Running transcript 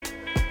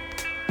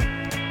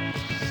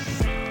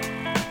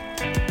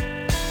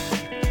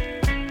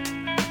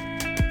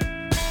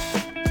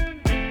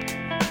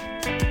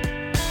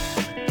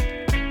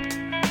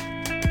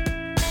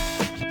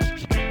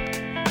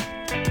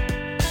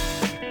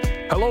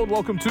Hello and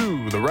welcome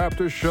to the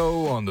Raptors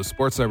Show on the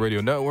Sportsnet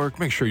Radio Network.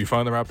 Make sure you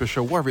find the Raptors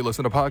Show wherever you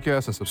listen to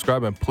podcasts and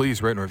subscribe, and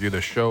please rate and review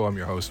the show. I'm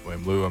your host,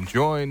 William Liu. I'm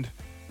joined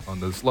on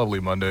this lovely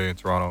Monday in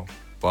Toronto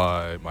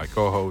by my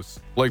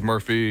co-hosts, Blake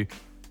Murphy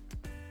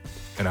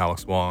and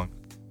Alex Wong.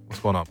 What's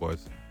going on,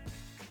 boys?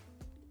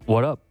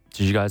 What up?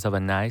 Did you guys have a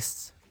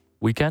nice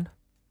weekend?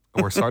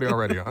 We're starting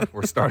already, huh?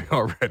 We're starting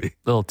already.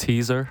 Little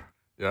teaser.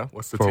 Yeah,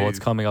 what's the for tease? what's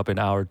coming up in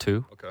hour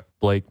 2. Okay.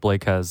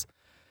 Blake has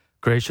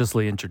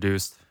graciously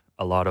introduced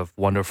a lot of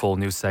wonderful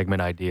new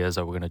segment ideas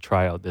that we're going to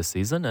try out this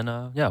season,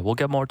 and we'll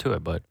get more to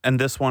it. And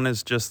this one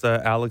is just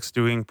Alex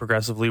doing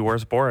progressively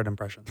worse Borat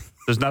impressions.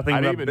 There's nothing,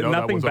 I didn't even know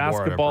nothing that was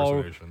a Borat basketball.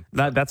 impersonation.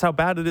 That's how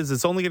bad it is.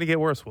 It's only going to get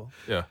worse, Will.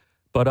 Yeah.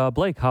 But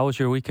Blake, how was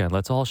your weekend?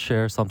 Let's all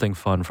share something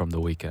fun from the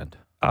weekend.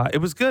 It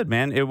was good,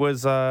 man. It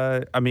was,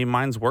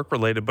 mine's work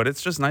related, but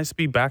it's just nice to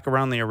be back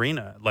around the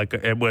arena. Like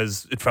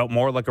it felt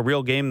more like a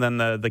real game than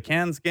the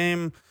Cans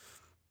game.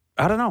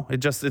 I don't know.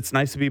 It's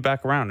nice to be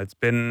back around. It's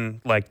been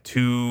like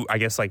 3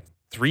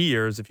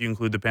 years, if you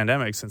include the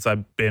pandemic, since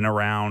I've been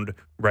around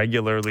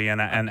regularly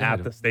and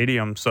at the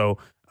stadium. So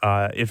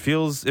it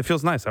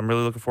feels nice. I'm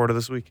really looking forward to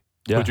this week.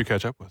 Yeah. Who'd you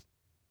catch up with?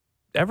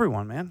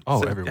 Everyone, man.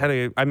 Oh, everyone.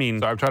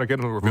 So I'm trying to get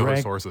them to reveal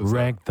their sources.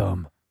 Rank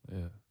them.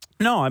 Yeah.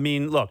 No,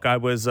 look, I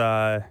was,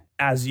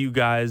 as you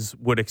guys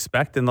would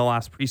expect in the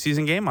last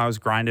preseason game, I was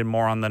grinding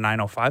more on the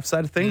 905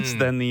 side of things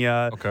than the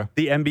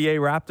NBA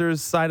Raptors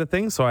side of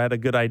things. So I had a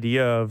good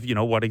idea of,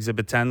 what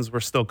Exhibit 10s were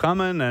still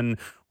coming and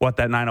what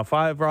that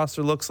 905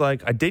 roster looks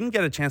like. I didn't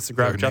get a chance to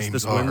grab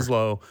Justice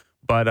Winslow,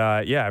 but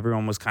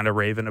everyone was kind of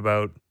raving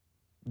about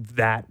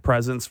that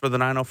presence for the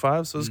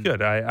 905. So it was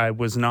good. I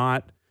was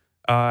not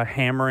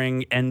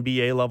hammering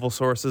NBA level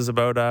sources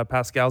about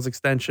Pascal's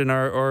extension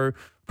or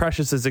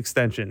Precious's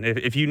extension.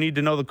 If you need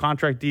to know the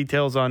contract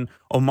details on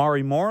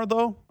Omari Moore,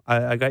 though,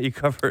 I got you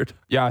covered.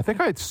 Yeah, I think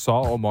I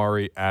saw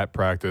Omari at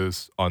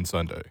practice on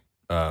Sunday.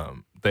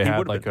 They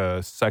had like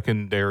a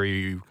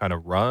secondary kind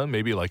of run,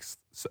 maybe like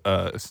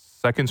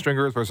second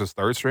stringers versus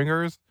third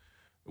stringers,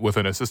 with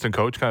an assistant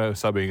coach kind of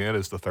subbing in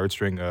as the third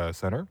string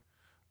center.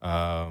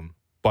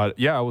 But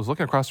yeah, I was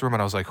looking across the room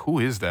and I was like, who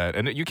is that?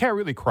 And you can't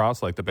really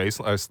cross like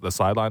the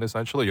sideline,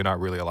 essentially. You're not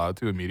really allowed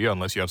to in media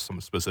unless you have some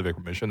specific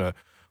permission to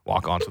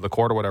walk onto the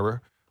court or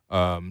whatever.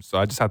 So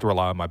I just had to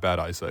rely on my bad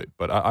eyesight.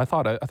 But I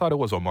thought it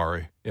was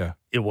Omari. Yeah.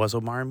 It was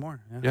Omari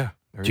Moore. Yeah.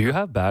 Do you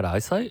have bad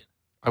eyesight?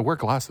 I wear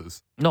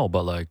glasses. No,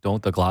 but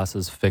don't the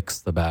glasses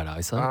fix the bad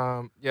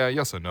eyesight? Yeah,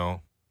 yes and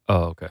no.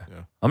 Oh, okay.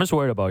 Yeah. I'm just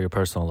worried about your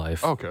personal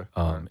life. Okay.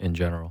 In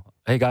general.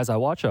 Hey, guys, I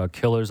watch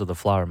Killers of the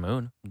Flower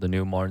Moon, the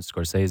new Martin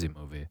Scorsese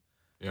movie.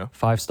 Yeah.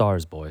 5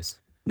 stars, boys.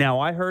 Now,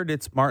 I heard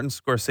it's Martin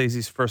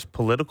Scorsese's first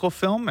political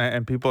film,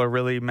 and people are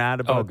really mad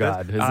about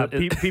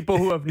this. People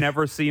who have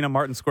never seen a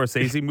Martin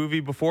Scorsese movie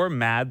before,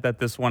 mad that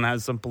this one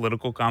has some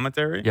political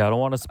commentary. Yeah, I don't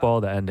want to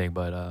spoil the ending,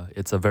 but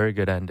it's a very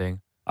good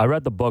ending. I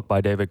read the book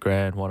by David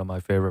Grant, one of my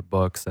favorite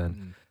books,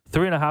 and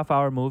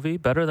 3.5-hour movie,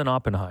 better than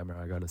Oppenheimer,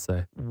 I got to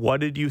say. What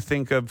did you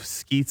think of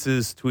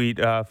Skeets' tweet,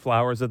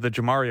 Flowers of the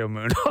Jamario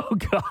Moon? Oh,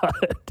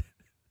 God.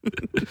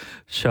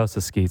 Shouts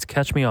to Skeets.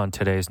 Catch me on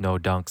today's No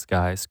Dunks,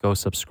 guys. Go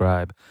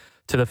subscribe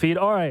to the feed.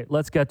 All right,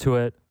 let's get to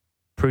it.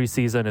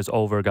 Preseason is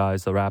over,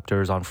 guys. The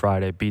Raptors on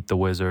Friday beat the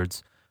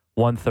Wizards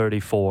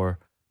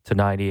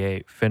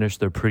 134-98. Finished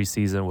their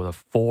preseason with a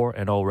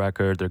 4-0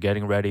 record. They're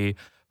getting ready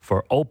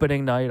for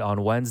opening night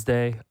on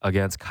Wednesday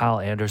against Kyle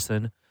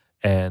Anderson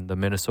and the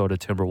Minnesota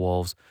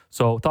Timberwolves.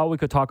 So thought we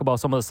could talk about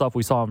some of the stuff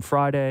we saw on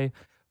Friday.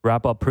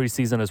 Wrap up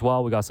preseason as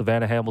well. We got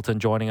Savanna Hamilton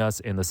joining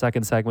us in the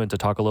second segment to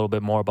talk a little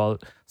bit more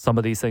about some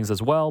of these things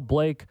as well.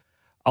 Blake,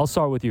 I'll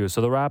start with you. So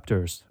the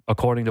Raptors,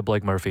 according to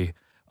Blake Murphy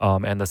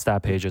and the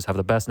stat pages, have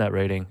the best net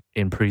rating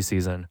in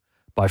preseason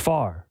by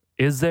far.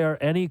 Is there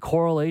any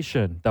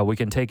correlation that we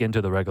can take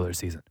into the regular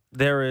season?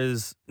 There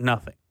is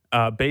nothing.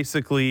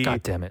 Basically,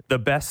 God damn it. The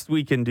best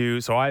we can do.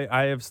 So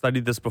I have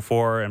studied this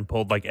before and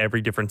pulled like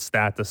every different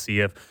stat to see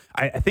if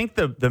I think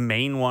the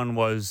main one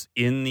was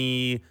in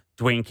the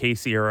Dwayne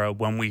Casey era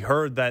when we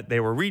heard that they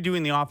were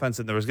redoing the offense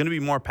and there was going to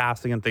be more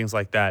passing and things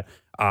like that.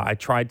 I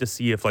tried to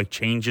see if like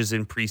changes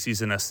in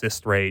preseason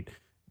assist rate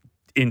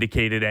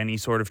indicated any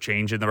sort of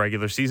change in the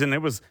regular season.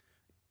 It was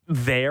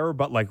there,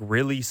 but like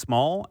really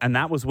small. And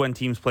that was when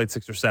teams played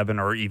 6 or 7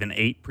 or even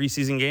 8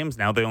 preseason games.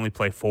 Now they only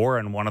play 4,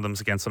 and one of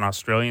them's against an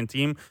Australian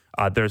team.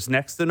 There's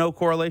next to no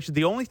correlation.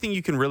 The only thing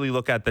you can really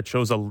look at that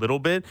shows a little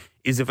bit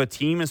is if a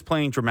team is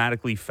playing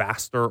dramatically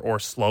faster or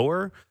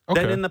slower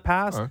than in the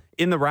past. Right.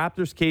 In the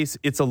Raptors case,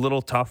 it's a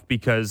little tough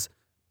because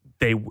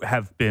they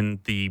have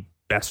been the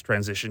best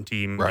transition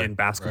team in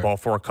basketball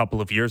for a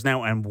couple of years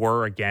now and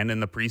were again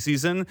in the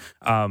preseason.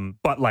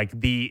 But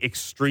like the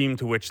extreme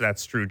to which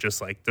that's true,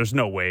 just like there's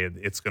no way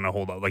it's going to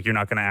hold up. Like you're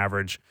not going to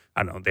average,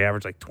 I don't know, they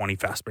average like 20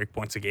 fast break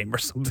points a game or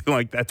something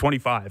like that,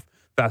 25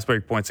 fast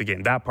break points a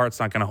game. That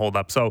part's not going to hold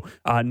up. So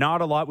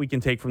not a lot we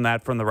can take from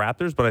that from the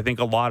Raptors, but I think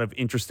a lot of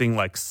interesting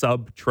like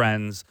sub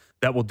trends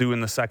that we'll do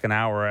in the second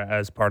hour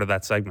as part of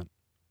that segment.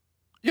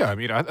 Yeah, I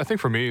mean, I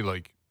think for me,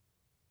 like,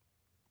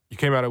 you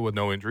came at it with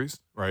no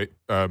injuries, right?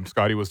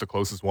 Scottie was the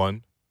closest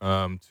one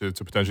to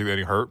potentially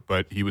getting hurt,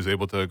 but he was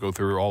able to go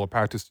through all the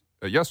practice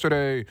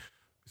yesterday. He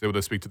was able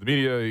to speak to the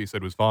media. He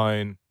said it was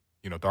fine.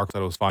 Darko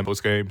said it was fine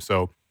post game.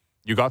 So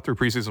you got through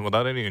preseason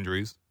without any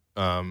injuries.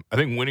 I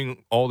think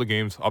winning all the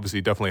games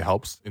obviously definitely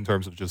helps in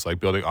terms of just like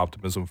building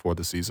optimism for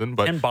the season.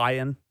 And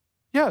buy-in.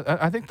 Yeah,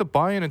 I think the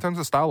buy-in in terms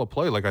of style of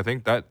play, like I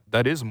think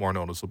that is more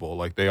noticeable.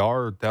 Like they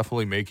are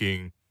definitely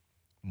making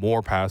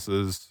more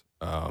passes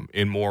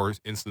in more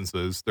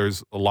instances.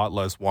 There's a lot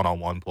less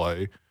one-on-one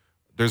play.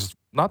 There's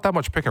not that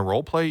much pick and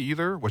roll play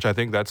either, which I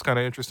think that's kind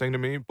of interesting to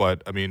me.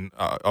 But I mean,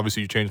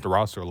 obviously you changed the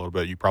roster a little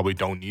bit. You probably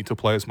don't need to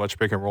play as much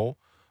pick and roll.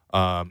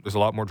 There's a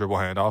lot more dribble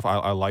handoff.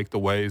 I like the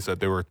ways that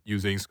they were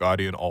using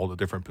Scottie in all the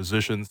different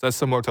positions. That's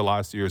similar to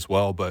last year as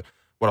well. But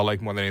what I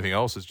like more than anything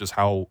else is just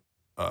how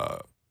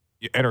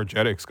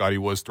energetic Scottie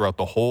was throughout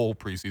the whole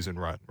preseason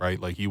run, right?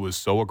 Like he was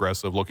so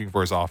aggressive looking for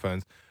his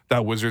offense.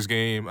 That Wizards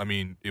game, I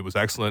mean, it was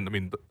excellent. I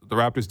mean, the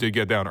Raptors did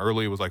get down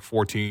early. It was like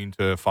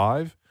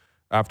 14-5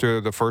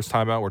 after the first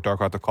timeout where Darko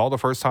had to call the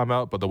first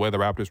timeout. But the way the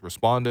Raptors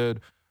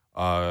responded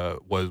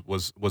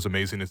was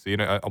amazing to see.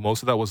 And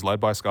most of that was led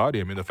by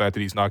Scottie. I mean, the fact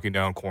that he's knocking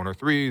down corner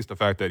threes, the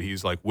fact that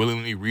he's like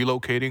willingly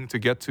relocating to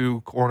get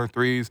to corner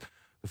threes,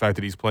 the fact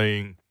that he's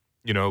playing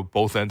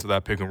both ends of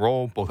that pick and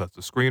roll, both as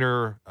the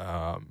screener,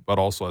 but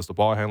also as the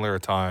ball handler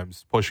at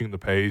times, pushing the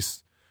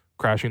pace,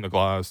 crashing the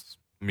glass.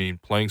 I mean,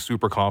 playing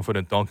super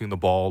confident, dunking the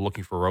ball,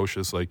 looking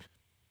ferocious. Like,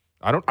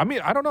 I don't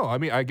know. I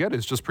mean, I get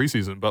it's just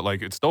preseason, but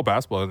like it's still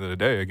basketball at the end of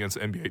the day against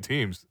NBA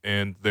teams.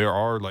 And there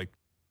are like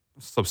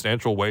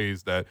substantial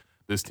ways that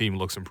this team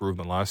looks improved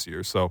than last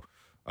year. So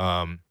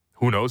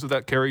who knows if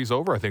that carries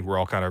over? I think we're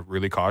all kind of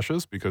really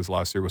cautious because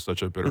last year was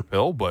such a bitter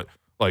pill. But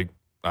like,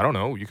 I don't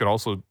know. You can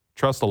also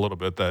trust a little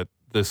bit that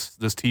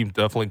this team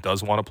definitely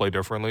does want to play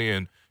differently.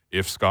 And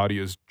if Scottie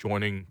is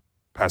joining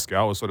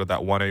Pascal as sort of that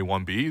 1A,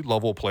 1B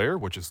level player,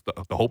 which is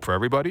the hope for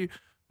everybody,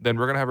 then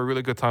we're going to have a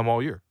really good time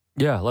all year.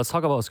 Yeah, let's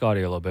talk about Scottie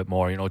a little bit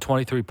more.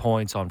 23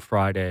 points on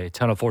Friday,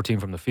 10 of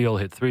 14 from the field,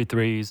 hit 3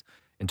 threes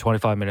in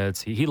 25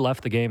 minutes. He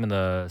left the game in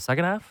the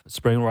second half,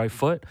 sprained right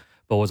foot,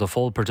 but was a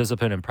full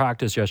participant in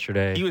practice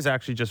yesterday. He was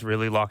actually just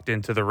really locked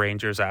into the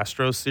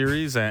Rangers-Astros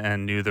series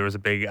and knew there was a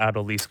big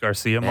Adolis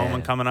Garcia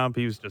moment coming up.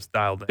 He was just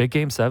dialed in. Big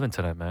Game 7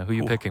 tonight, man. Who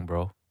you picking,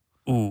 bro?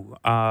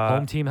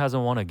 Home team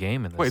hasn't won a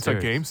game in this Wait, series.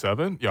 It's a Game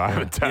 7? Yeah, I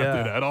haven't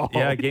tapped it at all.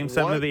 Yeah, Game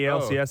 7 of the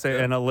ALCS,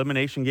 an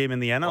elimination game in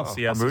the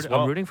NLCS as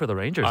well. I'm rooting for the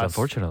Rangers,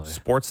 unfortunately.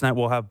 Sportsnet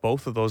will have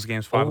both of those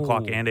games, 5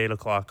 o'clock and 8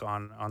 o'clock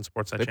on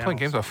Sportsnet They play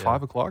games at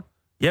 5 o'clock?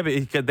 Yeah,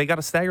 but they got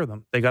to stagger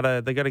them. They got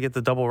to get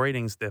the double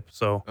ratings dip.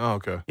 So,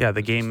 okay. Yeah,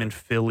 the game in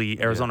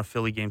Philly,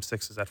 Arizona-Philly Game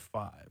 6 is at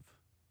 5.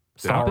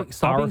 Stop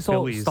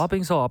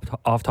being so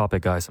off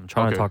topic, guys. I'm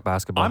trying to talk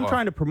basketball. I'm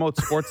trying to promote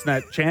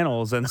Sportsnet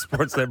channels and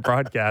Sportsnet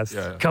broadcasts.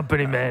 Yeah.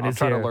 Company man is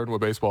trying here. to learn what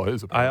baseball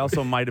is. I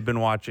also might have been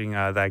watching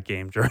that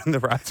game during the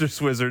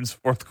Raptors-Wizards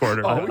fourth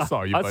quarter. Oh, we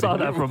saw you, buddy. I saw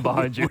that from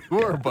behind you. We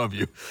were above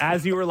you.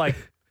 As you were like...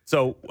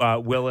 So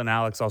Will and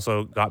Alex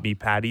also got me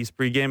Patty's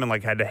pregame and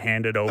like had to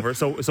hand it over.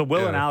 So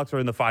Will and Alex are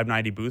in the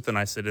 590 booth and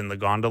I sit in the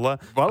gondola.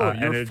 By the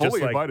way, you're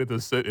fully invited to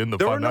sit in the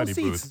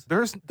 590 booth.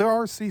 There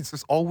are seats.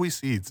 There's always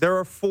seats. There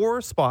are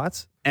 4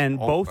 spots, and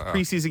both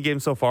preseason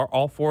games so far,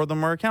 all 4 of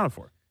them are accounted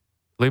for.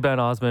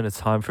 Liban Osman, it's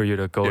time for you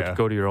to go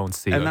to your own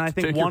seat. And then I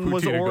think one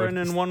was Oren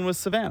and one was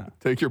Savannah.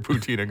 Take your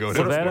poutine and go to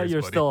Savannah,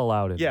 you're still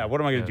allowed in. Yeah, what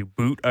am I going to do?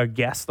 Boot a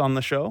guest on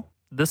the show?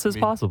 This is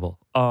possible.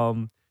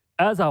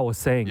 As I was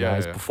saying,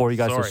 guys, before you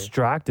guys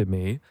distracted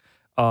me,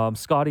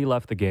 Scottie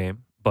left the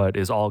game, but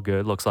is all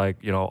good. Looks like,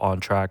 on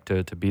track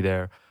to be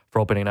there for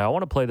opening night. I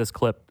want to play this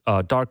clip.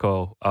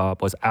 Darko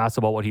was asked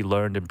about what he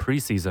learned in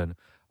preseason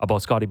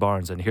about Scottie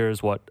Barnes, and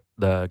here's what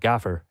the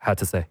gaffer had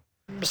to say.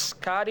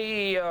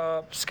 Scottie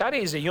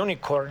is a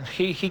unicorn.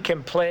 He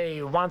can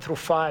play 1 through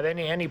 5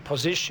 any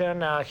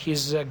position.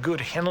 He's good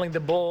handling the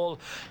ball.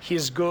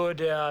 He's good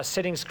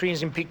setting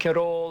screens in pick and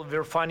roll.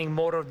 We're finding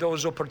more of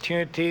those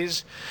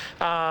opportunities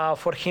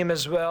for him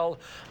as well.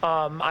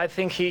 I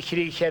think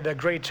he had a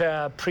great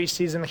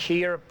preseason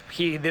here.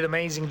 He did an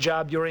amazing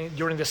job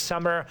during the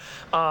summer.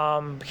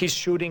 His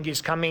shooting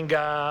is coming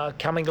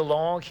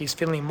along. He's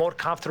feeling more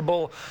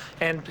comfortable,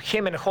 and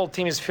him and the whole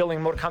team is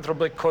feeling more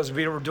comfortable because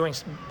we were doing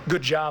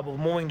good job of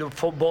moving the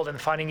football and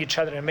finding each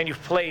other. And when you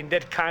play in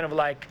that kind of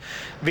like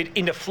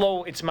in the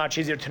flow, it's much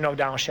easier to knock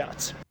down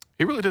shots.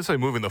 He really did say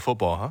moving the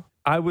football, huh?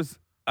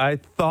 I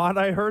thought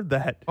I heard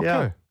that.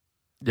 Okay.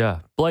 Yeah.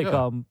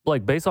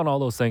 Blake, based on all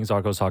those things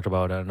Darko's talked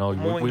about, I know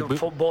moving the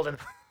football and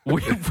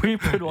we've been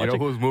watching. You know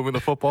who's moving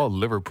the football?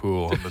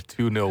 Liverpool on the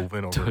 2-0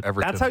 win over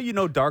Everton. That's how you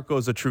know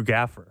Darko's a true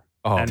gaffer.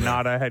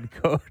 Not a head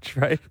coach,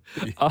 right?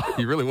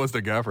 He really was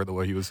the gaffer the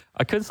way he was.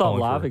 I couldn't stop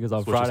laughing because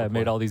on Friday I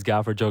made all these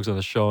gaffer jokes on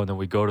the show, and then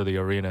we go to the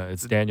arena.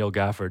 It's Daniel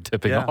Gaffer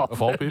tipping off.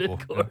 Of all people.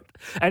 Yeah.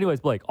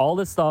 Anyways, Blake, all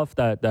this stuff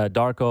that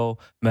Darko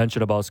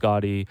mentioned about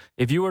Scottie,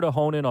 if you were to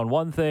hone in on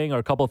one thing or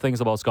a couple of things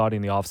about Scottie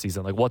in the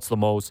offseason, like what's the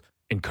most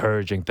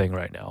encouraging thing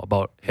right now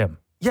about him?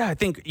 Yeah, I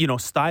think,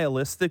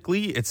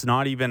 stylistically, it's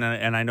not even,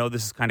 and I know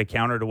this is kind of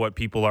counter to what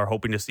people are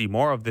hoping to see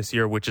more of this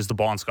year, which is the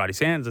ball in Scotty's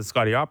hands and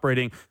Scottie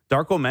operating.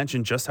 Darko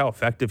mentioned just how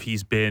effective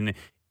he's been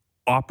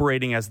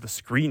operating as the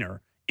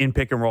screener in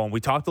pick and roll. And we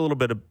talked a little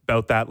bit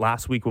about that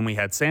last week when we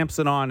had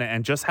Sampson on,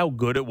 and just how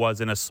good it was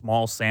in a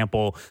small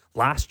sample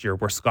last year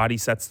where Scottie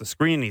sets the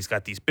screen. He's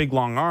got these big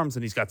long arms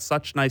and he's got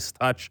such nice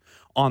touch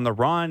on the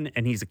run,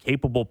 and he's a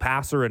capable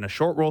passer in a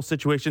short roll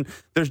situation.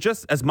 There's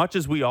just, as much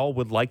as we all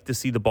would like to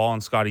see the ball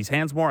in Scotty's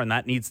hands more, and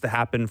that needs to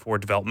happen for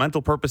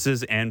developmental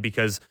purposes and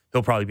because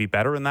he'll probably be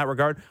better in that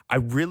regard, I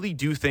really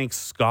do think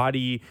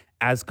Scottie,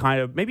 as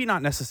kind of maybe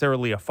not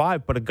necessarily a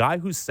 5, but a guy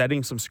who's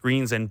setting some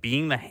screens and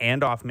being the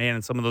handoff man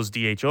in some of those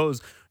DHOs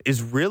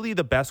is really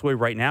the best way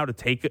right now to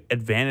take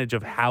advantage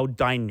of how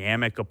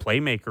dynamic a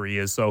playmaker he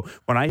is. So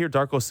when I hear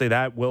Darko say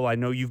that, Will, I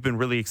know you've been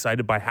really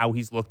excited by how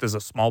he's looked as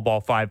a small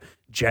ball 5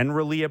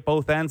 generally at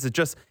both ends.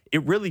 It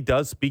really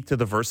does speak to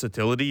the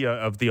versatility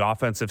of the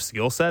offensive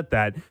skill set,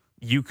 that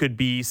you could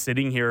be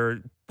sitting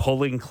here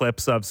pulling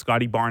clips of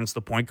Scottie Barnes,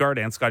 the point guard,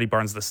 and Scottie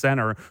Barnes, the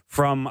center,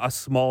 from a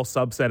small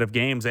subset of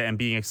games and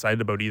being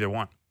excited about either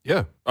one.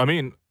 Yeah. I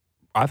mean,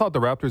 I thought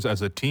the Raptors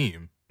as a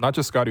team, not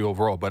just Scottie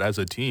overall, but as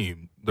a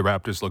team, the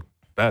Raptors looked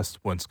best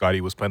when Scottie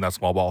was playing that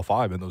small ball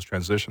 5 in those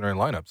transitionary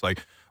lineups.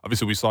 Like,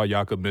 obviously, we saw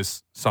Jakob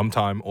miss some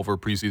time over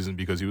preseason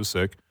because he was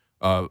sick.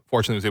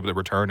 Fortunately, he was able to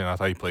return, and I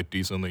thought he played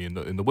decently in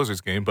the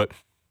Wizards game. But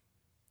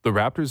the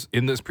Raptors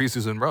in this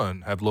preseason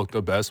run have looked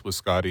the best with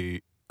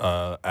Scottie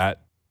at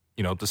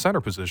the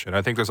center position.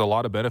 I think there's a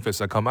lot of benefits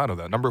that come out of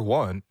that. Number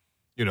one,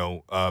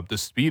 the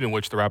speed in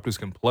which the Raptors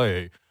can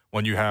play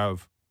when you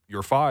have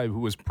your 5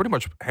 who is pretty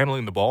much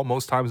handling the ball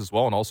most times as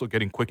well and also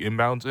getting quick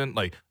inbounds in.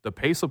 Like, the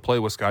pace of play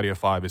with Scottie at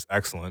 5 is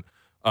excellent.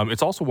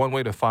 It's also one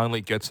way to finally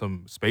get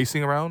some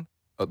spacing around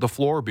the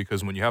floor,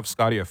 because when you have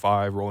Scottie at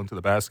 5 rolling to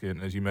the basket,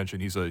 and as you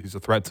mentioned, he's a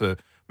threat to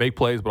make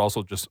plays, but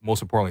also just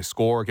most importantly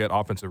score, get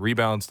offensive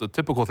rebounds, the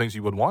typical things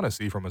you would want to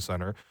see from a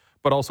center.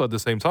 But also at the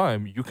same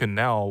time, you can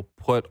now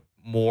put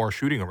more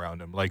shooting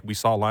around him. Like, we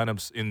saw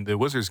lineups in the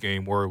Wizards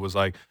game where it was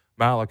like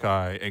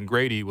Malachi and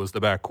Grady was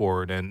the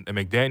backcourt, and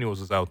McDaniels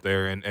was out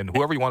there, and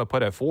whoever you want to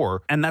put at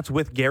 4. And that's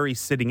with Gary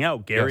sitting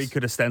out. Gary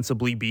could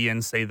ostensibly be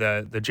in, say,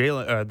 the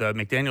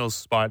McDaniels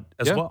spot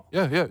as well.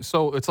 Yeah.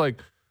 So it's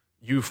like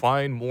you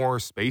find more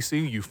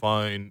spacing, you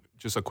find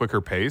just a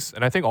quicker pace,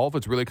 and I think all of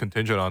it's really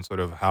contingent on sort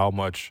of how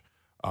much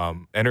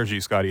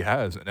energy Scottie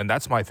has. And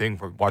that's my thing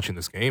for watching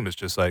this game, is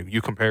just like,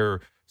 you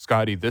compare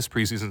Scottie this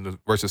preseason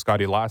versus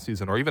Scottie last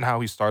season, or even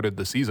how he started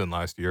the season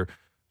last year,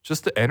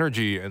 just the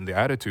energy and the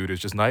attitude is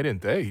just night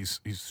and day.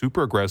 He's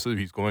super aggressive.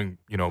 He's going,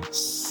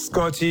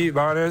 Scottie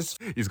Barnes.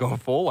 He's going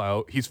full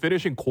out. He's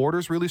finishing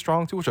quarters really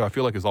strong too, which I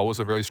feel like is always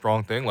a very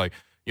strong thing. Like,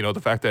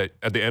 the fact that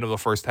at the end of the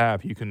first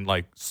half, you can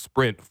like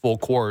sprint full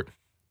court,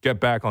 get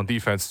back on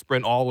defense,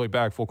 sprint all the way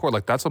back full court.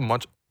 Like, that's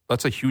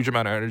a huge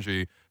amount of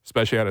energy,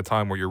 especially at a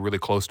time where you're really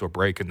close to a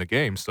break in the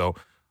game. So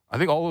I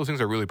think all those things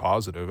are really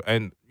positive.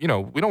 And, we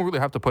don't really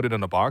have to put it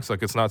in a box.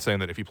 Like, it's not saying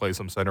that if he plays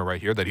some center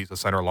right here that he's a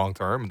center long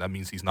term, and that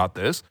means he's not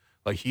this.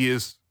 Like,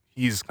 he's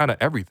kind of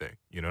everything.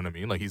 You know what I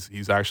mean? Like,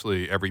 he's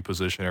actually every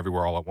position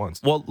everywhere all at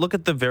once. Well, look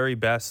at the very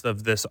best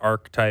of this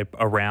archetype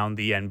around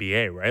the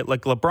NBA, right?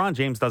 Like, LeBron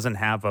James doesn't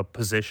have a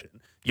position.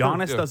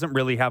 Giannis doesn't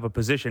really have a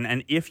position.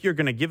 And if you're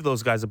going to give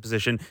those guys a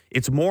position,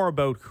 it's more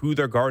about who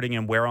they're guarding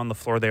and where on the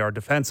floor they are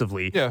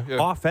defensively. Yeah.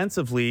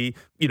 Offensively,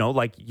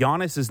 like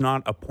Giannis is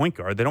not a point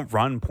guard. They don't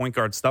run point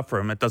guard stuff for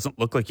him. It doesn't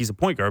look like he's a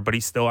point guard, but he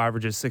still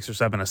averages 6 or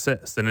 7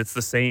 assists. And it's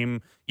the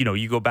same,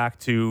 you go back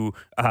to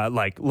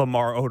like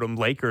Lamar Odom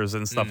Lakers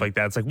and stuff like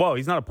that. It's like, well,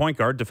 he's not a point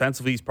guard.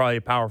 Defensively, he's probably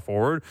a power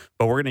forward,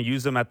 but we're going to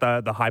use him at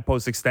the high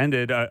post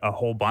extended a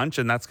whole bunch.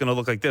 And that's going to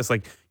look like this.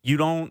 Like, you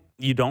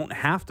don't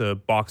have to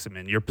box him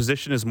in. Your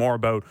position is more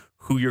about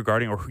who you're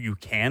guarding or who you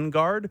can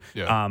guard.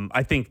 Yeah.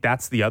 I think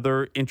that's the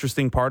other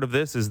interesting part of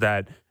this, is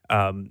that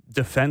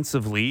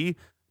defensively,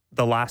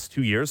 the last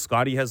 2 years,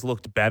 Scottie has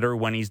looked better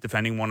when he's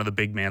defending one of the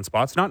big man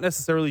spots, not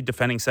necessarily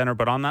defending center,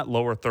 but on that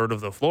lower third of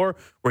the floor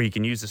where he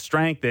can use his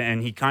strength,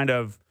 and he kind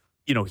of,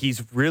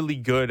 he's really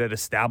good at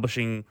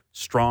establishing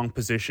strong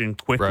position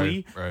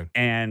quickly. Right.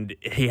 And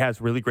he has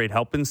really great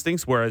help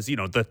instincts, whereas,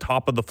 the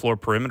top of the floor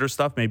perimeter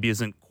stuff maybe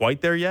isn't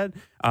quite there yet.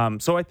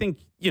 So I think,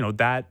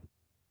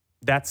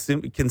 that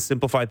can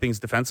simplify things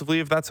defensively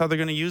if that's how they're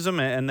going to use them.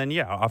 And then,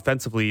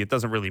 offensively, it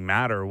doesn't really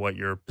matter what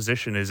your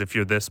position is if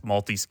you're this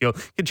multi-skill.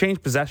 It can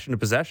change possession to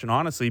possession,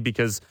 honestly,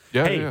 because,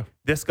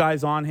 this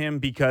guy's on him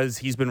because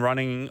he's been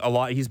running a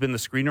lot. He's been the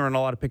screener in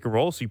a lot of pick and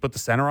roll. So you put the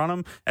center on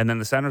him, and then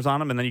the center's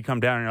on him, and then you come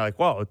down and you're like,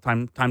 well,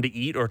 time to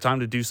eat, or time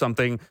to do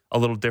something a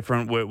little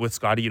different with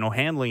Scottie,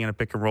 handling in a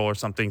pick and roll or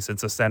something,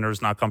 since a center's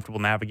not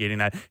comfortable navigating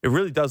that. It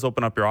really does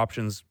open up your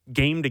options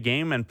game to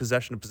game and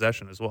possession to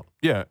possession as well.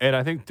 Yeah, and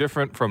I think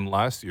different from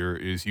last year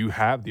is you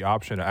have the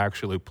option to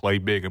actually play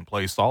big and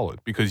play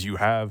solid, because you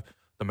have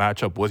the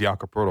matchup with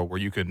Jakob Poeltl where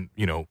you can,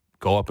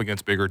 go up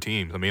against bigger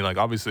teams. I mean, like,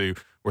 obviously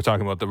we're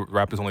talking about the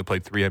Raptors only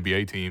played 3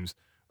 NBA teams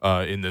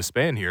in this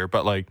span here,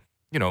 but like,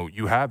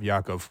 you have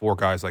Jakub for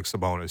guys like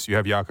Sabonis. You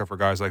have Jakub for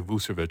guys like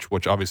Vucevic,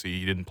 which obviously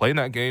he didn't play in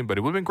that game, but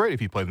it would have been great if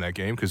he played in that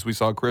game because we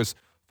saw Chris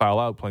foul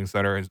out playing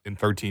center in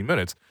 13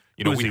 minutes.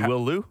 Was he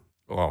Will Lou?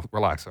 Well,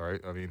 relax, all right?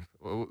 I mean,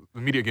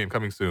 the media game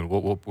coming soon.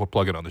 We'll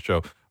plug it on the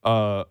show.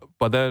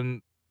 But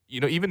then,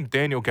 even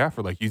Daniel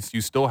Gafford, like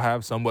you still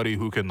have somebody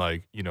who can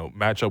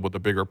match up with the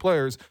bigger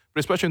players, but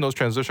especially in those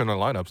transitional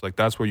lineups, like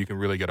that's where you can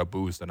really get a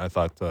boost. And I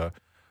thought,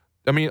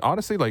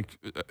 honestly, like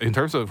in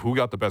terms of who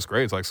got the best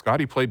grades, like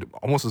Scottie played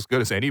almost as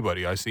good as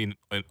anybody I've seen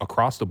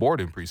across the board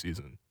in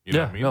preseason. You know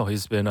what I mean? No,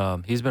 he's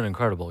been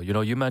incredible.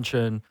 You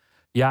mentioned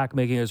Yak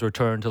making his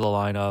return to the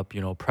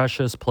lineup.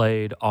 Precious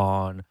played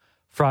on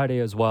Friday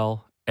as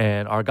well,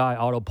 and our guy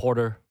Otto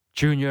Porter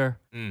Jr.,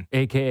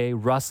 a.k.a.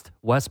 Rust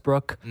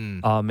Westbrook,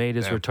 made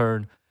his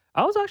return.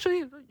 I was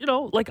actually,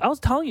 I was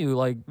telling you,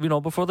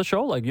 before the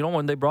show,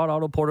 when they brought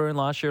Otto Porter in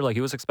last year,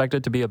 he was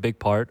expected to be a big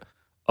part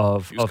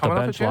of the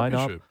bench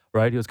lineup,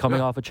 right? He was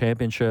coming off a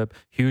championship,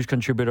 huge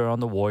contributor on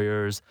the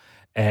Warriors.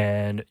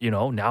 And,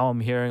 now I'm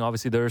hearing,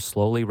 obviously, they're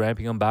slowly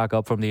ramping him back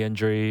up from the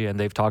injury, and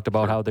they've talked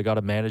about how they got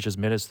to manage his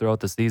minutes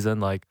throughout the season.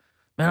 Like,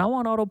 man, I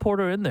want Otto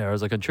Porter in there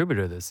as a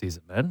contributor this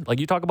season, man. Like,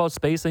 you talk about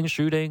spacing,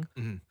 shooting,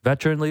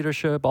 veteran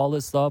leadership, all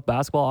this stuff,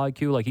 basketball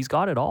IQ. Like, he's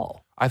got it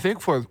all. I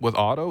think with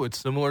Otto, it's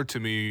similar to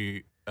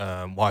me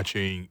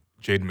watching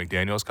Jaden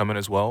McDaniels come in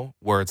as well,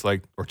 where it's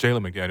like, or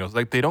Jalen McDaniels,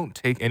 like they don't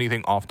take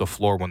anything off the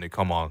floor when they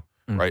come on,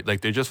 right?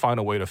 Like they just find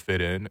a way to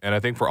fit in. And I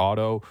think for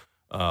Otto,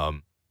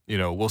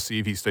 we'll see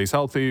if he stays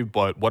healthy,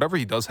 but whatever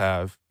he does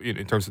have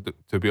in terms of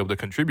to be able to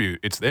contribute,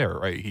 it's there,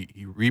 right?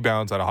 He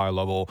rebounds at a high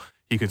level.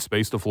 He can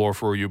space the floor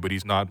for you, but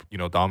he's not,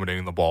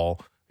 dominating the ball.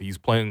 He's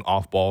playing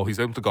off ball. He's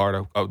able to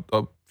guard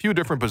a few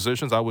different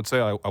positions. I would say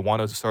I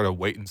want to sort of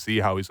wait and see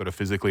how he sort of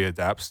physically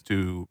adapts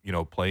to,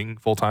 playing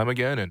full time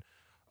again and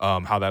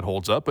how that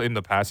holds up. But in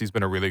the past, he's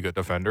been a really good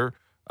defender.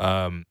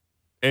 And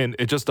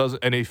it just doesn't,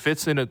 and he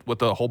fits in it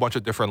with a whole bunch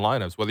of different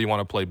lineups, whether you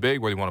want to play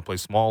big, whether you want to play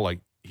small. Like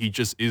he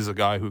just is a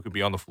guy who could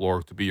be on the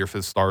floor to be your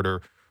fifth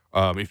starter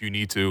if you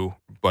need to,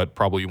 but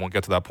probably you won't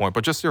get to that point.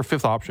 But just your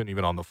fifth option,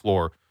 even on the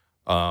floor.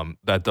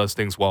 That does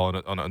things well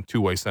on a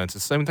two-way sense.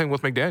 It's the same thing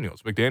with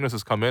McDaniels. McDaniels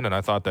has come in, and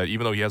I thought that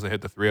even though he hasn't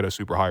hit the three at a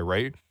super high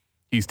rate,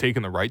 he's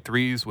taken the right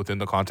threes within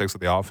the context of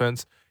the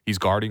offense. He's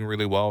guarding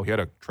really well. He had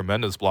a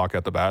tremendous block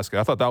at the basket.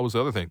 I thought that was the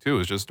other thing, too,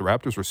 is just the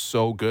Raptors were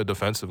so good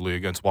defensively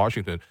against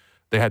Washington.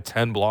 They had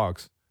 10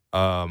 blocks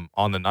on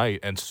the night,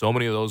 and so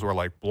many of those were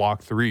like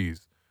block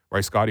threes,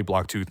 right? Scottie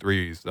blocked 2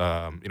 threes.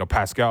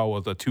 Pascal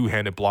was a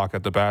two-handed block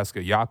at the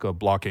basket. Jakub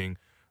blocking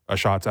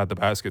shots at the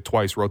basket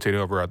twice, rotating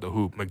over at the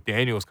hoop.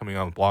 McDaniels coming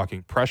out and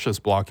blocking. Precious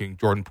blocking.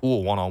 Jordan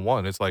Poole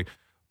one-on-one. It's like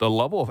the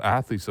level of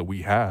athletes that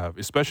we have,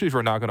 especially if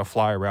we're not going to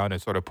fly around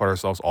and sort of put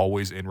ourselves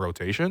always in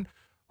rotation,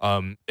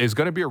 is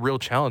going to be a real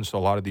challenge to a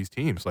lot of these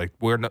teams. Like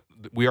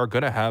we are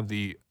going to have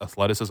the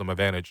athleticism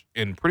advantage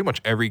in pretty much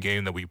every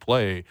game that we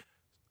play,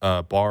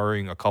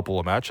 barring a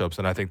couple of matchups,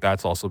 and I think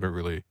that's also been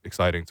really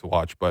exciting to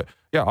watch. But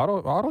yeah,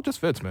 Otto just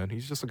fits, man.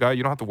 He's just a guy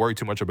you don't have to worry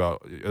too much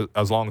about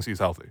as long as he's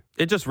healthy.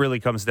 It just really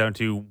comes down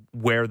to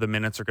where the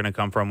minutes are going to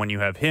come from when you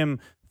have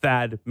him,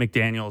 Thad,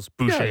 McDaniels,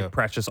 Boucher,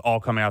 Precious all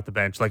coming out the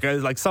bench.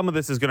 Like some of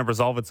this is going to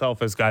resolve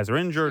itself as guys are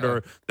injured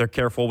or they're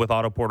careful with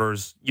Otto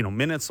Porter's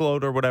minutes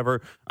load or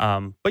whatever.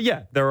 But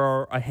yeah, there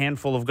are a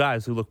handful of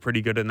guys who look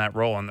pretty good in that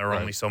role, and there are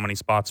only so many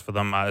spots for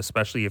them,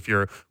 especially if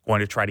you're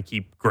going to try to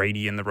keep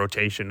Grady in the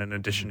rotation in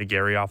addition to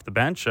Gary off the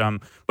bench.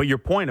 But your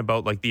point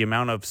about like the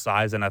amount of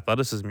size and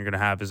athleticism you're going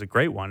to have is a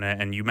great one.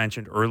 And you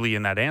mentioned early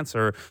in that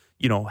answer,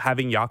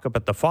 having Jakub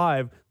at the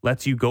 5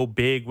 lets you go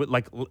big with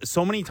like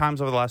so many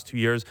times over the last 2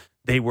 years.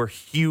 They were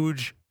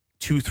huge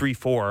 2, 3,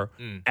 4,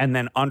 and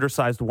then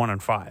undersized 1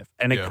 and 5.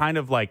 And it kind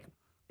of like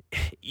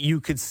you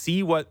could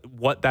see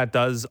what that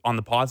does on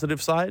the positive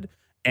side.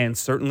 And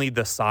certainly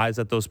the size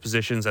at those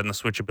positions and the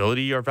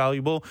switchability are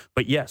valuable.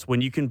 But yes,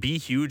 when you can be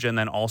huge and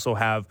then also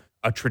have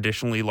a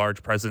traditionally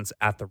large presence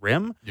at the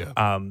rim,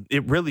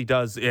 it really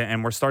does.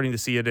 And we're starting to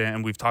see it,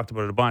 and we've talked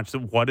about it a bunch,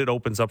 what it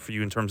opens up for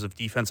you in terms of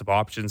defensive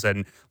options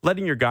and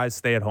letting your guys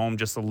stay at home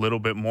just a little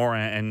bit more.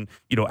 And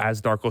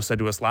as Darko said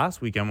to us last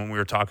weekend when we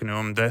were talking to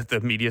him, the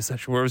media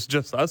session where it was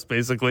just us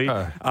basically,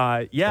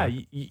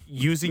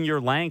 using your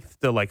length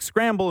to like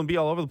scramble and be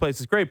all over the place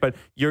is great, but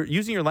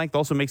using your length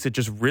also makes it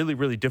just really,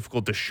 really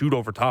difficult to shoot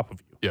over top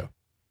of you.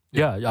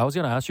 Yeah, I was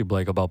going to ask you,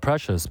 Blake, about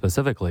Precious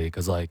specifically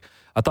because, like,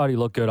 I thought he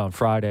looked good on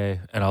Friday,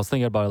 and I was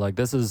thinking about it, like,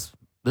 this is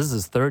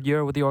his third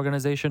year with the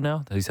organization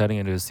now. He's heading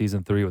into his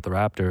season 3 with the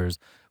Raptors.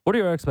 What are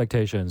your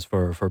expectations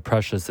for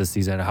Precious this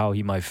season and how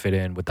he might fit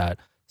in with that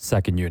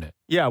second unit?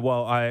 Yeah,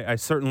 well, I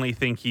certainly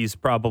think he's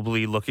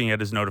probably looking at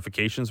his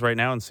notifications right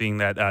now and seeing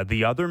that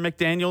the other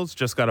McDaniels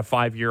just got a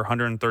 5-year,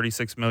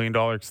 $136 million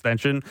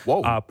extension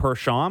per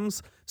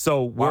Shams.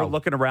 So we're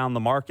looking around the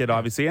market,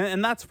 obviously,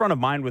 and that's front of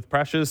mind with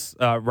Precious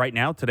right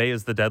now. Today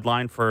is the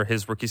deadline for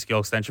his rookie scale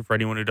extension for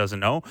anyone who doesn't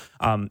know.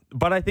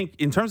 But I think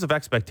in terms of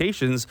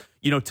expectations,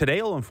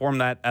 today will inform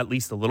that at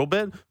least a little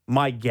bit.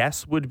 My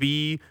guess would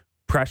be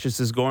Precious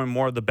is going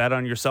more of the bet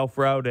on yourself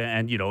route.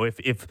 And,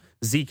 if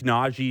Zeke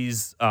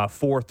Najee's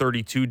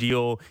 432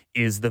 deal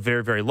is the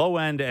very, very low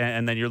end,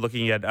 and then you're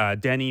looking at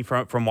Denny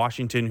from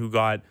Washington, who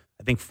got,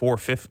 I think, 4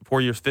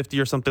 years 50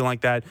 or something like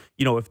that.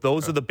 If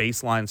those are the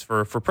baselines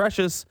for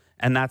Precious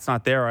and that's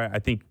not there, I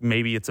think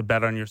maybe it's a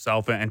bet on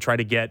yourself and try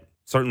to get,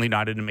 certainly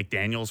not into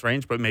McDaniel's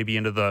range, but maybe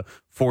into the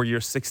 4-year,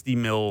 $60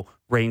 million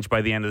range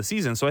by the end of the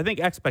season. So I think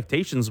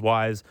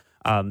expectations-wise,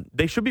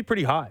 they should be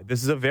pretty high.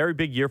 This is a very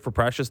big year for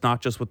Precious,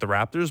 not just with the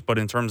Raptors, but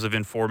in terms of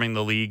informing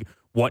the league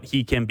what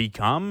he can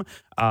become.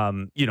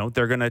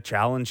 They're going to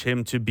challenge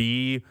him to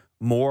be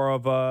more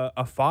of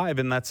a 5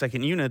 in that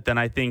second unit than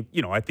I think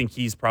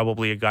he's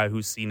probably a guy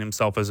who's seen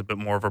himself as a bit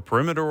more of a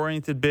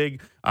perimeter-oriented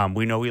big.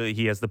 We know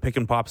he has the pick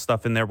and pop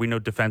stuff in there. We know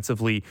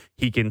defensively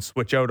he can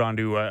switch out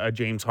onto a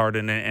James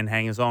Harden and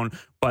hang his own.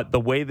 But the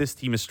way this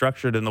team is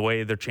structured and the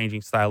way they're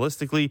changing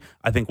stylistically,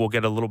 I think we'll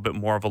get a little bit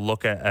more of a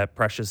look at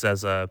Precious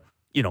as a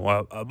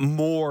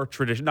more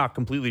traditional, not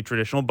completely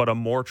traditional, but a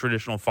more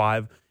traditional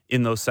 5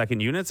 in those second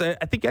units. I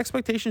think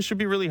expectations should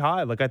be really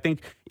high. Like, I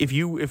think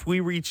if we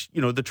reach,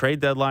 the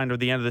trade deadline or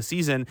the end of the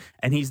season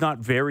and he's not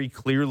very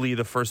clearly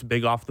the first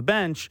big off the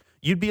bench,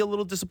 you'd be a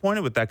little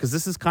disappointed with that, because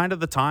this is kind of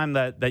the time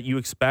that you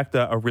expect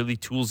a really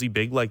toolsy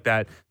big like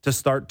that to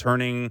start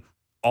turning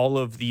all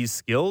of these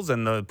skills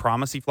and the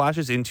promise he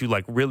flashes into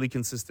like really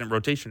consistent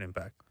rotation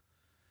impact.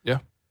 Yeah.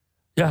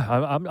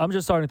 Yeah, I'm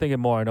just starting thinking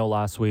more. I know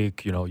last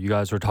week, you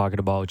guys were talking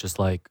about just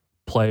like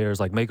players,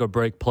 like make or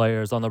break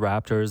players on the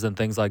Raptors and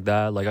things like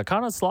that. Like, I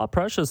kind of slot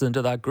Precious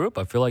into that group.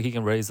 I feel like he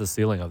can raise the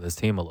ceiling of this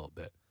team a little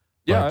bit.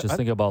 Yeah, like, just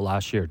thinking about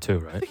last year too,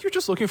 right? I think you're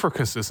just looking for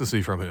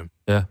consistency from him.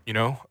 Yeah,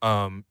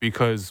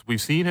 because we've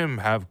seen him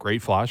have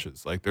great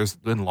flashes. Like, there's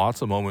been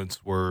lots of moments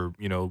where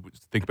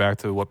think back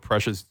to what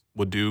Precious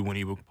would do when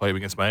he would play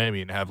against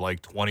Miami and have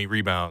like 20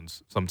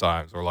 rebounds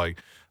sometimes, or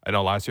like I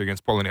know last year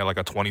against Portland he had like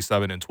a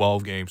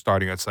 27-12 game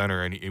starting at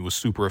center, and he was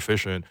super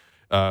efficient.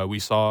 We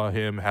saw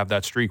him have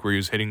that streak where he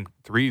was hitting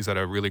threes at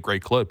a really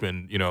great clip,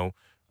 and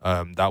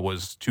that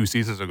was 2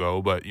 seasons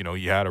ago. But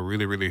he had a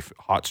really, really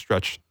hot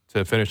stretch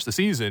to finish the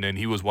season, and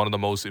he was one of the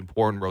most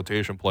important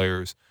rotation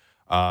players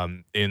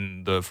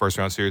in the first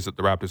round series that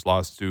the Raptors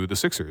lost to the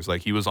Sixers.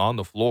 Like, he was on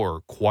the floor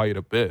quite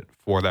a bit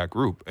for that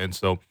group, and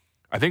so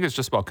I think it's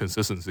just about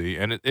consistency,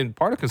 and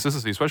part of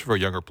consistency, especially for a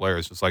younger player,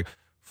 is just like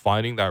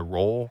finding that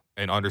role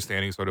and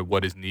understanding sort of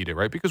what is needed,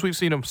 right? Because we've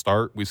seen him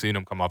start, we've seen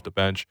him come off the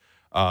bench.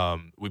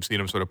 We've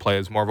seen him sort of play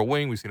as more of a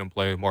wing. We've seen him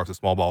play more as a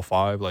small ball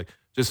 5. Like,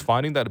 just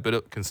finding that a bit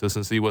of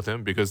consistency with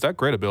him, because that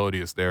great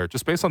ability is there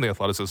just based on the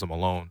athleticism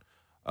alone.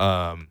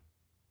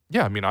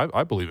 Yeah, I mean,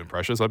 I believe in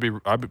Precious. Honestly,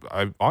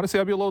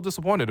 I'd be a little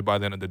disappointed by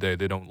the end of the day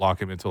they don't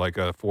lock him into like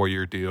a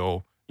 4-year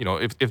deal.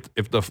 If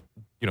the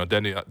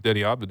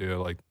Denny Abdi deal,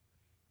 like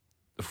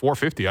the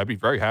 450, I'd be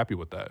very happy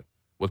with that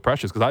with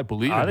Precious, because I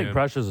believe in him. I think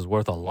Precious is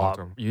worth a lot.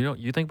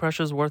 You think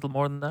Precious is worth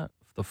more than that?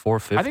 The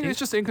 450? I think it's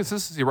just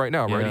inconsistency right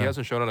now, right? Yeah. He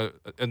hasn't shown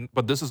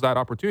but this is that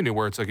opportunity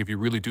where it's like, if you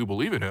really do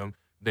believe in him,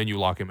 then you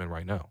lock him in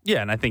right now.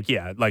 Yeah, and I think,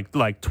 like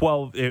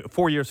 4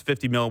 years,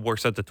 $50 million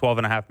works out to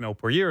 $12.5 million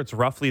per year. It's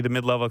roughly the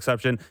mid-level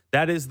exception.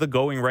 That is the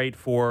going rate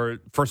for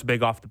first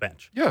big off the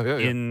bench. Yeah.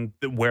 In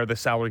where the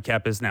salary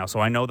cap is now.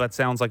 So I know that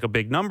sounds like a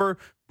big number,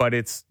 but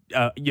it's,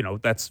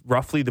 that's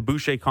roughly the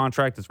Boucher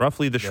contract. It's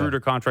roughly the Schroeder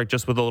contract,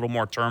 just with a little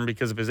more term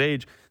because of his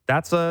age.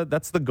 That's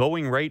the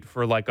going rate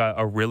for like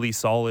a really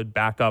solid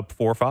backup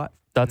 4-5.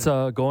 That's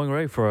a going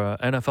rate for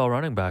an NFL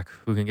running back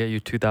who can get you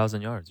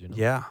 2,000 yards.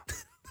 Yeah.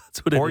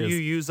 That's what it is. Or you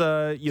use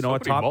a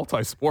top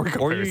multi-sport,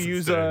 or you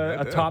use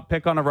a top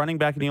pick on a running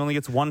back and he only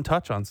gets 1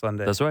 touch on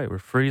Sunday. That's right. We're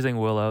freezing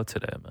Will out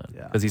today,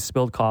 man, because he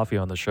spilled coffee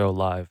on the show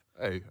live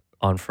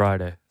on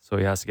Friday, so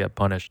he has to get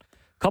punished.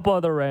 A couple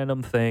other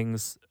random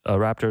things.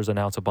 Raptors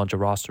announced a bunch of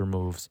roster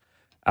moves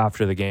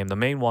after the game. The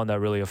main one that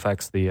really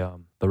affects the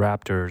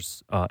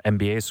Raptors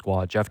NBA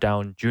squad, Jeff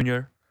Dowtin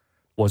Jr.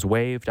 was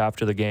waived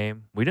after the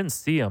game. We didn't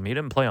see him. He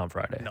didn't play on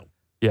Friday. No.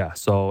 Yeah.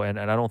 So and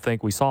I don't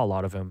think we saw a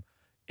lot of him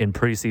in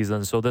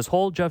preseason. So this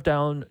whole Jeff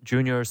Dowtin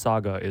Jr.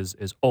 saga is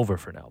over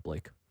for now,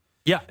 Blake.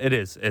 Yeah, it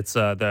is. It's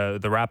the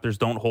Raptors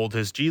don't hold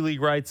his G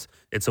League rights.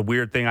 It's a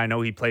weird thing. I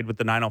know he played with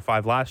the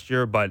 905 last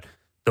year, but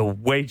the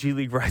way G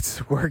League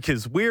rights work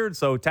is weird.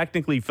 So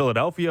technically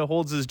Philadelphia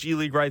holds his G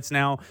League rights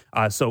now.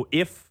 So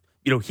if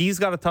he's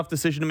got a tough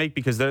decision to make,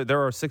 because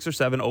there are 6 or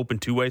 7 open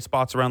 2-way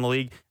spots around the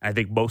league. And I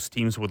think most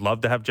teams would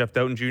love to have Jeff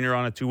Dowtin Jr.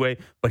 on a 2-way,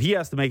 but he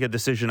has to make a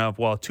decision of,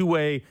 well, a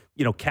 2-way,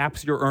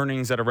 caps your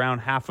earnings at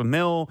around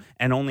 $500,000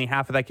 and only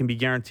half of that can be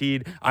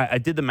guaranteed. I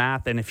did the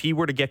math, and if he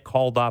were to get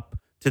called up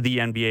to the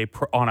NBA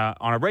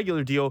on a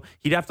regular deal,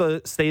 he'd have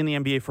to stay in the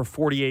NBA for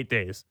 48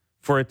 days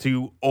for it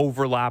to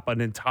overlap an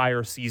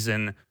entire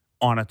season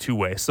on a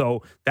 2-way.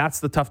 So that's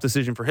the tough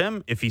decision for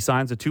him. If he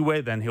signs a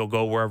 2-way, then he'll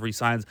go wherever he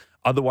signs.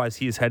 Otherwise,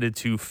 he is headed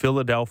to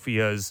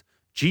Philadelphia's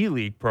G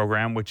League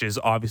program, which is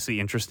obviously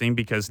interesting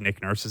because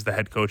Nick Nurse is the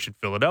head coach in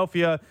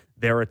Philadelphia.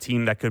 They're a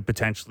team that could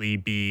potentially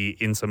be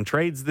in some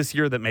trades this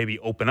year that maybe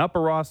open up a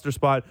roster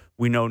spot.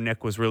 We know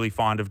Nick was really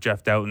fond of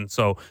Jeff Dowtin,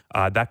 so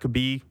that could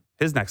be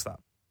his next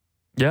stop.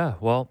 Yeah,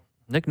 well,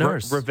 Nick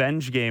Nurse.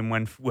 revenge game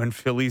when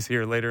Philly's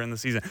here later in the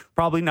season.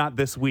 Probably not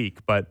this week,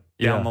 but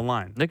down the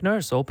line. Nick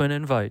Nurse, open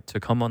invite to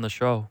come on the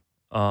show.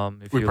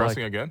 If We're you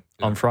pressing like, again?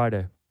 on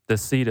Friday. The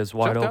seat is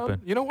wide Jeff open.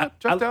 Down, you know what?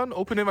 Jeff Down,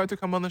 open invite to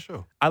come on the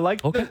show. I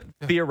like the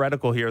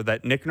theoretical here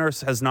that Nick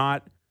Nurse has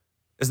not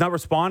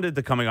responded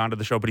to coming onto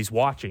the show, but he's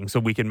watching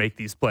so we can make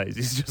these plays.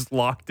 He's just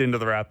locked into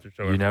the Raptor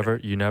show.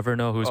 You never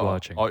know who's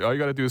watching. All you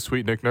got to do is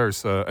tweet Nick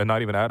Nurse and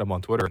not even add him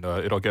on Twitter, and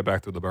it'll get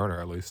back to the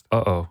burner at least.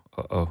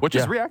 Which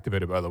is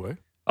reactivated, by the way.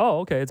 Oh,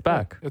 okay, it's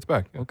back. Yeah, it's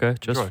back. Yeah. Okay,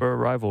 just for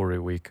rivalry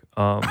week.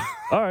 All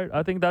right,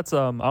 I think that's.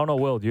 I don't know,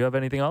 Will. Do you have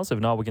anything else? If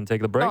not, we can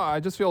take the break. No,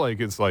 I just feel like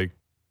it's like,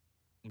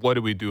 what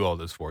did we do all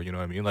this for? You know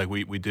what I mean? Like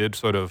we did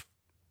sort of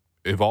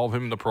evolve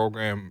him in the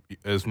program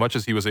as much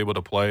as he was able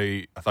to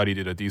play. I thought he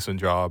did a decent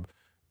job.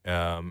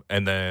 And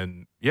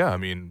then, I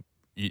mean,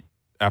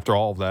 after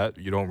all of that,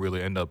 you don't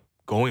really end up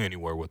going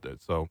anywhere with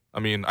it. So, I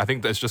mean, I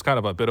think that's just kind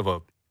of a bit of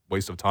a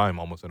waste of time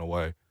almost in a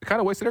way. It kind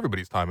of wasted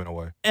everybody's time in a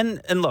way.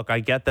 And look,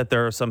 I get that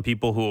there are some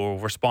people who will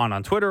respond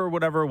on Twitter or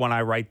whatever when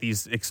I write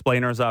these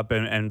explainers up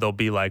and they'll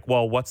be like,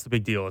 well, what's the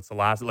big deal? It's the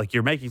last, like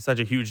you're making such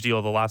a huge deal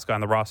of the last guy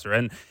on the roster.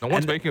 And no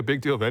one's making a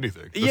big deal of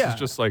anything. This is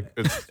just like,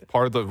 it's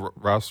part of the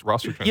roster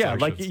transaction. Yeah,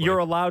 like you're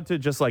allowed to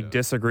just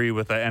disagree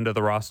with the end of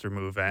the roster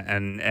move.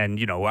 And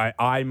you know,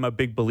 I'm a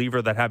big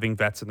believer that having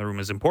vets in the room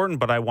is important,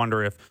 but I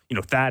wonder if, you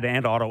know, Thad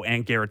and Otto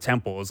and Garrett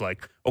Temple is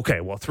like,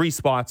 okay, well, 3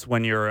 spots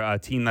when you're a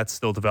team that's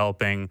still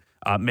developing,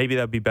 maybe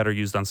that'd be better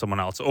used on someone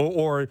else.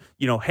 Or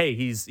you know, hey,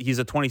 he's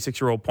a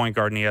 26-year-old point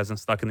guard and he hasn't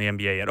stuck in the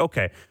NBA yet.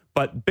 Okay,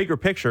 but bigger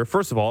picture,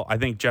 first of all, I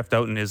think Jeff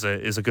Doughton is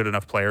a good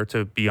enough player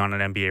to be on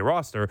an NBA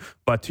roster.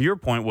 But to your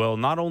point, Will,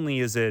 not only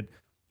is it,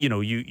 you know,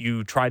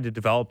 you tried to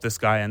develop this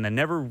guy and then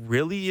never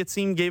really, it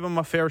seemed, gave him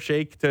a fair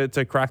shake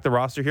to crack the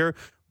roster here.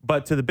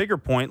 But to the bigger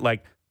point,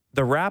 like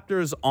the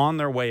Raptors on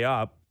their way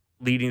up,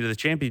 leading to the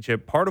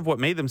championship, part of what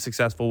made them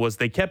successful was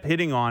they kept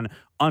hitting on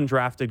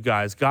undrafted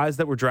guys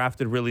that were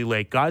drafted really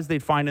late, guys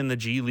they'd find in the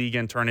G League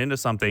and turn into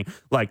something,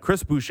 like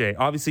Chris Boucher.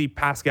 Obviously,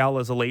 Pascal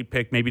as a late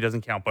pick maybe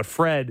doesn't count, but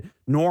Fred,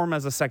 Norm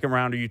as a second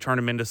rounder, you turn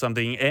him into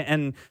something.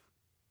 And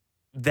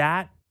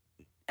that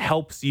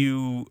helps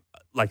you,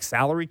 like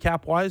salary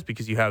cap wise,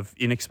 because you have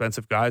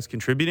inexpensive guys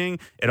contributing.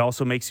 It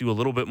also makes you a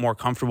little bit more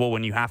comfortable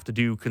when you have to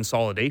do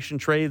consolidation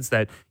trades,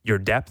 that your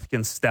depth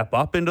can step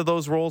up into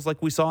those roles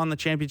like we saw in the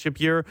championship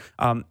year.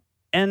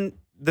 And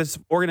this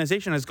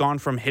organization has gone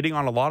from hitting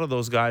on a lot of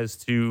those guys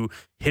to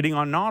hitting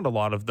on not a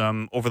lot of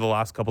them over the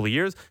last couple of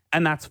years.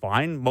 And that's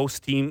fine.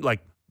 Most teams, like,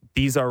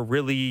 these are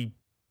really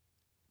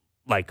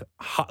like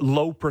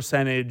low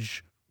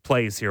percentage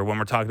plays here when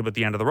we're talking about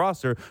the end of the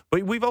roster.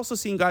 But we've also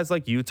seen guys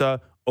like Utah,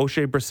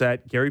 O'Shea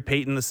Brissett, Gary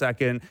Payton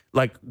II,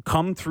 like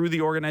come through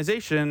the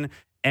organization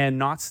and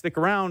not stick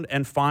around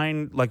and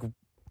find like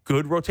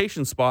good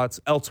rotation spots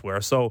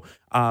elsewhere. So,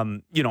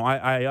 you know,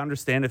 I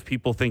understand if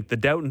people think the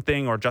Doughton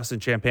thing or Justin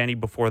Champagnie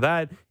before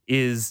that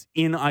is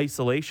in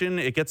isolation,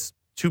 it gets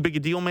too big a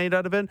deal made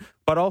out of it.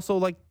 But also,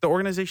 like, the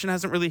organization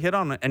hasn't really hit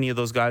on any of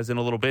those guys in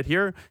a little bit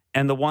here.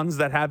 And the ones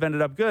that have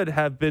ended up good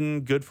have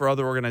been good for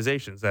other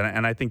organizations.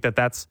 And I think that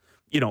that's,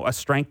 you know, a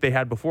strength they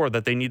had before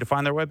that they need to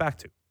find their way back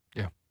to.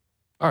 Yeah.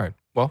 All right.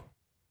 Well,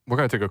 we're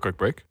going to take a quick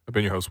break. I've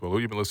been your host, Willow.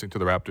 You've been listening to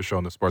the Raptor Show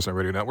on the Sportsnet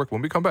Radio Network.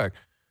 When we come back,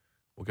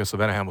 we'll get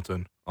Savanna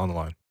Hamilton on the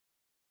line.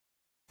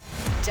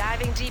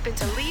 Diving deep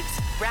into Leafs,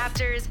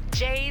 Raptors,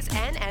 Jays,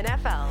 and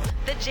NFL.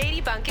 The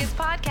JD Bunkis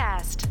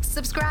Podcast.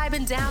 Subscribe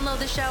and download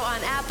the show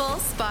on Apple,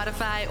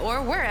 Spotify,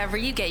 or wherever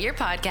you get your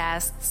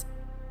podcasts.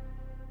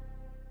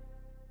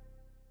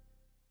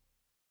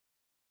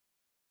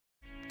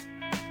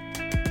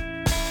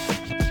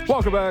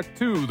 Welcome back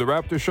to the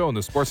Raptor Show on the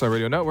Sportsnet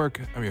Radio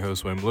Network. I'm your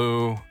host, Wim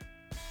Lou.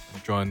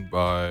 I'm joined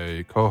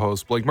by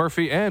co-host Blake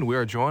Murphy, and we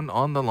are joined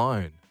on the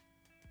line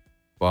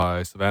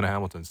by Savanna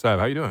Hamilton. Sav,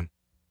 how you doing?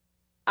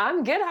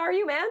 I'm good. How are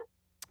you, man?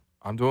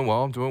 I'm doing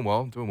well.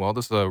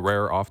 This is a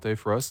rare off day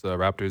for us. The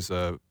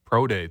Raptors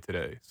pro day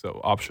today,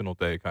 so optional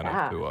day kind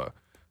of to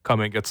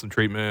come and get some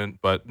treatment,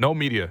 but no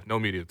media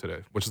today,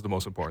 which is the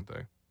most important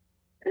thing.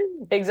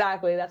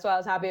 Exactly. That's why I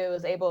was happy I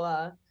was able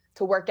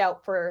to work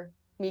out for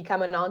me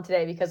coming on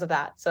today because of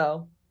that.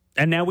 So.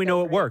 And now we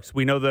know it works.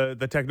 We know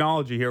the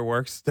technology here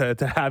works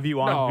to have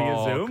you on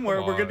via Zoom.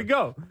 We're good to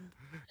go.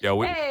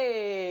 Yeah,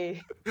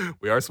 Hey.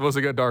 We are supposed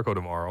to get Darko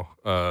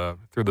tomorrow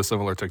through the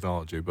similar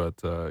technology. But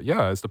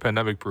yeah, as the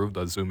pandemic proved,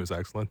 that Zoom is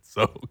excellent.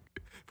 So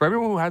for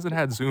everyone who hasn't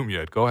had Zoom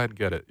yet, go ahead and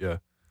get it. Yeah.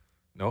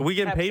 No? Are we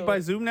getting paid by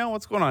Zoom now?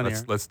 What's going on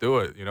here? Let's do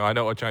it. You know, I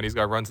know a Chinese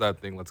guy runs that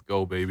thing. Let's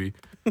go, baby.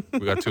 We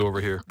got 2 over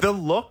here. The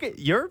look at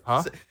your...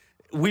 Huh?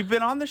 We've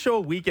been on the show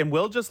a week, and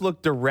Will just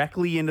looked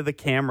directly into the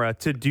camera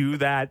to do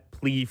that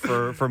plea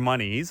for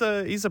money. He's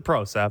a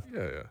pro, Seth.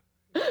 Yeah.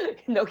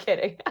 No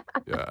kidding.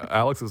 Yeah,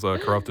 Alex has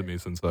corrupted me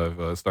since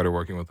I've started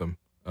working with him.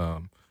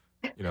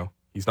 You know,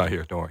 he's not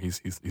here. Don't worry,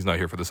 he's not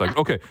here for the segment.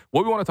 Okay,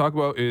 what we want to talk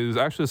about is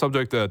actually a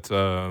subject that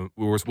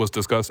was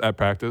discussed at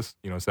practice.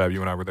 You know, Sav,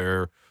 you and I were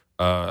there,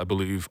 I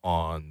believe,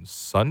 on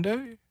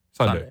Sunday.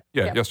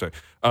 Yeah, yesterday.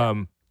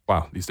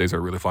 Wow, these days are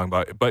really flying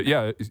by. But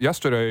yeah,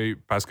 yesterday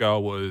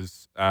Pascal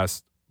was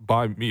asked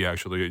by me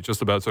actually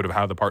just about sort of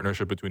how the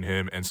partnership between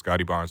him and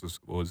Scottie Barnes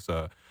was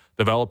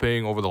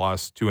developing over the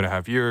last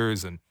 2.5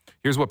 years, and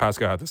here's what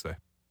Pascal had to say.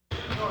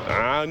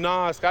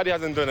 Nah, Scottie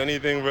hasn't done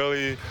anything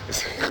really.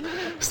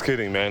 Just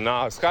kidding, man.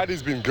 Nah,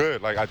 Scottie's been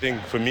good. Like, I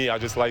think for me, I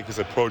just like his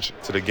approach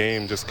to the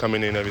game, just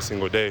coming in every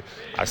single day.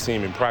 I see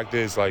him in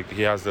practice. Like,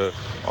 he has the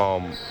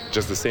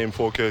just the same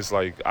focus.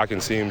 Like, I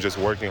can see him just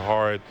working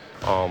hard.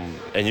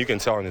 And you can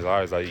tell in his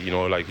eyes, like, you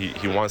know, like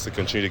he wants to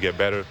continue to get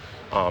better.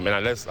 And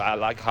I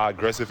like how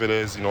aggressive it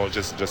is, you know,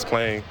 just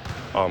playing,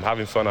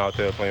 having fun out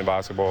there playing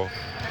basketball.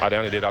 At the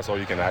end of the day, that's all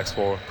you can ask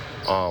for.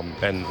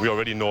 And we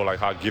already know like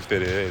how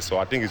gifted it is. So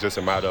I think it's just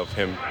a matter of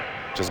him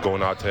just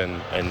going out there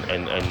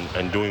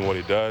and doing what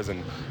he does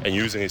and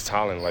using his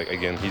talent. Like,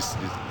 again,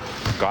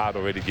 God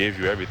already gave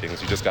you everything.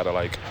 So you just got to,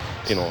 like,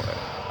 you know,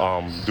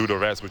 do the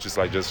rest, which is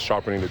like just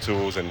sharpening the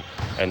tools and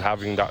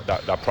having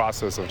that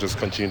process of just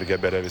continuing to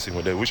get better every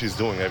single day, which he's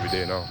doing every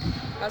day now.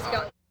 Let's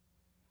go.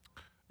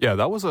 Yeah,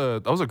 that was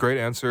a great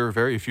answer.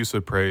 Very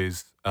effusive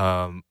praise.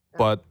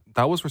 But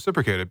that was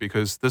reciprocated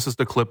because this is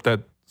the clip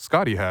that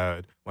Scottie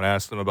had when I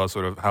asked him about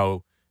sort of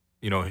how,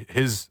 you know,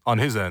 on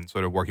his end,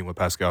 sort of working with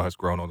Pascal has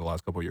grown over the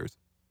last couple of years.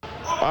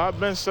 I've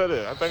been said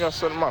it. I think I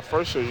said it my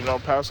first year. You know,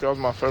 Pascal's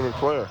my favorite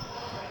player.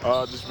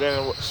 Just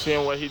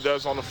seeing what he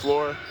does on the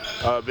floor,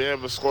 being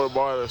able to score the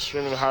ball at an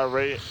extremely high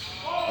rate.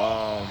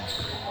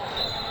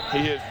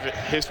 He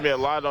hits me a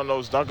lot on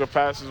those dunker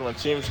passes when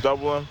teams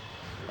double him.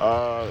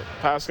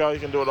 Pascal, he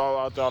can do it all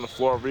out there on the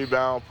floor,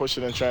 rebound, push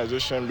it in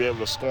transition, be able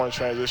to score in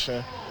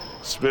transition,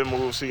 spin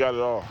moves, he got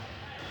it all.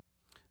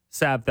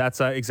 Sav, that's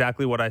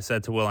exactly what I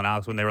said to Will and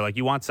Alex when they were like,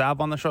 "You want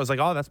Sav on the show?" I was like,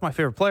 "Oh, that's my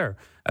favorite player.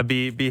 I'd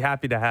be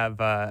happy to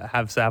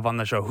have Sav on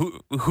the show."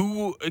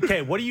 Who?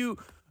 Okay, what do you?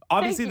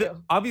 Obviously,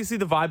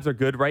 the vibes are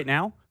good right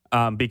now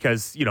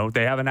because, you know,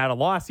 they haven't had a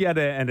loss yet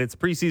and it's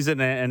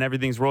preseason and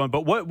everything's rolling.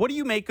 But what do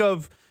you make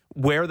of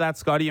where that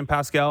Scottie and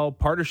Pascal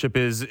partnership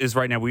is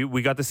right now?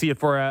 We got to see it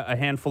for a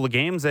handful of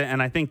games,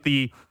 and I think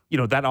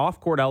that off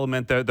court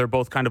element that they're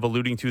both kind of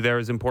alluding to there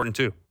is important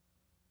too.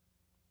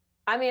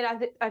 I mean,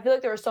 I feel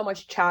like there was so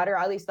much chatter,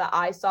 at least that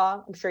I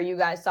saw. I'm sure you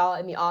guys saw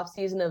in the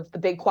offseason, of the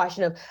big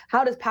question of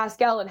how does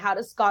Pascal and how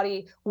does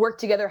Scottie work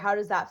together? How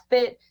does that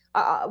fit?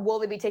 Will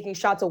they be taking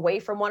shots away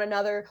from one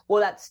another?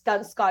 Will that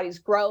stunt Scottie's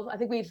growth? I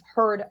think we've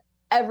heard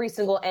every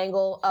single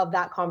angle of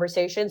that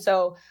conversation.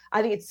 So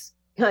I think it's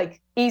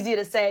like easy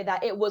to say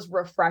that it was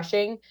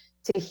refreshing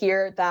to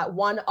hear that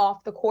one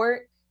off the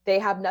court, they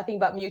have nothing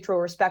but mutual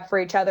respect for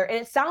each other. And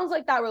it sounds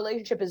like that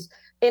relationship is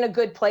in a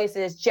good place.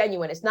 It is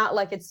genuine. It's not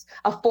like it's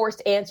a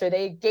forced answer.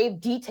 They gave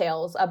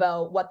details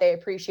about what they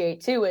appreciate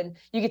too. And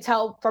you could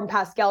tell from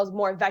Pascal's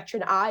more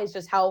veteran eyes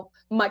just how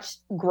much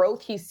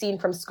growth he's seen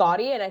from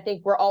Scottie. And I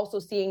think we're also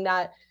seeing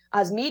that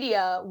as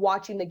media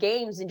watching the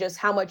games and just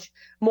how much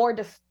more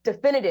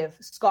definitive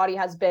Scottie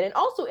has been. And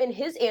also in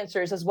his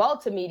answers as well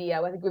to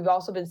media. I think we've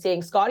also been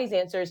seeing Scottie's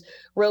answers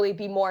really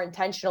be more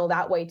intentional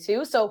that way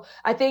too. So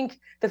I think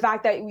the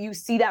fact that you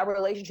see that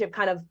relationship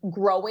kind of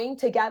growing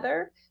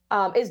together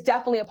is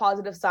definitely a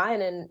positive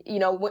sign. And, you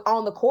know,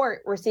 on the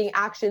court, we're seeing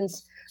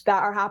actions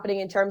that are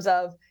happening in terms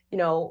of, you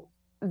know,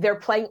 they're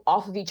playing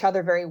off of each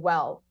other very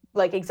well.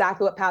 Like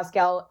exactly what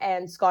Pascal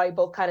and Scottie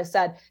both kind of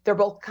said. They're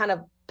both kind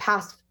of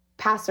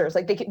passers.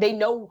 Like they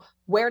know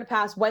where to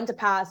pass, when to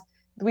pass.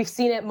 We've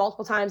seen it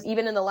multiple times,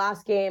 even in the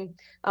last game.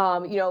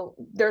 You know,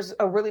 there's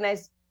a really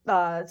nice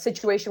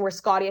situation where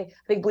Scottie,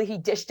 I believe he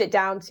dished it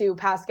down to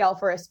Pascal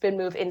for a spin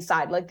move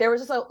inside. Like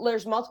there's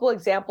multiple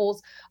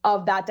examples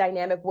of that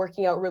dynamic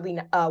working out really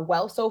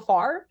well so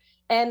far.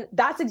 And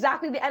that's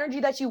exactly the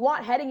energy that you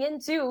want heading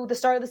into the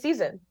start of the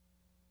season.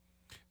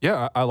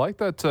 Yeah, I like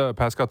that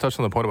Pascal touched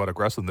on the point about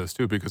aggressiveness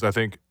too, because I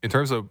think in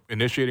terms of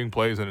initiating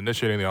plays and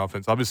initiating the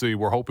offense, obviously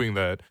we're hoping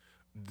that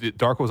the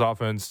Darko's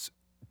offense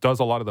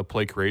does a lot of the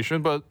play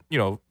creation, but, you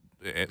know,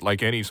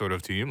 like any sort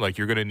of team, like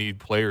you're going to need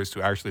players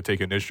to actually take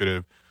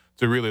initiative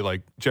to really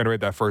like generate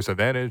that first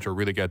advantage or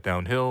really get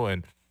downhill.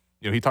 And,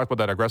 you know, he talked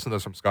about that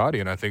aggressiveness from Scottie,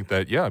 and I think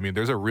that, yeah, I mean,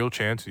 there's a real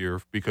chance here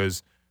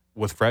because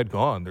with Fred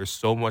gone, there's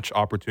so much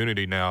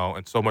opportunity now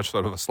and so much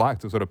sort of a slack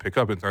to sort of pick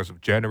up in terms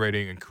of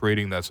generating and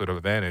creating that sort of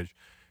advantage.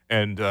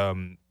 And,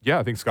 yeah,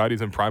 I think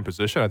Scottie's in prime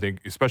position. I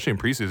think, especially in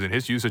preseason,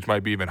 his usage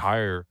might be even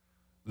higher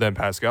than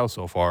Pascal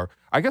so far.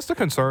 I guess the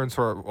concerns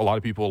for a lot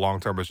of people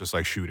long-term is just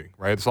like shooting,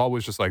 right? It's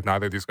always just like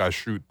neither of these guys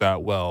shoot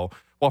that well.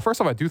 Well, first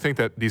off, I do think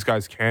that these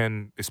guys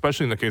can,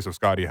 especially in the case of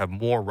Scottie, have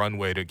more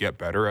runway to get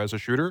better as a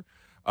shooter.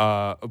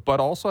 But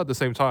also at the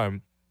same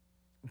time,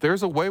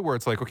 there's a way where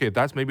it's like, okay,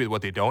 that's maybe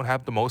what they don't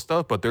have the most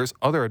of, but there's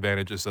other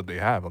advantages that they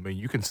have. I mean,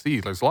 you can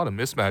see there's a lot of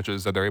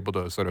mismatches that they're able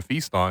to sort of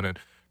feast on. And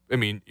I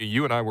mean,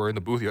 you and I were in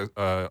the booth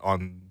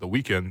on the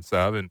weekend,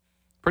 Sav, and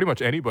pretty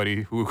much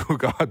anybody who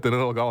got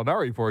Danilo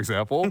Gallinari, for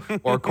example,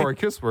 or Corey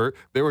Kispert,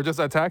 they were just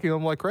attacking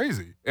them like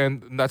crazy.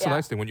 And that's a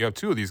nice thing. When you have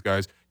two of these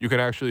guys, you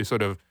can actually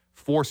sort of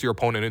force your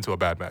opponent into a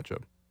bad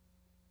matchup.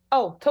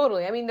 Oh,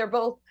 totally. I mean, they're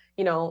both,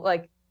 you know,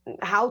 like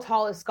how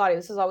tall is Scottie?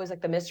 This is always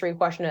like the mystery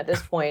question at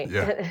this point.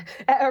 Yeah.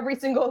 Every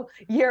single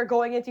year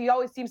going into, he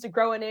always seems to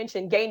grow an inch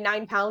and gain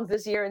 9 pounds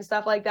this year and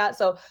stuff like that.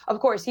 So of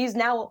course he's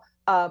now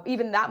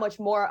even that much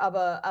more of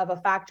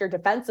a factor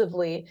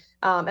defensively.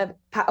 And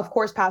of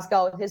course,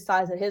 Pascal with his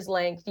size and his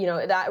length,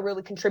 that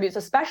really contributes,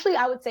 especially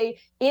I would say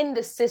in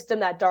the system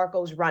that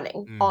Darko's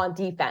running on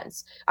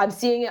defense. I'm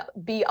seeing it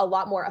be a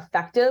lot more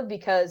effective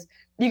because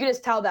you can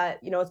just tell that,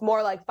 it's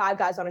more like 5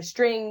 guys on a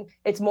string.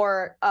 It's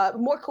more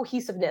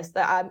cohesiveness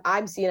that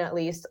I'm seeing, at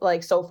least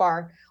like so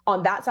far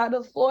on that side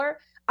of the floor.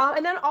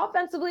 And then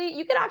offensively,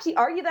 you could actually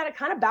argue that it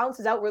kind of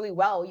balances out really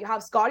well. You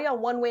have Scottie on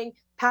one wing,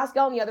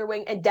 Pascal on the other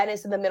wing, and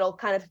Dennis in the middle,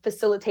 kind of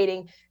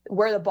facilitating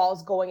where the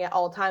ball's going at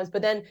all times.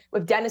 But then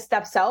if Dennis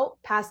steps out,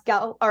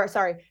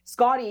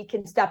 Scottie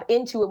can step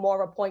into a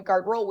more of a point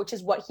guard role, which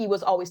is what he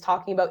was always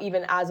talking about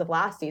even as of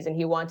last season.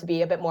 He wanted to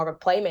be a bit more of a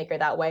playmaker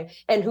that way.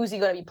 And who's he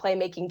going to be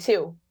playmaking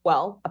to?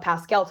 Well, a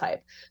Pascal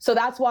type. So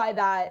that's why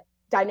that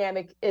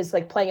dynamic is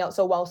like playing out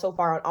so well so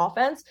far on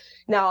offense.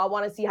 Now I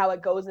want to see how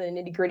it goes in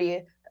the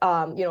nitty-gritty,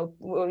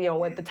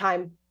 when the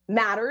time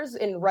matters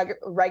in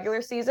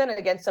regular season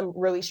against some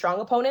really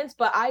strong opponents.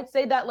 But I'd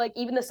say that like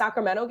even the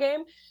Sacramento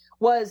game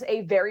was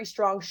a very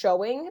strong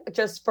showing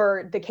just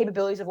for the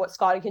capabilities of what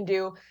Scottie can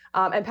do,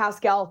 and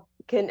Pascal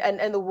can,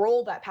 and the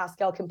role that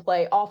Pascal can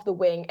play off the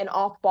wing and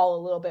off ball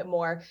a little bit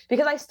more.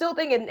 Because I still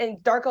think, and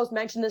Darko's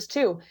mentioned this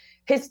too,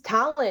 his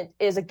talent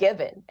is a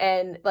given,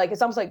 and like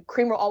it's almost like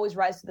cream will always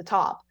rise to the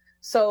top.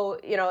 So,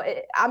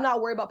 I'm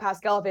not worried about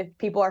Pascal if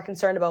people are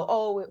concerned about,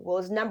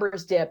 his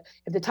numbers dip,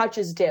 if the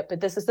touches dip,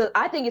 but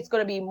I think it's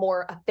going to be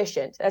more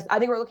efficient. I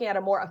think we're looking at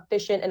a more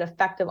efficient and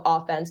effective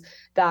offense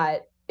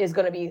that is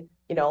going to be,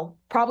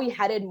 probably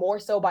headed more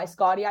so by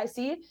Scottie, I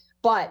see,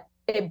 but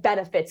it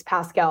benefits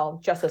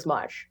Pascal just as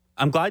much.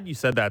 I'm glad you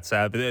said that,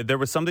 Sav. There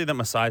was something that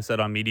Masai said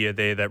on Media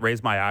Day that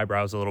raised my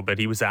eyebrows a little bit.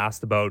 He was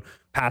asked about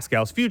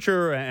Pascal's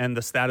future and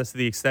the status of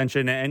the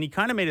extension, and he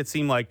kind of made it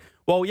seem like,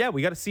 well, yeah,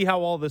 we got to see how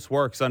all this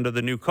works under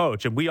the new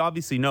coach. And we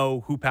obviously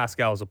know who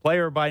Pascal is a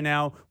player by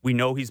now. We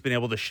know he's been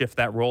able to shift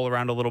that role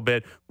around a little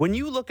bit. When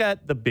you look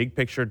at the big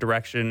picture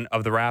direction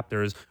of the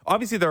Raptors,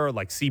 obviously there are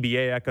like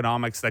CBA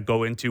economics that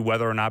go into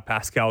whether or not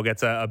Pascal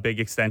gets a big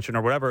extension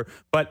or whatever.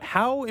 But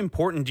how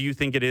important do you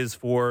think it is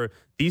for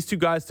these two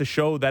guys to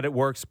show that it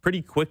works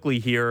pretty quickly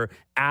here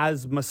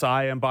as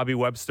Masai and Bobby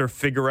Webster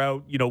figure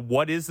out,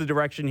 what is the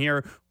direction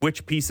here,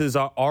 which pieces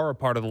are a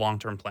part of the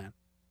long-term plan?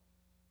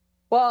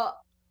 Well,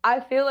 I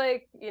feel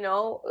like,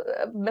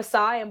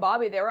 Masai and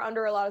Bobby, they were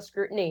under a lot of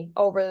scrutiny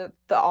over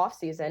the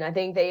offseason. I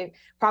think they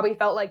probably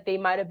felt like they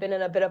might have been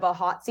in a bit of a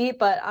hot seat,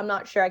 but I'm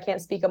not sure. I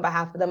can't speak on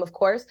behalf of them, of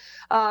course.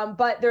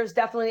 But there's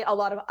definitely a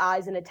lot of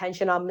eyes and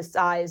attention on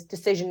Masai's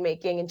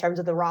decision-making in terms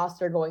of the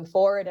roster going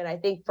forward. And I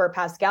think for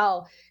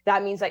Pascal,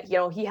 that means that,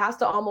 he has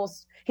to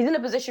he's in a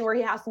position where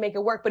he has to make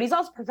it work, but he's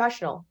also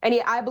professional. And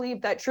I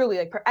believe that truly,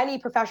 like any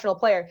professional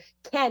player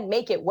can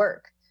make it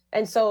work.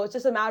 And so it's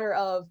just a matter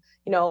of,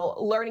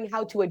 learning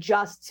how to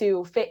adjust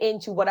to fit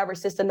into whatever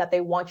system that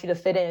they want you to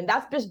fit in. And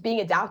that's just being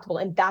adaptable.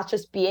 And that's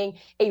just being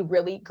a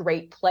really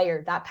great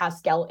player that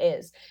Pascal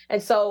is.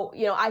 And so,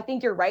 I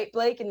think you're right,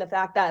 Blake, in the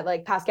fact that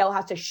like Pascal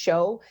has to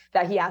show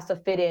that he has to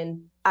fit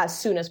in as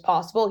soon as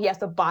possible. He has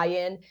to buy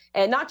in,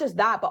 and not just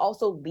that, but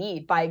also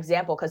lead by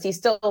example, because he's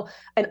still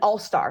an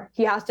all-star.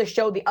 He has to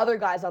show the other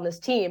guys on this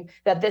team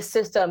that this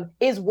system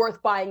is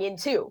worth buying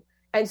into.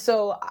 And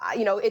so,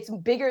 it's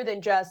bigger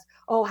than just,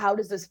 how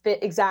does this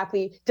fit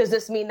exactly? Does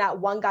this mean that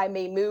one guy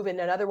may move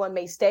and another one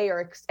may stay,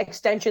 or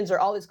extensions or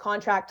all this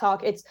contract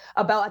talk? It's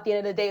about, at the end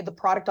of the day, the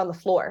product on the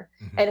floor.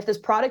 Mm-hmm. And if this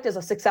product is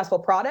a successful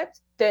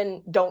product,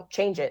 then don't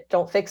change it.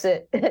 Don't fix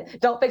it.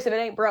 Don't fix it if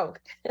it ain't broke.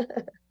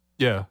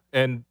 Yeah.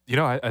 And,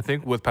 I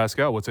think with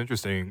Pascal, what's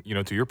interesting,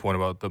 to your point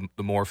about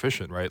the more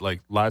efficient, right? Like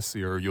last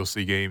year, you'll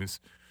see games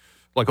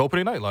like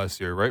opening night last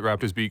year, right?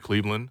 Raptors beat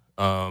Cleveland.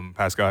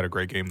 Pascal had a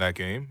great game that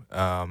game.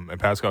 And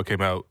Pascal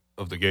came out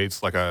of the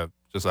gates like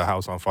just a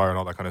house on fire and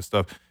all that kind of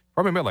stuff.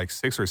 Probably made like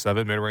 6 or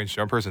 7 mid-range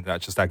jumpers in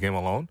that game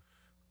alone.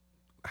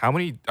 How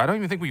many? I don't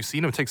even think we've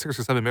seen him take 6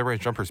 or 7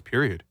 mid-range jumpers,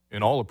 period,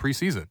 in all of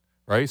preseason,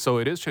 right? So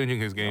it is changing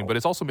his game, but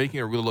it's also making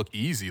it really look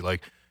easy.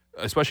 Like,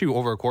 especially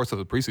over the course of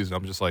the preseason,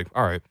 I'm just like,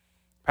 all right,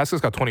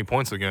 Pascal's got 20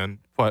 points again.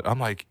 But I'm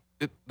like,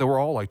 they were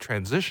all like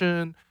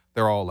transition.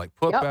 They're all like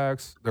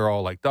putbacks. Yep. They're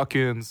all like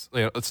duck-ins,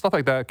 stuff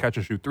like that, catch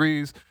and shoot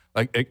threes.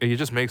 Like it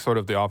just makes sort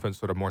of the offense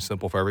sort of more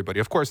simple for everybody.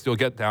 Of course, you'll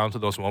get down to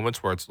those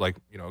moments where it's like,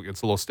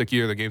 it's a little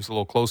stickier. The game's a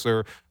little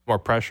closer, more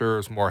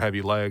pressures, more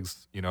heavy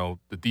legs. The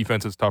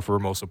defense is tougher,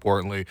 most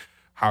importantly.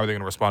 How are they going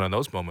to respond in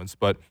those moments?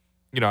 But,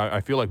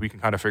 I feel like we can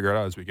kind of figure it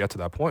out as we get to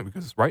that point,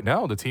 because right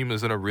now the team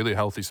is in a really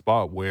healthy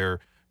spot where,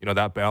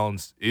 that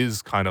balance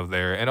is kind of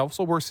there. And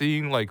also we're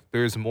seeing like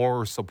there's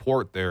more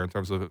support there in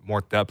terms of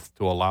more depth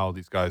to allow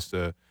these guys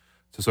to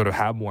sort of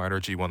have more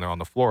energy when they're on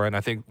the floor. And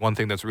I think one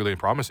thing that's really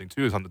promising,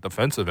 too, is on the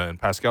defensive end,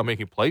 Pascal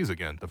making plays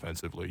again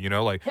defensively.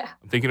 I'm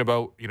thinking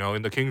about,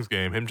 in the Kings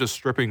game, him just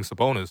stripping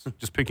Sabonis,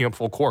 just picking up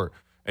full court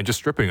and just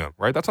stripping him,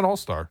 right? That's an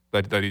all-star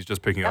that he's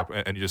just picking up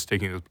and he's just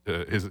taking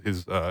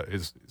his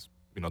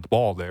the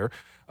ball there.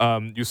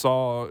 You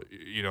saw,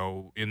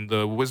 in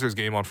the Wizards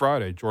game on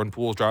Friday, Jordan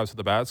Poole drives to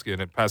the basket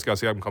and Pascal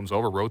Siakam comes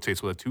over,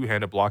 rotates with a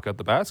two-handed block at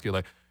the basket.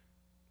 Like,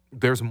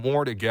 there's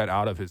more to get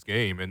out of his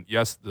game. And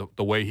yes,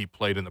 the way he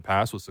played in the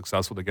past was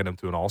successful to get him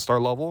to an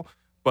all-star level,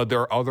 but there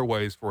are other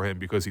ways for him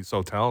because he's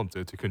so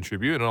talented to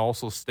contribute and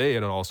also stay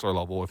at an all-star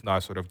level, if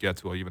not sort of get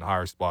to an even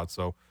higher spot.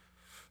 So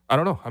I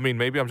don't know. I mean,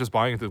 maybe I'm just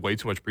buying into way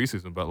too much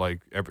preseason, but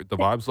like the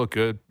vibes look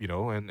good,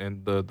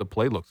 and the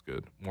play looks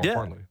good. More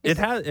importantly, it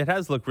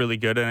has looked really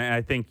good, and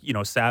I think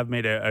Sav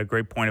made a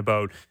great point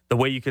about the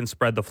way you can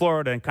spread the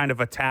floor and kind of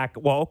attack.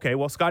 Well,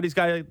 Scotty's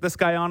got this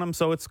guy on him,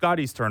 so it's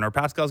Scotty's turn, or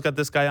Pascal's got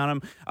this guy on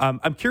him.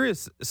 I'm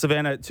curious,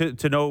 Savanna,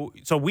 to know.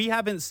 So we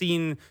haven't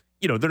seen.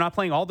 They're not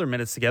playing all their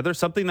minutes together.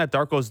 Something that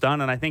Darko's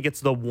done, and I think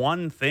it's the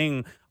one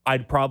thing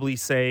I'd probably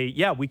say,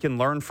 we can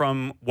learn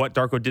from what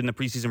Darko did in the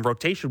preseason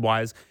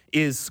rotation-wise,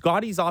 is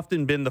Scotty's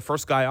often been the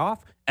first guy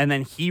off, and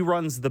then he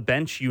runs the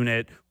bench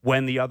unit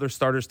when the other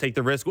starters take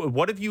the risk.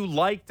 What have you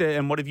liked,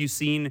 and what have you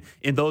seen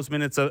in those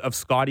minutes of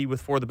Scotty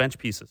with 4 of the bench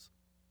pieces?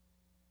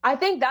 I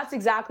think that's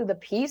exactly the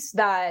piece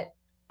that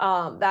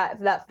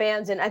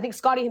fans, and I think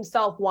Scotty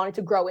himself wanted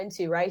to grow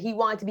into, right? He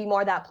wanted to be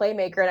more that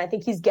playmaker, and I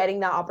think he's getting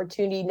that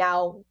opportunity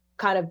now,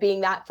 kind of being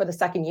that for the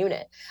second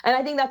unit. And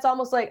I think that's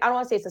almost like, I don't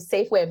want to say it's a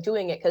safe way of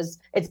doing it because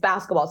it's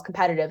basketball, it's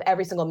competitive,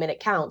 every single minute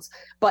counts,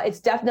 but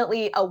it's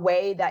definitely a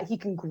way that he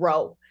can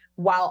grow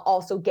while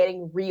also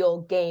getting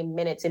real game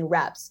minutes and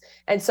reps.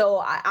 And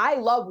so I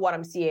love what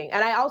I'm seeing.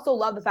 And I also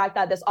love the fact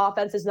that this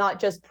offense is not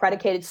just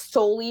predicated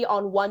solely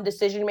on one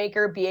decision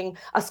maker being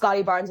a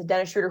Scottie Barnes, a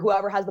Dennis Schroeder,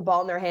 whoever has the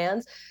ball in their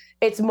hands.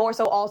 It's more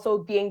so also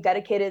being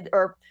dedicated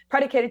or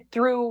predicated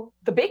through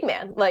the big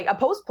man, like a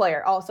post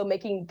player, also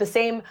making the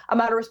same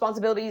amount of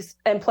responsibilities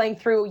and playing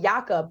through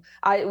Jakob.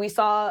 We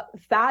saw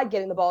Thad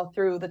getting the ball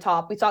through the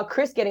top. We saw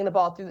Chris getting the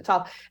ball through the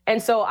top.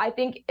 And so I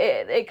think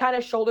it kind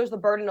of shoulders the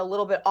burden a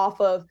little bit off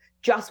of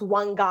just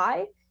one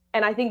guy.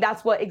 And I think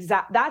that's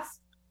that's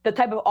the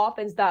type of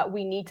offense that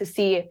we need to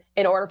see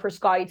in order for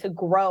Scottie to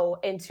grow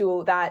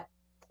into that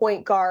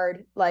point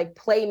guard, like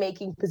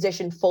playmaking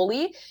position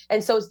fully.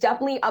 And so it's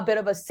definitely a bit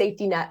of a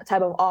safety net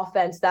type of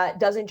offense that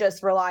doesn't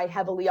just rely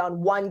heavily on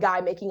one guy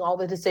making all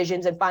the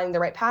decisions and finding the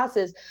right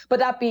passes. But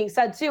that being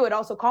said too, it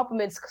also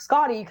complements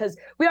Scottie because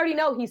we already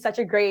know he's such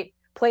a great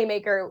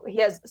playmaker. He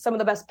has some of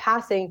the best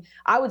passing,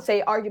 I would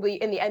say, arguably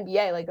in the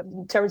NBA, like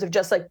in terms of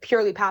just like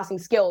purely passing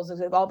skills,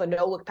 with all the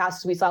no-look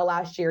passes we saw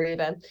last year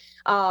even.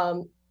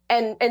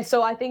 And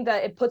so I think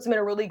that it puts him in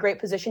a really great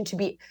position to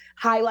be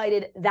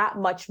highlighted that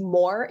much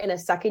more in a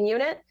second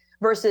unit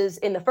versus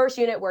in the first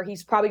unit where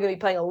he's probably going to be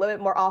playing a little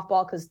bit more off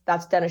ball because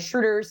that's Dennis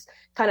Schroeder's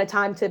kind of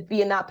time to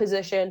be in that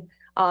position.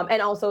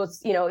 And also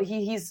it's,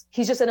 he's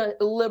just in a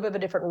little bit of a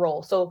different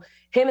role. So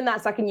him in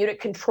that second unit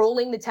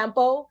controlling the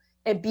tempo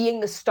and being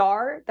the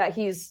star that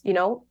he's,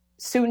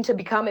 soon to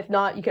become, if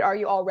not, you could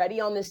argue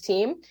already on this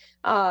team.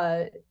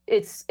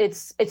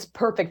 It's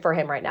perfect for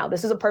him right now.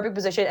 This is a perfect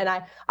position. And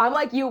I'm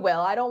like you, Will.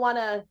 I don't want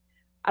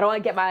to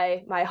get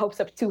my hopes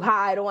up too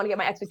high. I don't want to get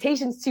my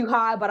expectations too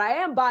high, but I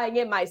am buying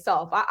in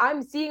myself.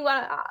 I'm seeing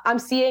what I'm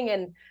seeing.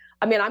 And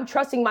I mean, I'm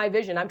trusting my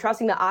vision. I'm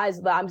trusting the eyes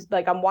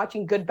that I'm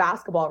watching good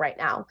basketball right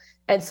now.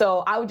 And so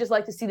I would just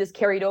like to see this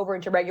carried over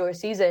into regular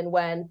season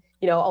when,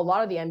 a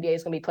lot of the NBA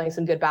is going to be playing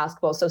some good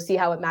basketball. So see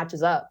how it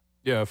matches up.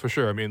 Yeah, for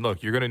sure. I mean,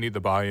 look, you're going to need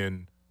the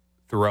buy-in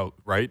throughout,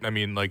 right? I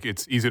mean, like,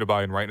 it's easy to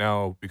buy in right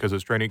now because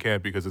it's training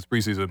camp, because it's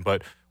preseason,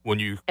 but when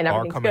you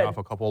are coming off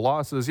a couple of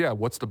losses,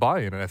 what's the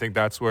buy-in? And I think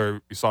that's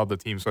where we saw the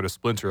team sort of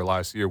splinter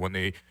last year when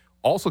they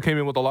also came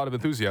in with a lot of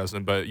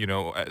enthusiasm, but,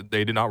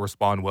 they did not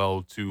respond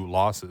well to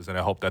losses, and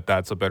I hope that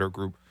that's a better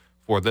group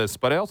for this.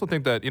 But I also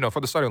think that, for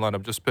the starting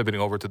lineup, just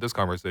pivoting over to this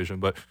conversation,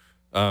 but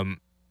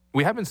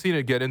we haven't seen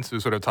it get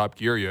into sort of top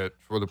gear yet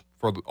for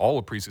all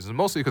of preseason,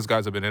 mostly because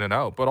guys have been in and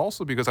out, but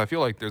also because I feel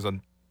like there's a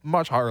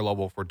much higher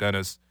level for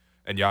Dennis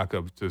and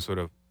Jakob to sort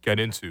of get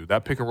into.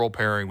 That pick and roll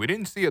pairing, we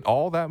didn't see it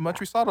all that much.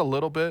 We saw it a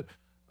little bit.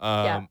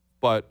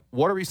 But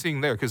what are we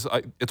seeing there? Because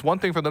it's one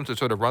thing for them to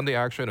sort of run the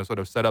action and sort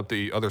of set up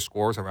the other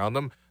scores around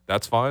them.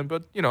 That's fine.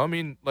 But,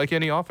 like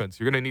any offense,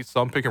 you're going to need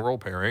some pick and roll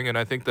pairing. And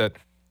I think that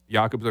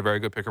Jakob's a very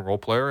good pick and roll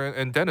player,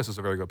 and Dennis is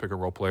a very good pick and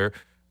roll player.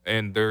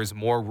 And there's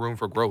more room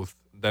for growth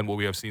than what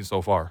we have seen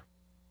so far.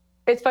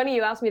 It's funny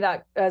you asked me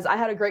that because I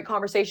had a great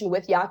conversation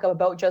with Jakob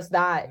about just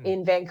that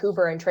in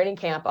Vancouver in training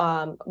camp.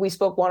 We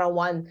spoke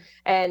one-on-one,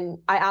 and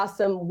I asked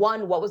him,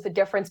 one, what was the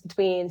difference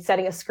between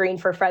setting a screen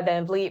for Fred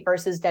VanVleet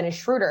versus Dennis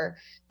Schroeder?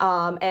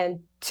 And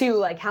two,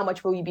 like, how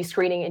much will you be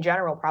screening in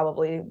general,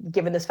 probably,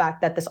 given this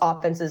fact that this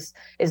offense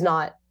is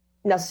not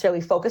necessarily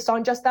focused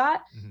on just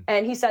that.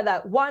 And he said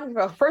that one,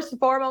 first and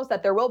foremost,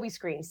 that there will be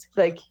screens.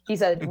 Like he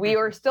said, we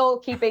are still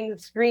keeping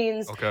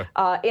screens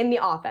in the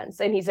offense.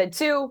 And he said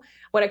two,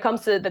 when it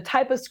comes to the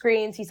type of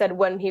screens, he said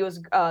when he was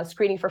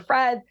screening for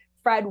Fred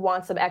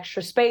wants some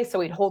extra space,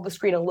 so he'd hold the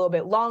screen a little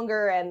bit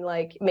longer and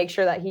like make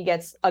sure that he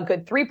gets a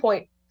good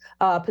 3-point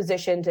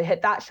position to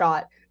hit that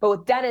shot. But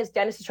with Dennis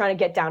is trying to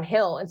get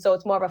downhill. And so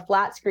it's more of a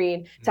flat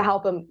screen to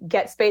help him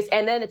get space.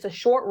 And then it's a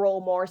short roll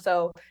more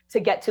so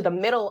to get to the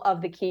middle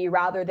of the key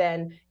rather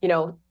than,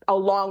 a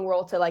long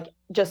roll to like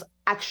just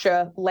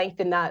extra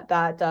lengthen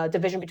that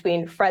division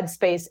between Fred's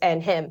space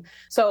and him.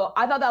 So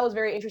I thought that was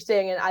very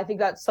interesting. And I think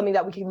that's something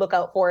that we can look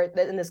out for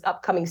in this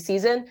upcoming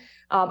season.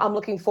 I'm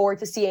looking forward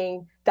to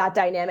seeing that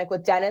dynamic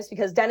with Dennis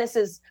because Dennis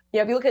is,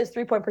 if you look at his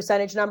 3-point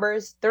percentage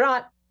numbers, they're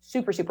not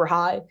super, super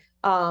high.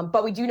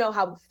 But we do know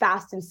how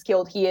fast and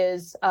skilled he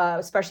is,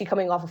 especially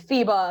coming off of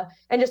FIBA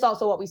and just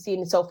also what we've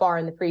seen so far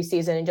in the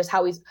preseason and just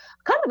how he's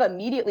kind of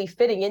immediately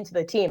fitting into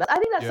the team. I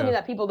think that's something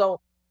that people don't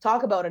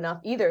talk about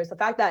enough either is the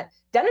fact that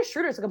Dennis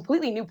Schroeder is a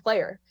completely new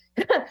player.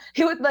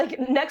 He was like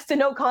next to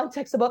no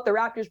context about the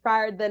Raptors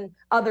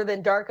other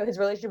than Darko, his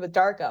relationship with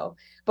Darko.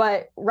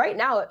 But right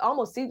now it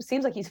almost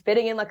seems like he's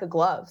fitting in like a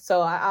glove.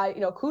 So I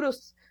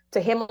kudos to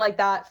him like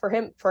that for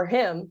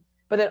him.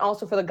 But then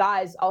also for the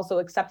guys also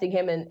accepting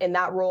him in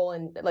that role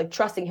and like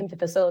trusting him to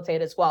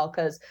facilitate as well.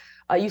 Because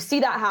you see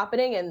that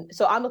happening. And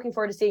so I'm looking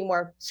forward to seeing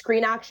more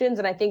screen actions.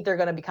 And I think they're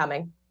going to be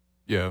coming.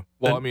 Yeah.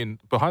 Well,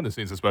 behind the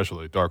scenes,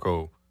 especially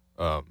Darko,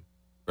 not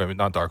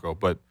Darko,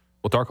 but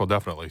Darko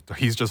definitely.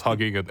 He's just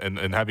hugging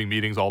and having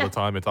meetings all the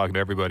time and talking to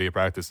everybody at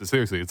practice.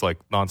 Seriously, it's like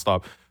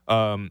nonstop.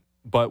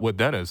 But with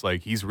Dennis,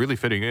 like he's really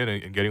fitting in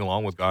and getting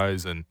along with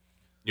guys. And,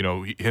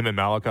 him and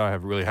Malachi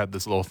have really had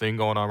this little thing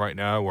going on right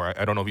now where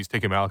I don't know if he's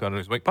taking Malachi under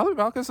his wing. Probably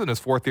Malachi's in his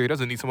fourth year. He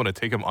doesn't need someone to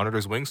take him under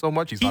his wing so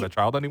much. He's not a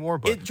child anymore.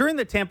 But during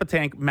the Tampa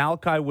Tank,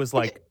 Malachi was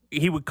like,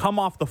 he would come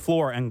off the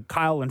floor and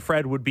Kyle and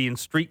Fred would be in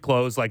street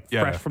clothes,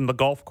 fresh from the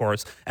golf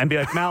course and be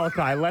like,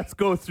 Malachi, let's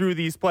go through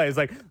these plays.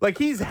 Like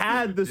he's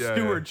had the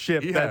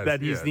stewardship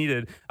that he's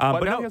needed.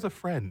 But now he has a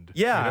friend.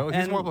 Yeah.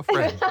 He's more of a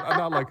friend.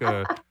 Not like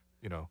a,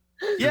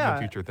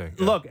 future thing.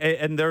 Yeah. Look,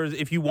 and there's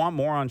if you want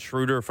more on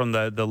Schroeder from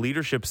the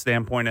leadership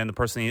standpoint and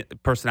the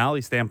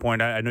personality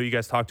standpoint, I know you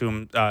guys talked to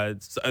him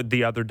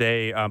the other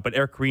day, but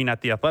Eric Green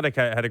at The Athletic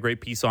had a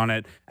great piece on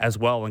it as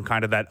well, and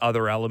kind of that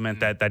other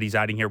element that he's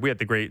adding here. We had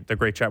the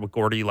great chat with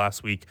Gordy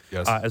last week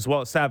as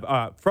well.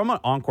 Sav, from an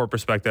on-court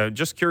perspective,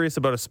 just curious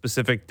about a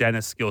specific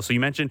Dennis skill. So you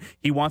mentioned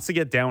he wants to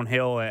get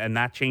downhill, and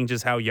that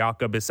changes how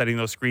Jakob is setting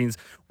those screens.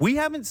 We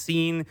haven't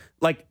seen,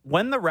 like,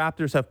 when the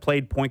Raptors have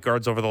played point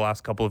guards over the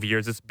last couple of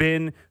years, it's been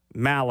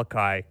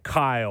Malachi,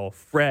 Kyle,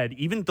 Fred,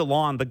 even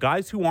DeLon, the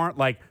guys who aren't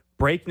like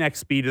breakneck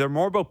speed. They're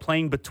more about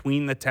playing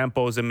between the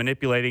tempos and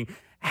manipulating.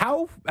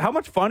 How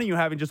much fun are you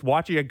having just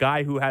watching a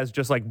guy who has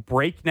just like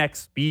breakneck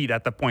speed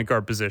at the point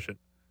guard position?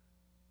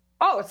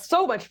 Oh, it's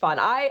so much fun.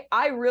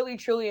 I really,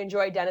 truly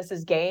enjoy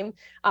Dennis's game.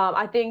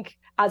 I think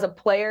as a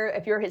player,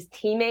 if you're his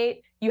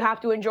teammate, you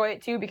have to enjoy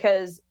it too,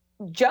 because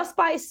just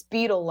by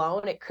speed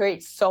alone, it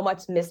creates so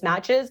much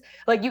mismatches.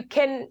 Like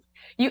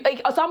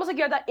it's almost like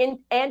you have to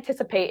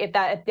anticipate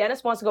if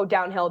Dennis wants to go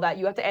downhill, that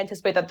you have to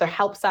anticipate that the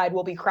help side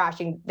will be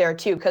crashing there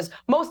too, because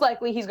most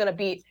likely he's going to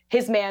beat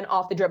his man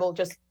off the dribble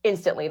just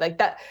instantly, like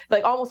that,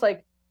 like almost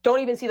like don't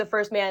even see the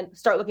first man,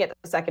 start looking at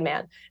the second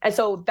man. And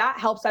so that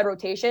help side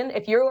rotation,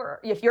 if you're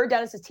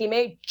Dennis's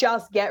teammate,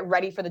 just get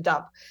ready for the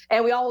dump.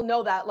 And we all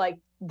know that like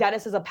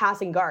Dennis is a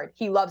passing guard.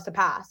 He loves to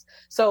pass.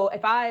 So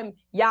if I'm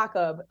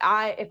Jakob,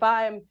 if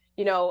I'm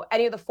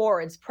any of the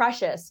forwards,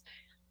 Precious,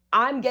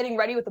 I'm getting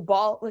ready with the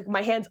ball, like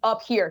my hands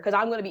up here, because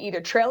I'm going to be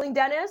either trailing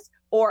Dennis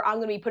or I'm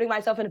going to be putting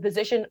myself in a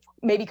position,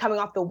 maybe coming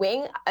off the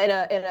wing in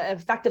an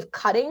effective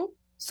cutting,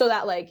 so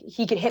that like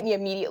he can hit me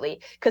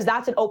immediately, because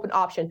that's an open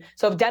option.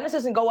 So if Dennis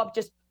doesn't go up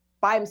just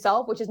by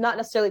himself, which is not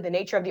necessarily the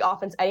nature of the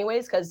offense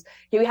anyways, because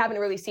we haven't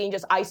really seen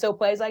just ISO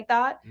plays like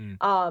that.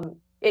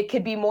 It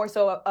could be more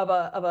so of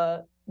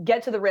a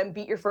get to the rim,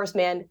 beat your first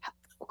man,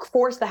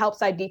 force the help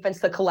side defense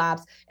to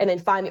collapse, and then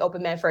find the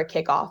open man for a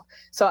kickoff.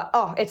 So,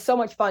 it's so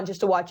much fun just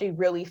to watch a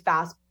really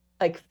fast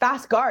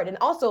guard. And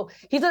also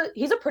he's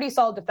a pretty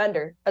solid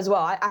defender as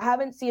well. I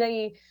haven't seen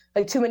any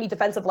too many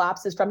defensive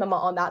lapses from him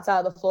on that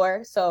side of the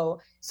floor.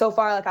 So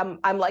far, like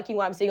I'm liking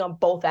what I'm seeing on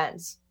both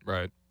ends.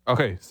 Right.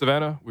 Okay,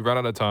 Savanna, we've run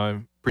out of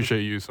time.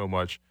 Appreciate you so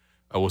much.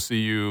 I will see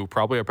you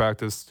probably at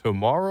practice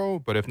tomorrow,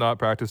 but if not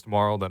practice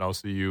tomorrow, then I'll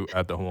see you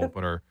at the home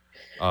opener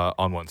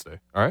on Wednesday.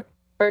 All right?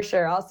 For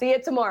sure. I'll see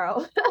you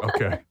tomorrow.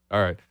 Okay.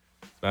 All right.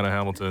 Savanna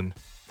Hamilton,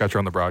 got you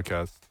on the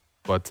broadcast.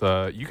 But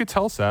you could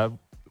tell Sav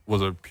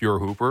was a pure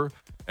hooper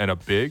and a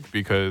big,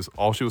 because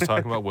all she was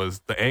talking about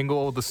was the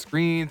angle of the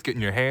screens,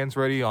 getting your hands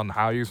ready on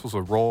how you're supposed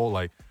to roll.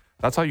 Like,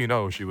 that's how you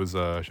know she was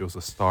a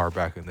star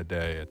back in the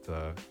day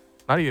at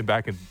not even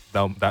back in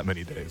that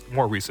many days,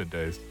 more recent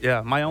days.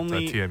 Yeah,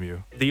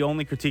 TMU. The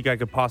only critique I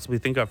could possibly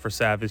think of for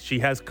Sav is she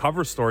has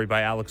Cover Story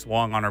by Alex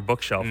Wong on her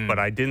bookshelf, but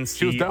I didn't see.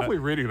 She was definitely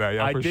reading that.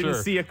 Yeah, I didn't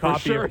see a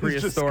copy of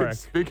Prehistoric.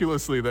 It's just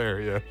conspicuously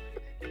there. Yeah.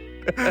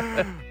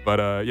 But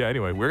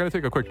anyway, we're going to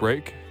take a quick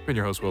break. I've been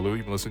your host, Will Lou.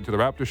 You've been listening to The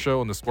Raptors Show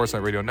on the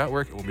Sportsnet Radio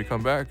Network. And when we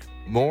come back,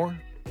 more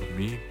with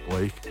me,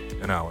 Blake,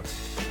 and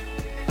Alex.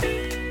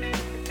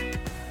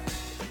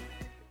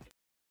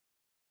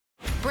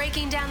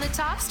 breaking down the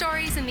top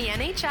stories in the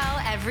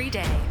NHL every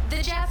day.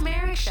 The Jeff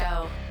Merrick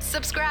Show.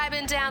 Subscribe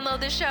and download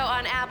the show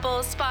on Apple,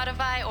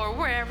 Spotify, or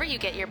wherever you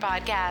get your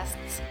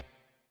podcasts.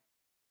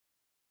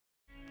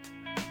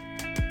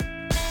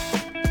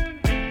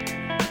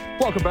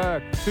 Welcome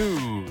back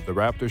to the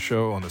Raptors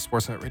Show on the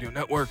Sportsnet Radio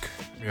Network.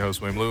 I'm your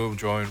host, Wayne Blue. I'm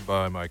joined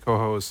by my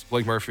co-hosts,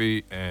 Blake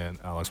Murphy and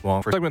Alex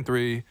Wong. For segment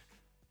 3,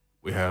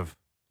 we have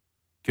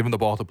given the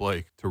ball to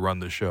Blake to run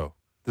the show.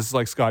 This is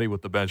like Scotty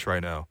with the bench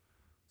right now.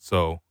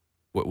 So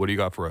what do you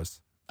got for us?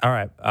 All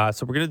right.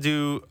 So we're going to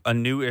do a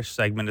new-ish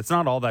segment. It's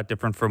not all that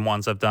different from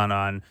ones I've done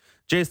on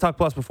Jay's Talk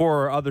Plus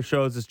before or other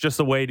shows. It's just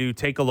a way to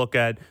take a look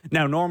at,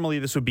 now normally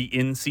this would be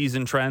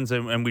in-season trends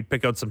and we'd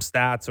pick out some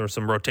stats or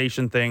some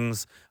rotation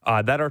things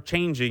that are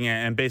changing,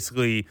 and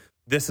basically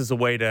this is a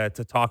way to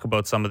talk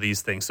about some of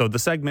these things. So the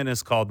segment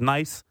is called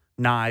Nice,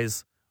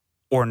 Nize,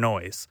 or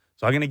Noise.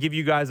 So I'm going to give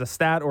you guys a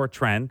stat or a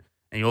trend,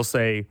 and you'll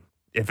say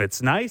if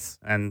it's nice,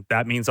 and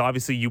that means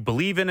obviously you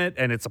believe in it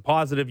and it's a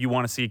positive, you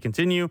want to see it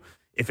continue.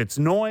 If it's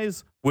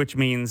noise, which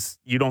means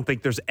you don't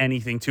think there's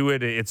anything to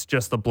it, it's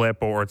just a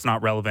blip or it's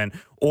not relevant.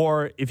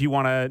 Or if you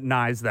want to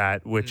Nize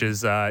that, which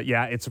is,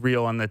 it's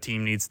real and the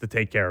team needs to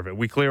take care of it.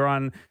 We clear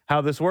on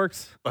how this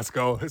works? Let's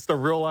go. It's the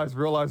real life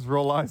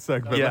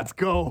segment. Yeah. Let's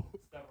go.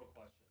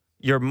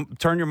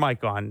 Turn your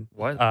mic on.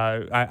 What?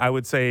 I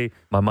would say.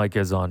 My mic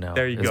is on now.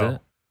 There you go.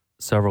 It?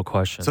 Several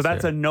questions. So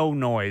that's here. a no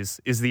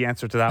noise is the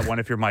answer to that one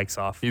if your mic's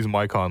off. He's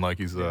mic on like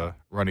he's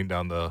running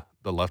down the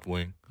left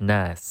wing.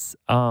 Nice.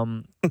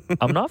 I'm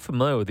not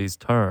familiar with these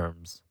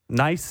terms.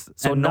 Nice.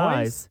 So and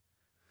Nize.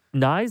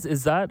 Nize,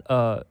 is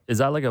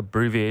that like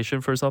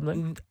abbreviation for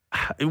something?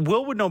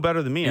 Will would know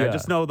better than me. Yeah. I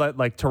just know that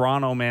like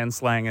Toronto man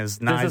slang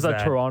is nice. This is a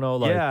Toronto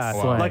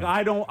slang. Like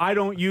I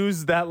don't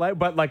use that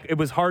but like it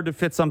was hard to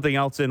fit something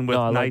else in with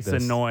nice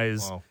and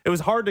noise. Wow. It was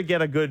hard to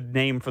get a good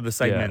name for the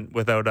segment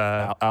without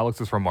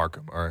Alex is from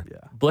Markham. All right. Yeah.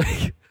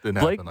 Blake. Didn't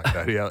happen like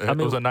that. Yeah. It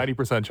was a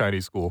 90%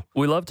 Chinese school.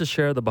 We love to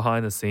share the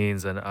behind the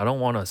scenes, and I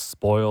don't want to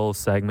spoil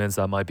segments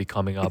that might be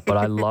coming up, but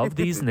I love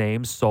these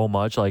names so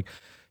much. Like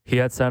he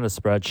had sent a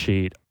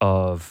spreadsheet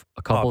of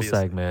a couple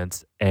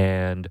segments,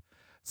 and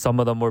some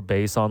of them were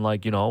based on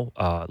like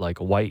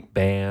white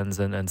bands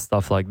and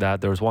stuff like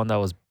that. There was one that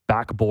was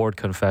Backboard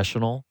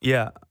Confessional.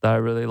 Yeah. That I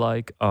really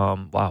like.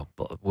 Wow,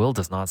 but Will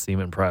does not seem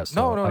impressed.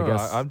 No, so I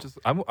guess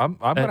I'm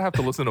gonna have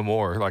to listen to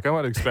more. Like I'm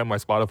gonna expand my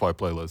Spotify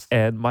playlist.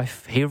 And my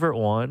favorite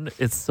one,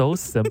 it's so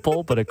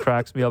simple, but it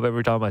cracks me up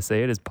every time I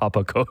say it, is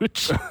Papa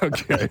Coach.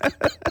 Okay.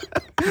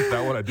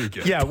 That one I do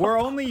get. Yeah, we're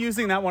only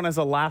using that one as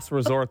a last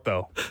resort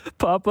though.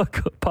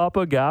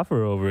 Papa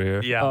Gaffer over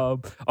here. Yeah.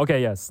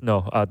 Okay, yes.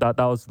 No, that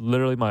was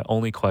literally my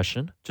only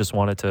question. Just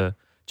wanted to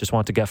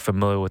get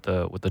familiar with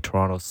the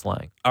Toronto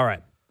slang. All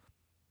right.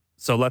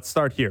 So let's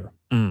start here.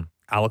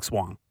 Alex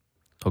Wong.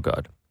 Oh,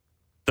 God.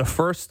 The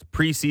first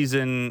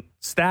preseason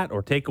stat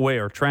or takeaway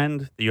or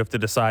trend that you have to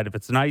decide if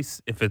it's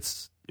nice, if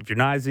you're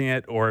nizing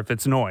it, or if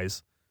it's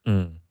noise.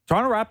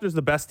 Toronto Raptors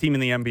the best team in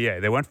the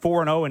NBA. They went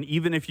 4-0, and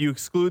even if you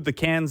exclude the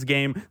Canes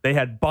game, they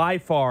had by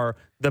far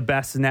the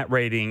best net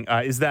rating.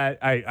 Is that,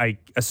 I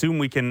assume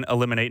we can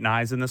eliminate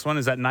Nize in this one.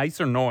 Is that nice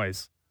or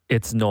noise?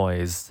 It's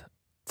noise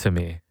to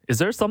me. Is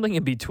there something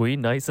in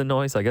between nice and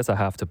noise? I guess I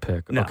have to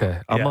pick. No.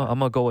 Okay, I'm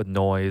gonna go with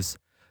noise.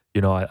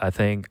 I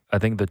think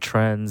the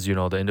trends,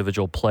 the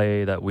individual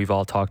play that we've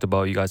all talked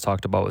about, you guys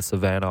talked about with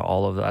Savanna,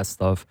 all of that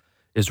stuff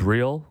is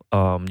real.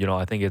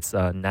 I think it's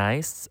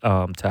nice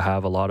to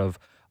have a lot of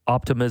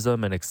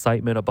optimism and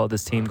excitement about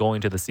this team going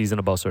to the season,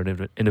 about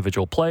certain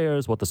individual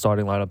players, what the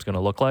starting lineup's going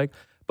to look like.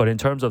 But in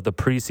terms of the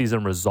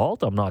preseason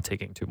result, I'm not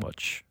taking too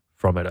much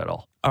from it at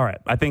all. All right.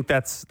 I think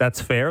that's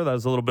fair. That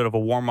was a little bit of a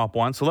warm-up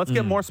one. So let's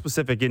get more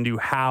specific into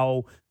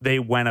how they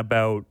went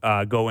about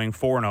going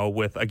 4-0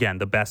 with, again,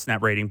 the best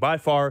net rating by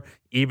far,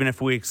 even if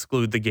we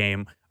exclude the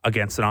game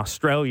against an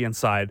Australian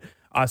side.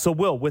 So,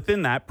 Will,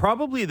 within that,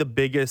 probably the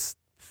biggest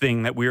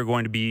thing that we are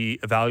going to be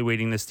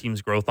evaluating this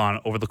team's growth on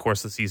over the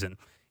course of the season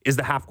is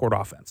the half-court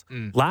offense.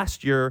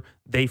 Last year,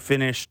 they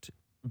finished,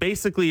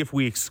 basically, if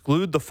we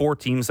exclude the 4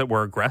 teams that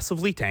were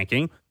aggressively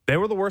tanking, they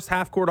were the worst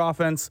half-court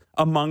offense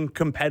among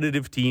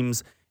competitive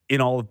teams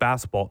in all of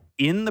basketball.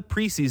 In the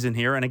preseason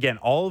here, and again,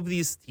 all of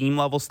these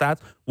team-level stats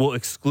will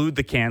exclude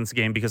the Canes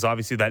game because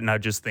obviously that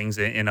nudges things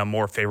in a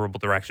more favorable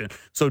direction.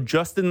 So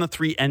just in the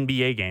 3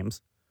 NBA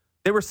games,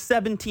 they were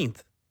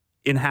 17th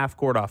in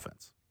half-court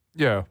offense.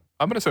 Yeah,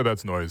 I'm going to say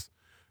that's noise.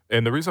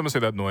 And the reason I'm going to say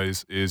that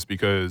noise is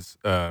because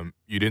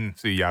you didn't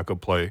see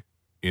Jakob play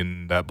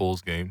in that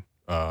Bulls game.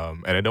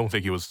 And I don't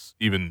think he was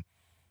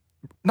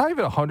not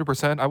even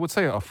 100%. I would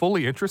say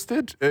fully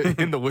interested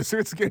in the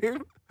Wizards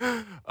game.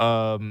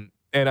 And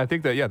I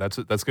think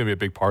that, that's going to be a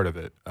big part of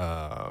it.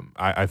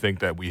 I think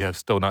that we have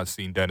still not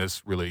seen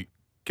Dennis really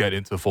get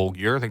into full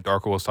gear. I think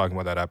Darko was talking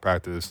about that at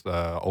practice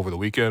over the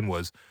weekend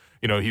was,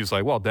 he was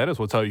like, well, Dennis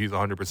will tell you he's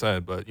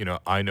 100%, but,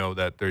 I know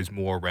that there's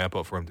more ramp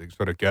up for him to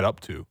sort of get up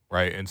to,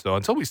 right? And so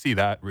until we see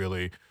that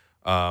really,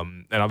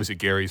 And obviously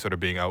Gary sort of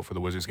being out for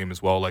the Wizards game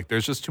as well. Like,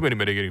 there's just too many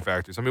mitigating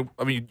factors. I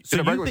mean, so in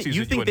a regular season,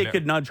 you think they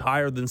could nudge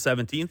higher than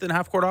 17th in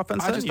half-court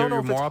offense? I just don't know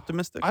you're if more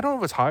optimistic. I don't know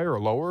if it's higher or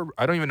lower.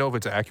 I don't even know if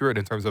it's accurate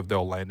in terms of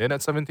they'll land in at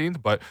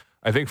 17th. But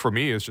I think for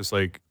me, it's just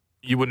like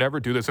you would never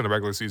do this in a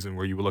regular season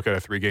where you would look at a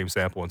 3-game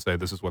sample and say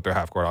this is what their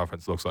half-court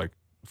offense looks like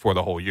for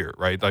the whole year,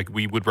 right? Like,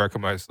 we would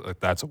recognize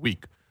that that's a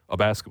week of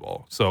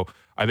basketball. So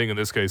I think in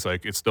this case,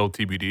 like, it's still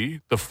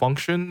TBD. The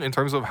function in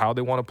terms of how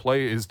they want to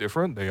play is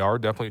different. They are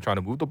definitely trying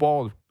to move the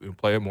ball,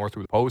 play it more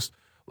through the post,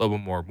 a little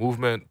bit more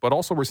movement, but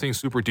also we're seeing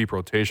super deep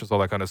rotations, all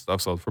that kind of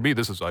stuff. So for me,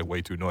 this is like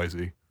way too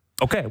noisy.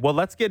 Okay, well,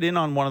 let's get in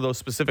on one of those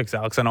specifics,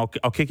 Alex, and I'll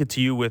kick it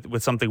to you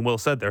with something Will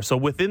said there. So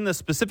within the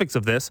specifics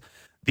of this,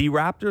 the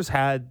Raptors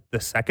had the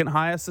second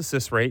highest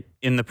assist rate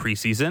in the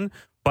preseason,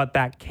 but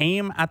that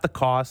came at the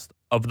cost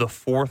of the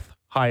fourth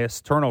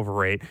highest turnover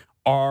rate.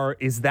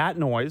 Is that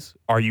noise?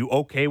 Are you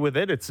okay with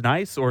it? It's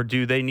nice, or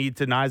do they need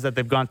to Nize that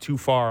they've gone too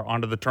far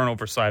onto the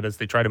turnover side as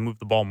they try to move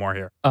the ball more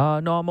here?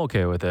 No, I'm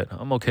okay with it.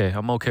 I'm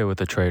okay with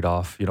the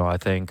trade-off. You know, I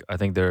think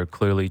they're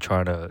clearly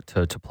trying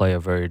to play a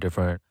very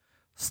different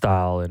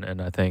style,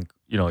 and I think,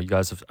 you know, you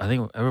guys I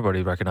think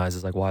everybody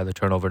recognizes like why the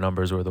turnover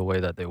numbers were the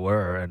way that they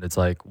were, and it's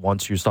like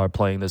once you start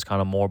playing this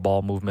kind of more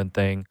ball movement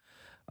thing,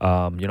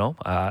 I'm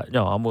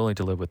willing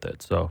to live with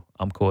it. So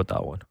I'm cool with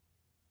that one.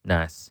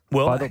 Nice.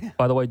 Well,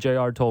 by the way,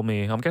 JR told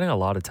me, I'm getting a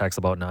lot of texts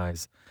about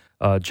Nize.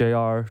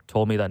 JR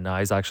told me that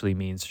Nize actually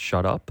means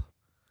shut up.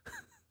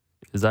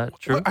 Is that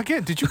true?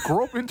 Again, did you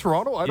grow up in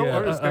Toronto? I don't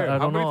understand. I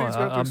don't know.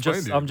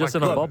 I'm just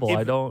in a bubble.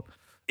 I don't.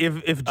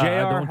 If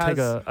JR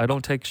I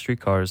don't take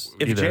streetcars.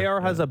 If either. JR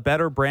has a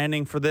better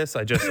branding for this,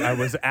 I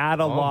was at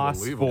a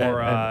loss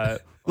for.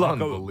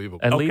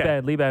 Unbelievable. And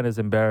Liban is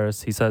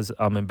embarrassed. He says,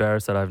 "I'm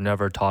embarrassed that I've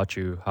never taught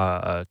you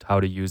how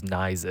to use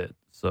Nize it."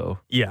 So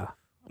yeah.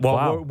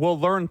 Well, we'll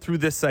learn through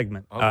this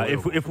segment.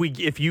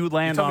 If you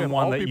land on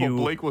one that you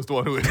Blake was the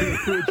one who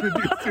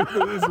introduced you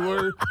to this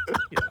word.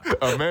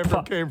 A man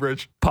from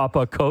Cambridge.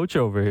 Papa coach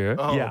over here.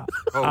 Yeah.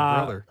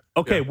 Brother.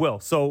 Okay, yeah. Will.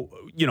 So,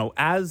 you know,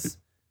 as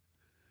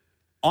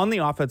on the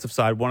offensive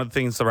side, one of the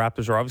things the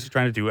Raptors are obviously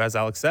trying to do, as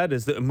Alex said,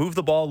 is to move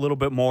the ball a little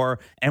bit more,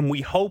 and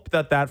we hope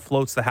that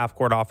floats the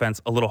half-court offense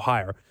a little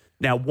higher.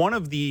 Now, one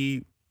of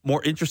the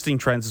more interesting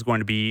trends is going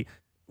to be,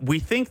 we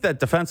think that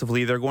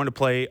defensively they're going to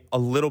play a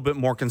little bit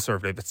more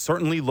conservative. It's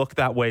certainly looked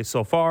that way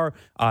so far.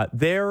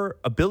 Their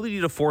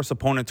ability to force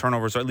opponent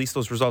turnovers, or at least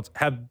those results,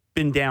 have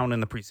been down in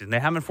the preseason. They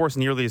haven't forced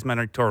nearly as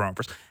many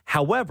turnovers.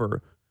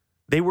 However,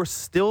 they were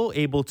still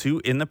able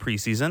to, in the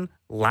preseason,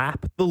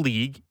 lap the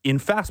league in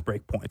fast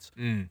break points.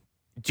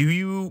 Do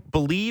you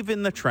believe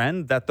in the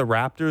trend that the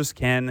Raptors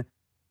can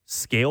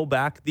scale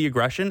back the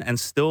aggression and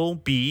still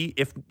be,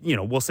 if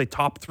we'll say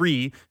top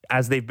 3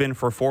 as they've been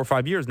for 4 or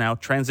 5 years now,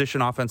 transition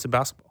offense in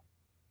basketball?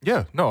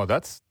 Yeah, no,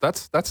 that's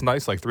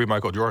nice. Like 3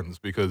 Michael Jordans,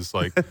 because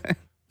like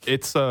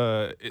it's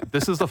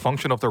this is the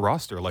function of the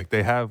roster. Like,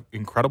 they have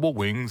incredible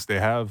wings. They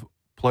have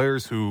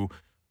players who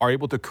are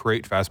able to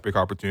create fast break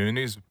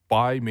opportunities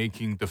by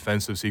making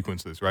defensive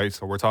sequences, right?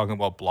 So we're talking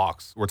about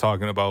blocks. We're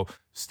talking about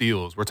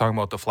steals. We're talking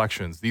about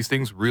deflections. These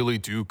things really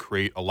do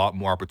create a lot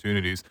more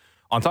opportunities.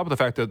 On top of the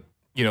fact that,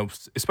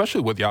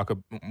 especially with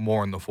Jakob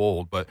more in the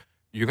fold, but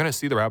you're going to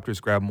see the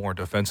Raptors grab more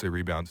defensive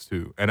rebounds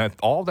too. And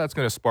all that's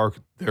going to spark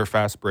their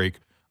fast break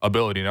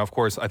ability. Now, of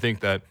course, I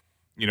think that,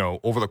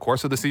 over the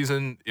course of the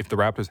season, if the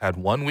Raptors had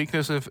one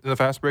weakness in the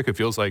fast break, it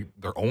feels like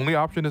their only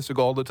option is to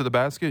go all the way to the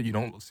basket. You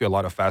don't see a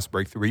lot of fast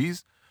break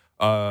threes.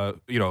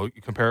 You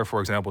compare,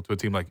 for example, to a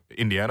team like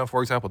Indiana,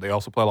 for example. They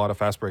also play a lot of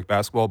fast break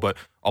basketball, but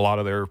a lot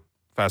of their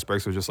fast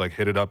breaks are just like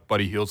hit it up,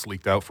 Buddy Hield's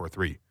leaked out for a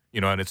 3,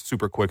 and it's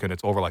super quick and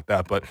it's over like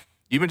that. But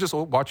even just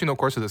watching the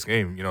course of this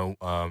game,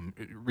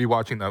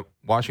 rewatching that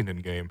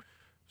Washington game,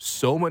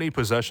 so many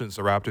possessions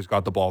the Raptors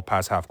got the ball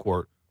past half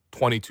court,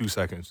 22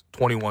 seconds,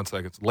 21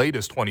 seconds,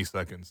 latest 20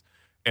 seconds.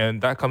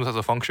 And that comes as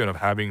a function of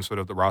having sort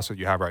of the roster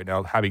you have right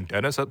now. Having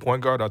Dennis at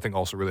point guard, I think,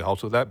 also really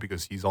helps with that,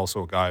 because he's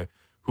also a guy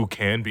who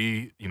can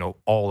be,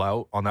 all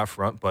out on that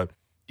front. But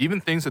even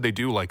things that they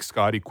do, like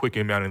Scottie quick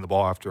inbounding the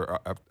ball after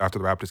the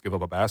Raptors give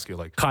up a basket,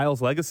 like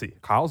Kyle's legacy.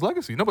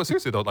 No, but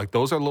seriously though, like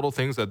those are little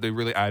things that they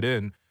really add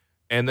in.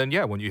 And then,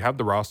 when you have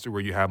the roster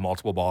where you have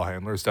multiple ball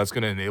handlers, that's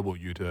going to enable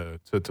you to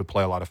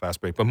play a lot of fast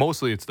break. But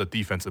mostly it's the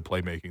defensive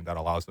playmaking that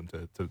allows them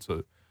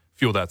to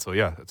fuel that. So,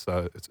 yeah,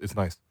 it's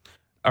nice.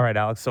 All right,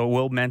 Alex. So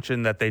we'll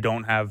mention that they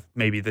don't have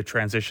maybe the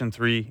transition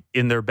 3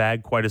 in their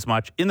bag quite as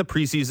much. In the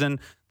preseason,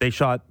 they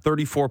shot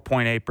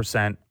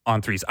 34.8%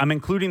 on threes. I'm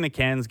including the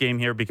Cans game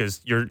here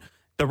because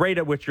the rate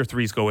at which your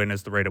threes go in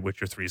is the rate at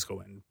which your threes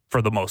go in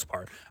for the most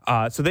part.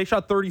 So they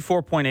shot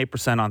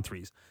 34.8% on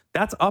threes.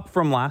 That's up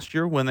from last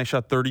year when they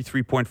shot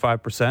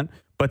 33.5%,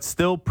 but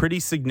still pretty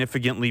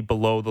significantly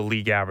below the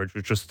league average,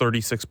 which was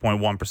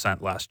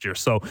 36.1% last year.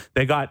 So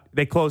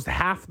they closed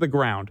half the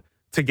ground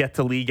to get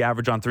to league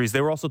average on threes. They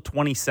were also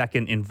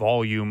 22nd in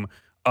volume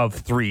of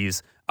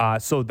threes.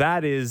 So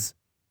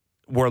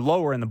we're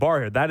lower in the bar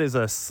here. That is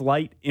a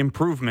slight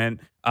improvement,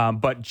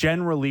 but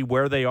generally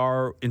where they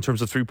are in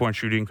terms of three-point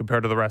shooting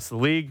compared to the rest of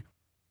the league,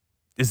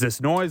 Is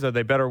this noise? Are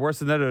they better or worse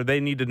than that? Or do they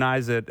need to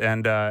Nize it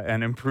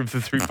and improve the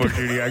 3-point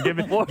shooting? I'm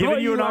giving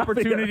you an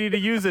opportunity to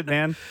use it,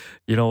 man.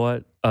 You know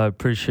what? I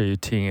appreciate you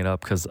teeing it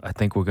up because I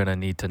think we're going to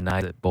need to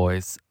Nize it,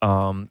 boys.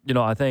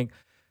 I think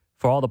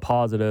for all the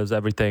positives,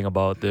 everything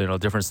about the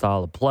different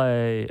style of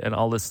play and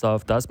all this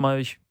stuff, that's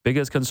my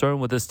biggest concern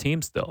with this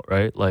team still,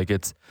 right? Like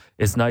it's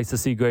nice to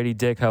see Grady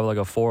Dick have like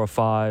a 4 or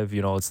 5.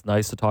 It's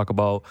nice to talk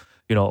about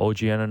OG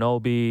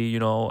Anunoby,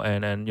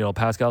 and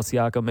Pascal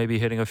Siakam maybe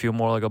hitting a few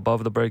more like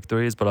above the break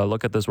threes. But I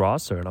look at this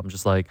roster and I'm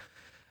just like,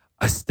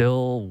 I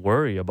still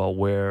worry about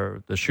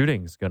where the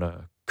shooting's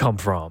gonna come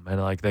from. And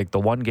like the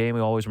one game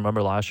we always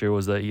remember last year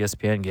was the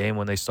ESPN game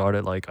when they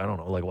started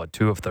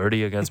 2 of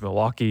 30 against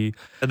Milwaukee.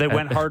 And they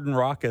went hard in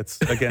Rockets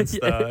against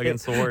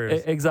the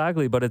Warriors.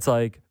 Exactly, but it's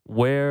like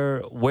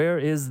where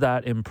is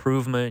that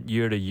improvement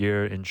year to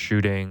year in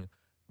shooting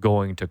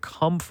going to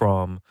come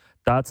from?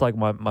 That's like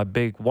one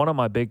of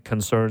my big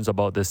concerns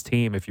about this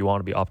team. If you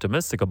want to be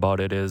optimistic about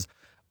it, is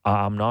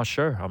I'm not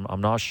sure. I'm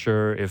not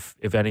sure if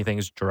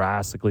anything's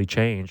drastically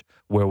changed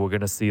where we're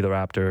going to see the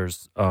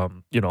Raptors,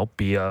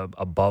 be a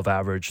above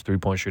average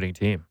 3-point shooting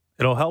team.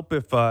 It'll help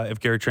if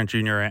Gary Trent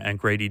Jr. and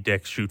Grady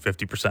Dick shoot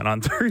 50%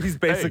 on threes,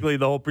 basically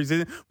the whole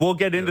preseason. We'll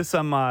get into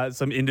some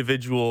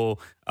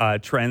individual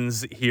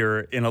trends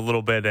here in a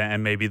little bit,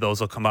 and maybe those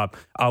will come up.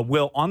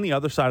 Will, on the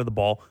other side of the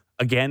ball,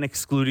 again,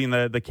 excluding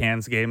the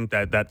Cans game,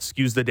 that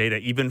skews the data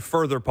even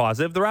further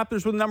positive. The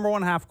Raptors were the number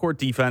 1 half-court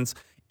defense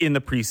in the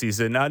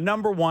preseason.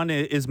 Number 1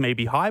 is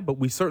maybe high, but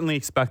we certainly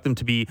expect them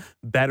to be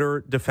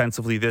better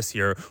defensively this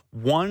year.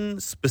 One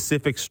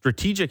specific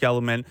strategic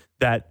element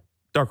that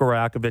Darko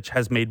Rajakovic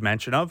has made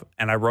mention of,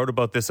 and I wrote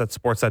about this at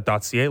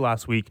sportsnet.ca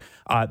last week,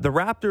 the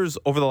Raptors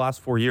over the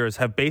last 4 years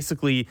have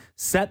basically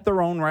set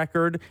their own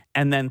record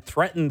and then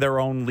threatened their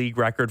own league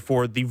record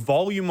for the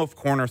volume of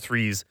corner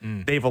threes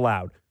they've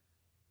allowed.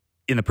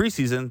 In the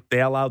preseason,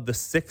 they allowed the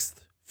 6th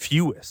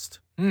fewest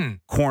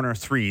corner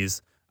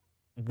threes.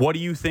 What do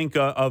you think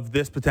of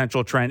this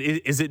potential trend?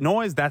 Is it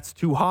noise? That's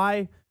too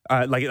high?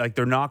 Like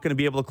they're not going to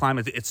be able to climb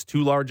it. It's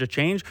too large a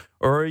change,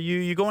 or are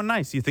you going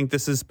nice? You think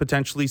this is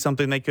potentially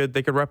something they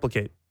could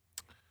replicate?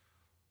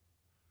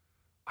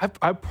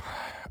 I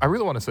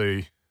really want to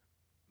say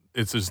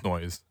it's just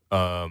noise.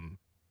 I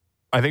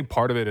think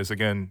part of it is,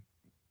 again,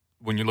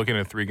 when you're looking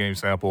at a 3-game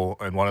sample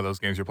and one of those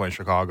games you're playing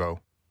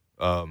Chicago,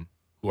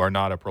 who are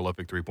not a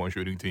prolific 3-point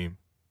shooting team.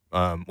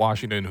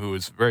 Washington, who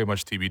is very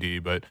much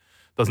TBD, but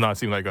does not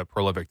seem like a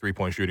prolific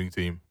 3-point shooting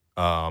team,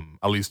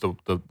 at least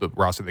the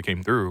roster that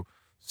came through.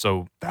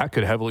 So that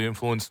could heavily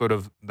influence sort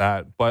of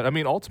that. But, I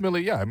mean,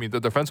 ultimately, yeah, I mean, the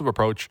defensive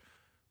approach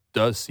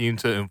does seem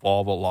to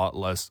involve a lot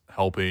less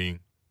helping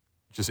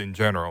just in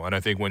general. And I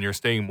think when you're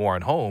staying more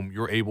at home,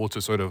 you're able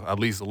to sort of at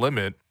least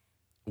limit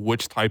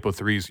which type of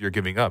threes you're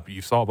giving up.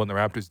 You saw when the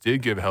Raptors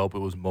did give help, it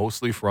was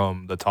mostly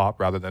from the top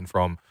rather than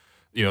from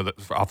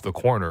off the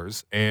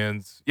corners.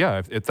 And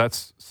yeah, if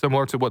that's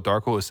similar to what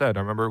Darko has said. I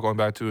remember going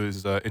back to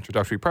his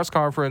introductory press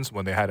conference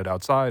when they had it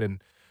outside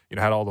and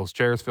had all those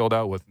chairs filled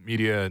out with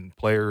media and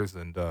players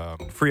and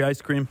free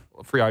ice cream,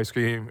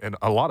 and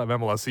a lot of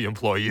MLSC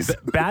employees.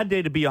 Bad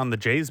day to be on the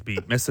Jays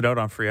beat. Missed it out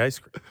on free ice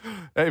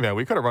cream. Hey man,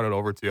 we could have run it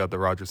over to you at the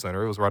Rogers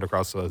Center. It was right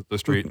across the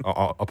street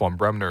up on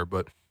Bremner.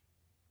 But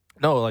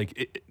no,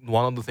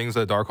 one of the things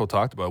that Darko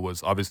talked about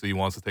was obviously he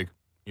wants to take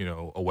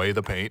away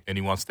the paint and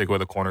he wants to take away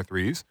the corner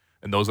threes.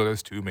 And those are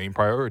his 2 main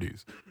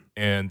priorities.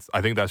 And I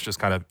think that's just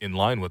kind of in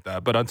line with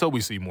that. But until we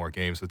see more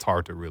games, it's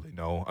hard to really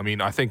know. I mean,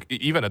 I think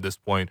even at this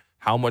point,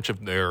 how much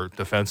of their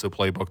defensive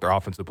playbook, their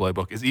offensive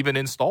playbook is even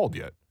installed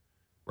yet,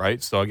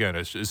 right? So, again,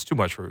 it's too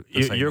much for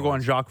You're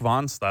going Jacques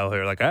Vaughn style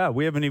here. Like,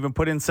 we haven't even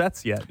put in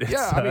sets yet. It's,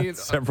 yeah, I mean,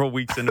 several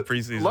weeks into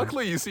preseason.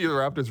 Luckily, you see the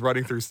Raptors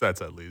running through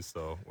sets at least.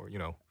 So,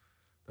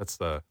 that's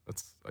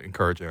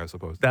encouraging, I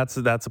suppose. That's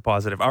a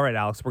positive. All right,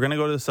 Alex, we're going to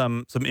go to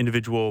some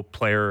individual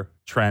player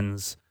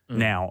trends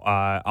now.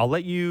 I'll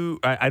let you,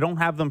 I don't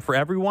have them for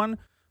everyone,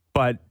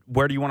 but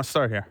where do you want to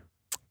start here?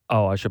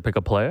 Oh, I should pick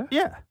a player?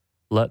 Yeah.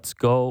 Let's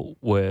go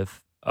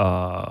with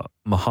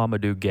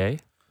Mohamedou Gay.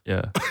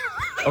 Yeah.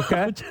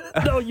 Okay.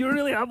 No, you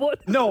really have one?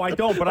 No, I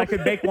don't, but I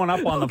could make one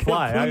up on the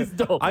fly. Please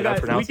don't.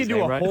 We can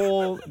do a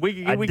whole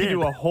we can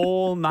do a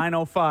whole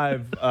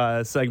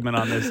 905 segment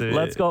on this.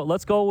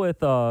 Let's go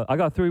with I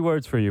got 3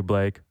 words for you,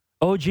 Blake.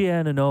 OG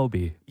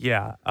Anunoby.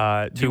 Yeah.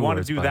 Do you want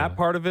to do that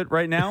part of it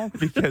right now?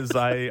 Because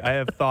I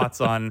have thoughts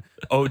on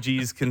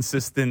OG's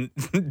consistent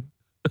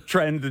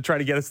trend to try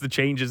to get us to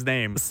change his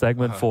name.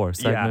 Segment 4.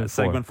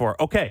 Segment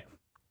 4. Okay.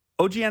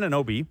 OG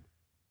Anunoby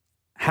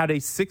had a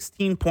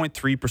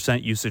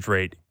 16.3% usage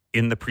rate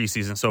in the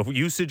preseason. So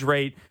usage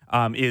rate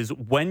is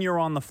when you're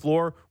on the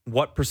floor,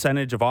 what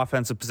percentage of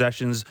offensive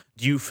possessions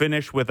do you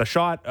finish with a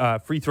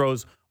shot, free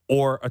throws,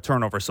 or a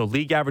turnover? So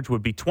league average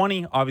would be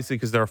 20, obviously,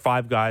 because there are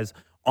 5 guys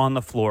on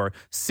the floor.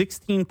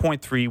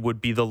 16.3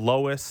 would be the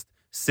lowest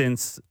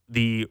since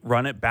the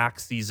run it back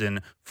season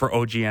for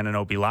OG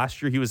Anunoby.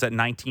 Last year, he was at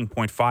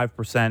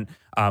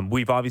 19.5%.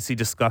 We've obviously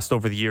discussed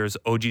over the years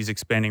OG's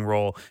expanding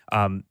role.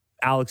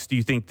 Alex, do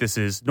you think this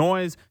is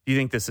noise? Do you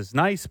think this is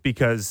nice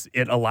because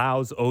it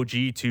allows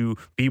OG to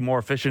be more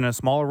efficient in a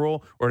smaller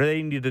role, or do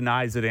they need to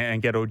Nize it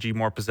and get OG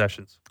more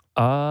possessions?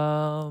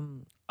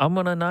 I'm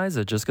gonna Nize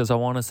it just because I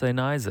want to say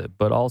Nize it,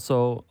 but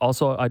also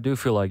I do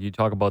feel like you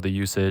talk about the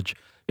usage.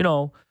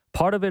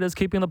 Part of it is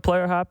keeping the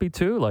player happy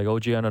too. Like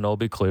OG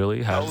Anunoby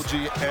clearly has. OG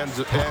and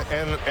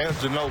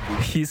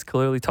Ginobili. He's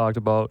clearly talked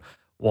about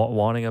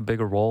wanting a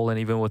bigger role, and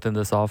even within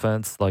this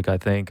offense, like I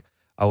think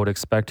I would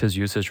expect his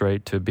usage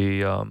rate to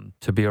be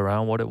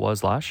around what it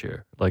was last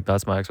year. Like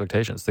that's my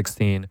expectation.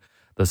 16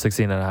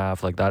 and a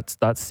half. Like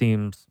that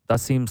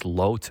seems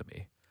low to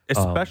me.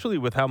 Especially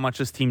with how much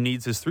this team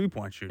needs his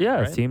 3-point shooting. Yeah,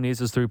 right? His team needs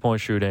his 3-point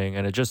shooting,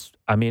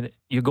 and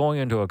you're going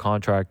into a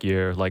contract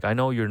year. Like I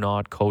know you're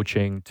not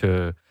coaching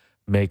to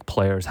make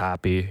players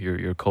happy.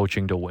 You're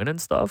coaching to win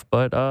and stuff,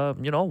 but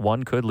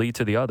one could lead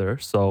to the other.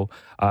 So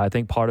I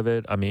think part of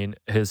it,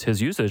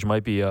 his usage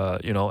might be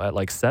at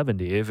like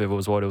 70 if it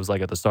was what it was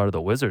like at the start of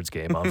the Wizards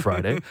game on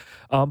Friday.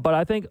 But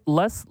I think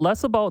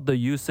less about the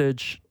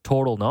usage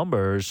total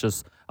numbers.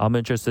 Just I'm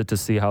interested to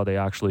see how they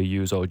actually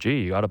use OG.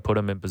 You got to put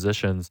him in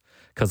positions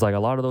because like a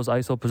lot of those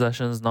ISO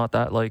possessions are not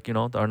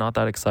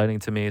that exciting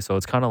to me. So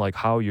it's kind of like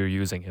how you're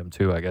using him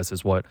too, I guess,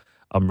 is what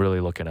I'm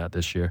really looking at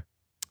this year.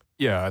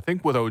 Yeah, I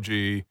think with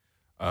OG,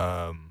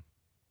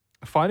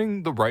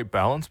 finding the right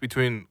balance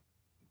between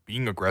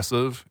being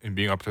aggressive and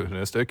being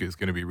opportunistic is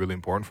going to be really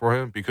important for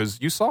him, because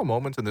you saw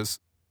moments in this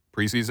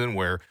preseason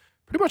where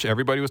pretty much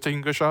everybody was taking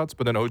good shots,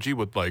 but then OG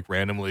would like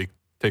randomly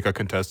take a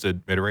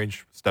contested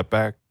mid-range step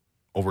back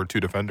over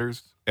 2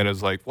 defenders, and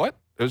it's like, what?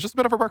 It was just a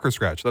bit of a record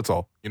scratch, that's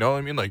all. You know what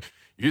I mean? Like,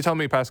 if you tell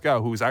me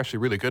Pascal, who's actually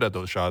really good at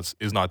those shots,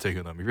 is not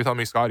taking them, if you're telling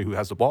me Scottie, who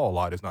has the ball a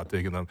lot, is not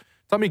taking them,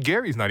 tell me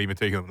Gary's not even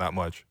taking them that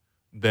much,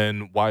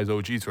 then why is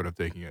OG sort of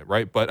taking it,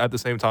 right? But at the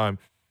same time,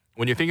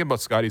 when you're thinking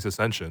about Scottie's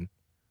ascension,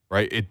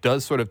 right, it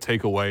does sort of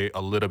take away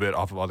a little bit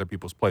off of other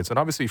people's plates. And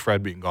obviously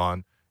Fred being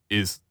gone,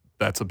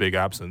 that's a big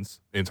absence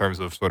in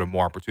terms of sort of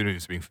more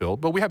opportunities being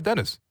filled. But we have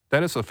Dennis.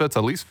 Dennis fits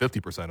at least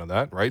 50% of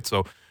that, right?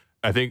 So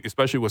I think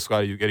especially with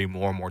Scottie, you're getting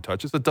more and more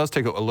touches. It does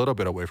take a little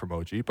bit away from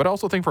OG. But I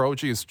also think for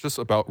OG, it's just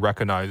about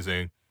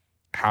recognizing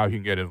how he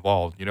can get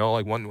involved.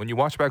 Like when you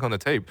watch back on the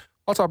tape,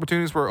 lots of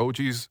opportunities where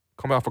OG's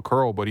coming off a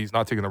curl, but he's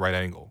not taking the right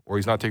angle, or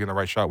he's not taking the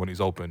right shot when he's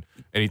open,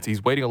 and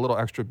he's waiting a little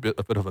extra bit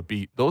of a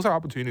beat. Those are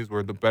opportunities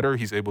where the better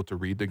he's able to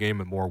read the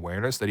game and more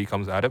awareness that he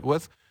comes at it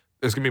with,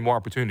 there's going to be more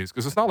opportunities.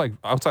 Because it's not like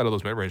outside of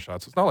those mid-range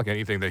shots, it's not like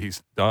anything that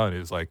he's done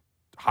is like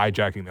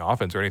hijacking the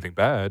offense or anything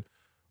bad,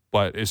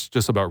 but it's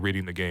just about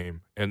reading the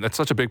game. And that's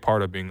such a big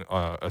part of being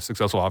a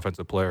successful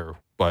offensive player.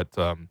 But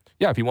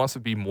if he wants to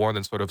be more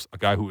than sort of a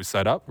guy who is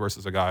set up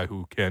versus a guy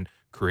who can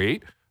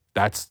create,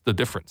 that's the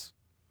difference.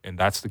 And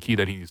that's the key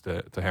that he needs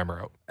to hammer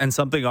out. And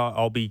something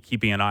I'll be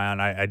keeping an eye on.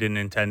 I didn't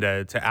intend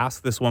to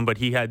ask this one, but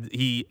he had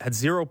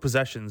 0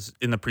 possessions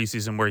in the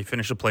preseason where he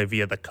finished a play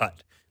via the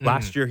cut.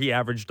 Last year, he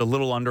averaged a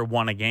little under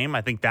 1 a game.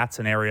 I think that's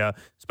an area,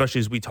 especially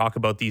as we talk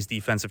about these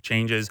defensive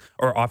changes,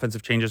 or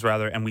offensive changes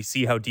rather, and we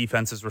see how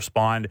defenses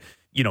respond,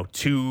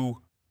 to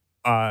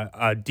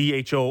a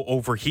DHO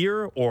over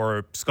here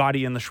or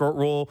Scottie in the short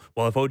roll.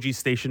 Well, if OG's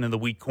stationed in the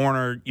weak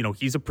corner,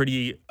 he's a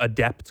pretty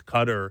adept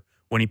cutter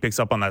when he picks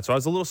up on that. So I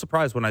was a little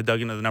surprised when I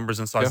dug into the numbers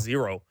and saw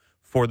 0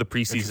 for the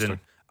preseason.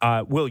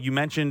 Will, you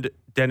mentioned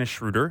Dennis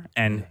Schroeder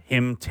and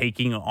him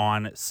taking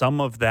on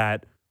some of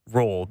that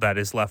role that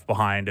is left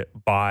behind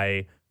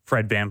by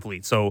Fred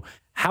VanVleet. So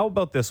how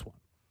about this one?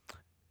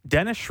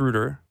 Dennis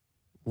Schroeder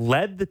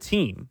led the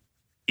team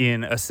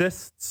in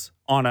assists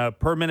on a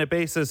per minute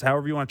basis,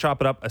 however you want to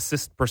chop it up,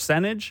 assist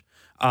percentage.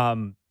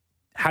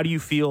 How do you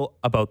feel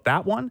about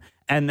that one?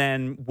 And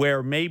then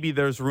where maybe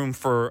there's room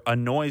for a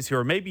noise here,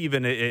 or maybe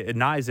even it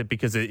Nize it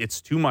because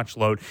it's too much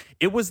load.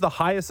 It was the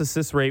highest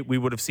assist rate we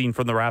would have seen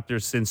from the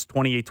Raptors since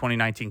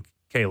 2018-2019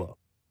 Kalo.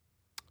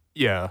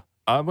 Yeah,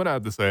 I'm going to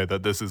have to say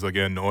that this is,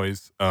 again,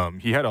 noise.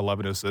 He had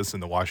 11 assists in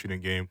the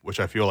Washington game, which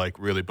I feel like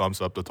really bumps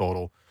up the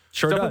total.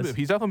 Sure does.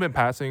 He's definitely been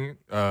passing,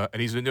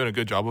 and he's been doing a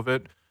good job of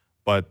it.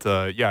 But,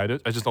 I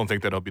just don't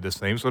think that it'll be the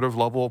same sort of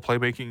level of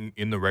playmaking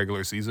in the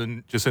regular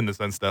season, just in the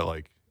sense that,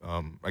 like,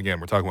 again,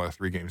 we're talking about a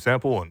 3-game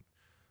sample.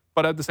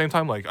 But at the same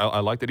time, like,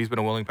 I like that he's been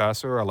a willing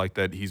passer. I like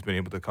that he's been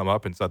able to come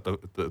up and set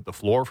the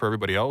floor for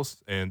everybody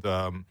else. And,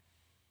 I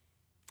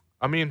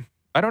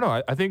don't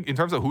know. I think in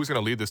terms of who's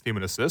going to lead this team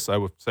in assists, I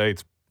would say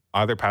it's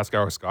either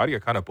Pascal or Scottie. I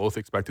kind of both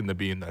expect him to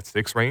be in that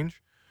 6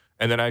 range.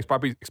 And then I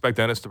probably expect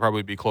Dennis to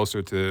probably be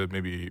closer to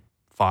maybe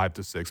 5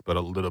 to 6, but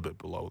a little bit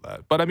below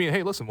that. But,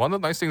 hey, listen, one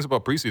of the nice things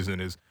about preseason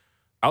is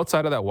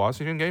outside of that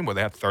Washington game where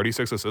they had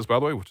 36 assists, by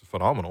the way, which is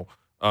phenomenal,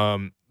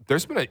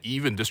 there's been an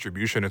even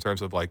distribution in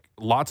terms of, like,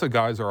 lots of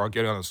guys are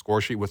getting on a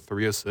score sheet with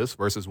 3 assists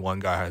versus one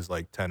guy has,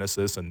 like, 10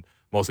 assists and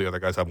most of the other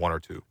guys have 1 or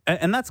 2.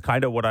 And that's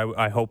kind of what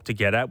I hope to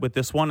get at with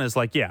this one is,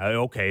 like, yeah,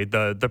 okay,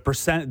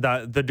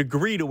 the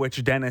degree to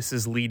which Dennis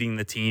is leading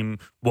the team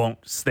won't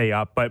stay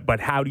up, but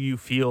how do you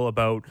feel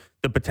about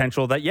the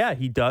potential that,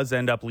 he does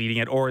end up leading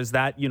it? Or is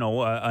that,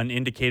 an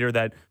indicator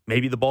that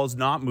maybe the ball's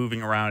not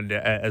moving around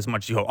as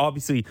much as you hope?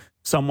 Obviously,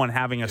 someone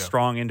having a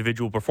strong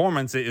individual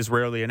performance is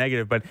rarely a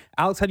negative. But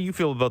Alex, how do you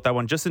feel about that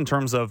one, just in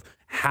terms of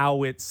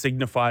how it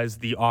signifies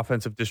the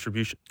offensive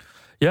distribution?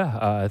 Yeah,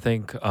 I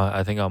think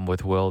I'm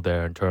with Will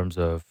there in terms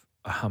of,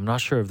 I'm not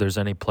sure if there's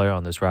any player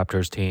on this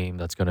Raptors team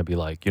that's going to be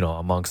like,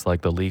 amongst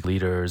like the league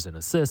leaders in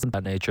assists and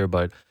that nature.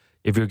 But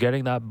if you're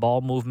getting that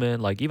ball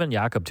movement, like even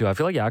Jakob too, I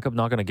feel like Jakob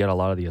not going to get a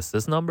lot of the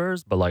assist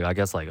numbers, but like I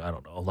guess like, I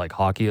don't know, like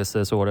hockey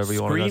assists or whatever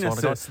you want to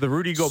call it. The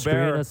Rudy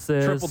Gobert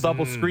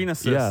triple-double screen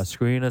assists. Yeah,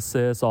 screen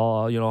assists,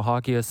 all,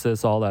 hockey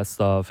assists, all that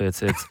stuff.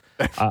 It's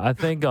I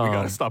think... we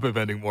got to stop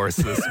inventing more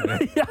assists, man.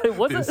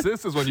 The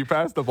assist is when you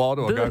pass the ball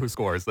to a guy who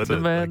scores. That's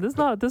it. Man, this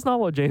not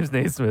what James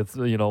Naismith,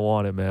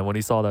 wanted, man, when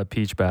he saw that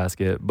peach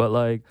basket. But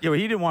like... Yeah, but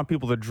he didn't want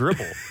people to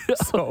dribble.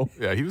 So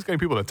yeah, he was getting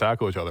people to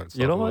tackle each other. And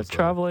stuff. You know what?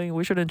 Traveling,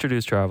 we should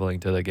introduce traveling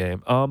to the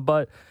game.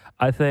 But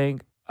I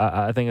think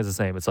it's the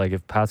same. It's like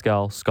if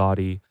Pascal,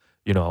 Scottie,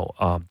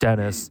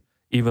 Dennis,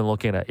 even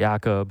looking at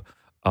Jakob...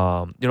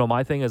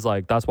 my thing is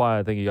like, that's why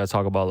I think you guys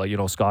talk about like,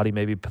 Scottie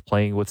maybe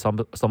playing with some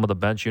of the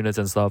bench units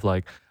and stuff.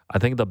 Like, I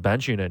think the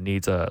bench unit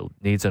needs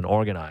an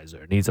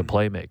organizer, needs a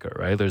playmaker,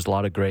 right? There's a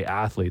lot of great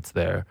athletes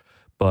there,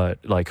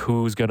 but like,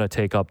 who's gonna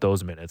take up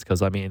those minutes?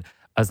 Because I mean,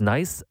 as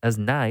nice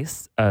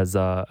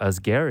as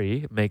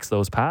Gary makes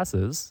those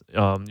passes,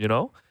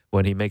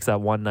 when he makes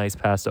that one nice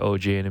pass to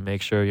OG and he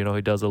makes sure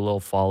he does a little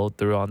follow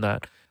through on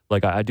that.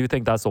 Like, I do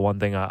think that's the one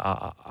thing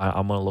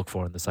I'm going to look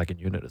for in the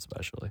second unit,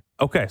 especially.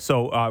 Okay,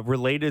 so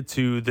related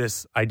to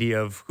this idea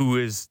of who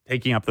is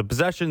taking up the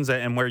possessions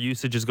and where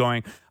usage is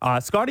going,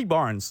 Scottie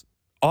Barnes,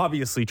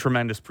 obviously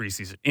tremendous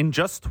preseason. In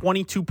just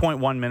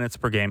 22.1 minutes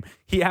per game,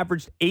 he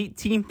averaged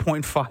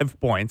 18.5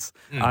 points,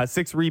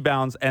 6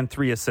 rebounds, and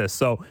 3 assists.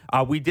 So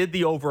we did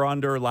the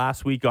over-under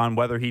last week on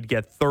whether he'd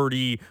get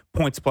 30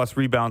 points plus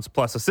rebounds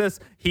plus assists.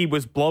 He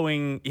was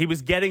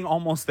getting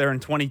almost there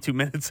in 22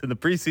 minutes in the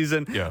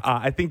preseason. Yeah.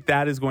 I think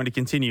that is going to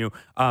continue.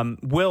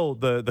 Will,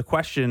 the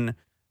question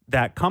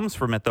that comes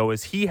from it, though,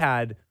 is he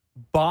had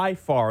by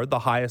far the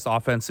highest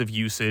offensive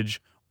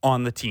usage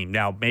on the team.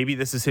 Now, maybe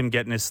this is him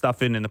getting his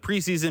stuff in the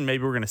preseason.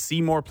 Maybe we're going to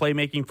see more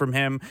playmaking from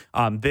him.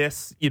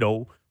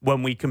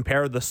 When we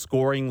compare the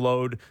scoring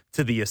load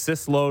to the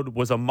assist load,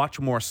 was a much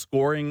more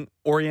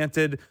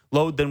scoring-oriented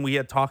load than we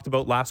had talked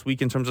about last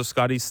week in terms of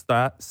Scottie's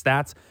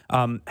stats.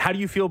 How do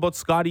you feel about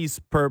Scottie's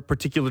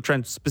particular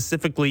trend,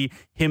 specifically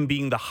him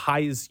being the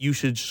highest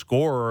usage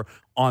scorer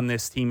on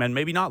this team and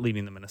maybe not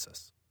leading them in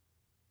assists?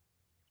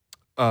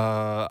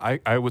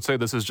 I would say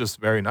this is just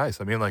very nice.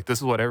 I mean, like, this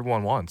is what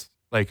everyone wants.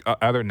 Like,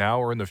 either now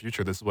or in the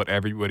future, this is what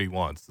everybody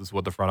wants. This is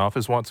what the front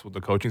office wants, what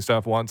the coaching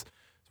staff wants.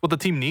 It's what the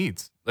team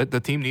needs. The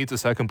team needs a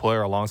second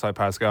player alongside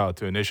Pascal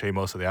to initiate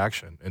most of the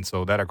action. And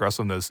so that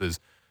aggressiveness is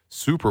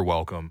super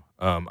welcome.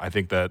 I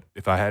think that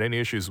if I had any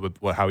issues with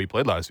how he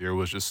played last year, it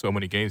was just so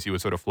many games he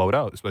would sort of float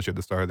out, especially at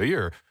the start of the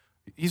year.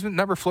 He's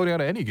never floating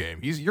out of any game.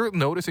 You're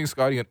noticing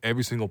Scottie on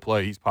every single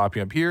play. He's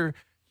popping up here.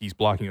 He's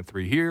blocking a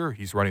 3 here.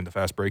 He's running the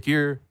fast break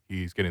here.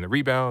 He's getting the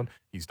rebound.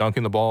 He's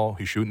dunking the ball.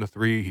 He's shooting the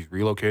 3. He's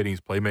relocating. He's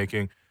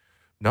playmaking.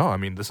 No, I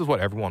mean, this is what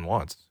everyone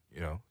wants,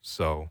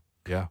 So,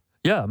 yeah.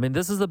 Yeah, I mean,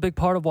 this is a big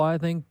part of why I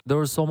think there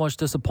was so much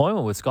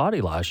disappointment with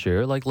Scottie last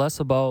year. Like, less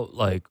about,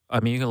 like, I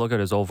mean, you can look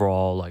at his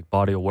overall, like,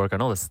 body of work. I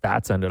know the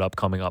stats ended up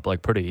coming up,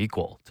 like, pretty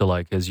equal to,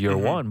 like, his year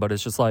one. But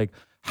it's just, like,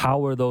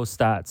 how are those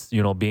stats,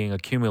 being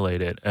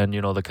accumulated and,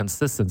 the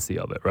consistency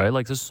of it, right?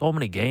 Like, there's so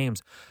many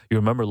games. You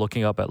remember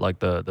looking up at, like,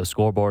 the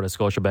scoreboard at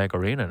Scotiabank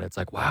Arena, and it's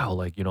like, wow,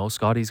 like,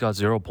 Scottie's got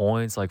 0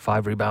 points, like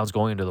 5 rebounds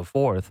going into the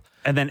fourth.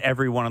 And then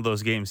every one of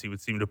those games, he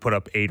would seem to put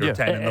up 8 or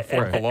 10 in the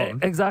fourth alone.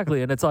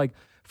 Exactly. And it's like,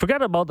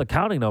 forget about the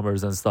counting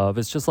numbers and stuff.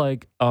 It's just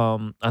like,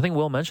 I think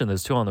Will mentioned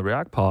this too on the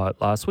React Pod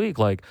last week.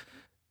 Like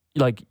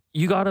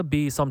you got to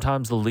be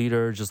sometimes the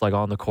leader just like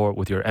on the court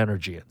with your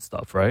energy and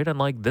stuff, right? And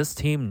like this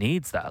team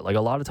needs that. Like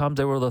a lot of times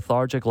they were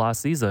lethargic last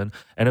season.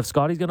 And if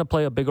Scottie's going to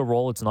play a bigger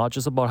role, it's not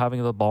just about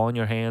having the ball in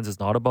your hands. It's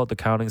not about the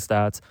counting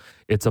stats.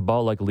 It's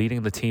about like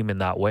leading the team in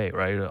that way,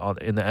 right?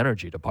 In the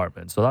energy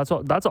department. So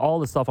that's all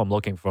the stuff I'm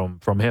looking from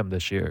him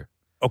this year.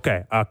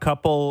 Okay. A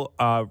couple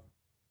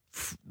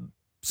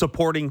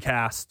supporting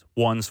cast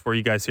ones for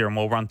you guys here, and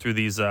we'll run through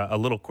these a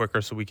little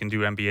quicker so we can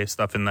do NBA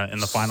stuff in the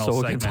final segment. So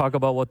we can talk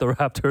about what the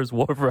Raptors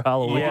wore for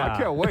Halloween. Yeah, I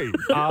can't wait.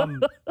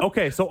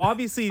 Okay, so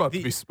obviously it's about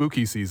to be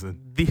spooky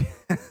season.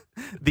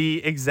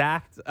 The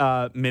exact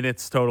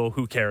minutes total,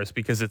 who cares,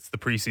 because it's the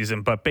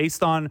preseason. But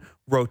based on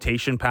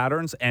rotation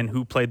patterns and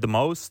who played the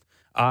most,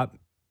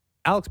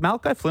 Alex,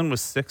 Malachi Flynn was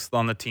 6th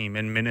on the team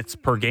in minutes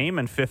per game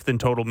and 5th in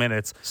total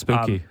minutes.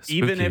 Spooky.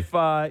 Even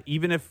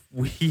if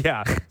we,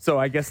 yeah. So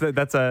I guess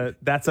that's a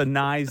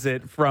Nize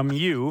it from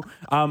you.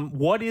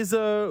 What is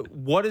a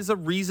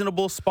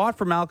reasonable spot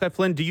for Malachi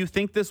Flynn? Do you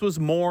think this was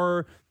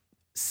more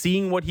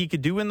seeing what he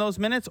could do in those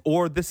minutes,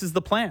 or this is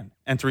the plan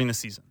entering the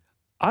season?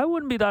 I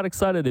wouldn't be that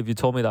excited if you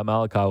told me that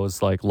Malachi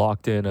was like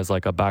locked in as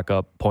like a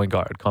backup point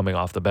guard coming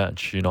off the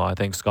bench. I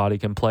think Scottie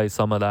can play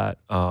some of that.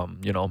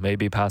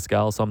 Maybe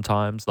Pascal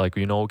sometimes. Like,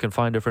 we can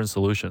find different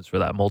solutions for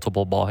that.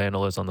 Multiple ball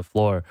handlers on the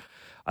floor.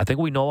 I think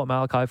we know what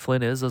Malachi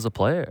Flynn is as a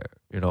player,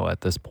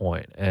 at this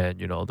point, and,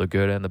 the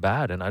good and the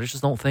bad. And I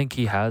just don't think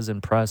he has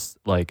impressed,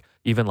 like,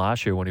 even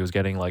last year when he was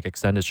getting, like,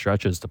 extended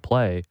stretches to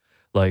play.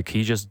 Like,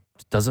 he just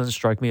doesn't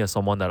strike me as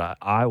someone that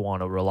I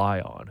want to rely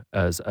on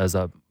as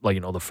a,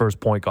 like, the first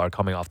point guard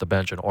coming off the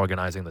bench and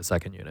organizing the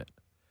second unit.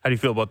 How do you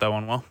feel about that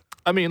one, Will?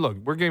 I mean, look,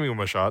 we're giving him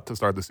a shot to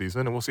start the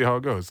season, and we'll see how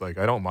it goes. Like,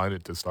 I don't mind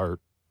it to start.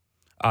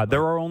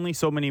 There are only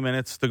so many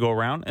minutes to go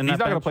around. And he's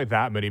not going to play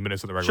that many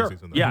minutes in the regular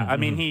season. Though. Yeah, I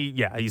mean,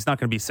 he's not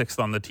going to be sixth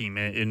on the team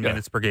in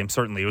minutes per game,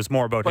 certainly. It was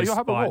more about his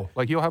spot. But he'll have a role.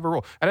 Like, he'll have a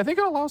role. And I think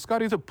it allows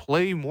Scottie to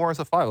play more as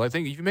a five. I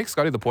think if you make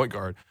Scottie the point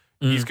guard,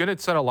 he's going to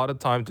spend a lot of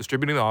time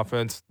distributing the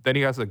offense. Then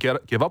he has to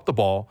give up the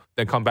ball,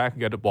 then come back and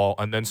get the ball,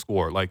 and then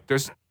score. Like,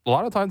 there's a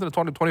lot of times in the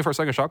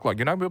 21st-second shot clock,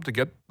 you're not going to be able to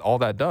get all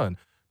that done.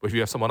 But if you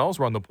have someone else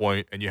run the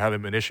point and you have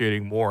him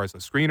initiating more as a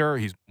screener,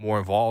 he's more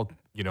involved.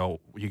 You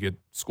could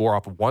score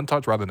off of one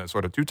touch rather than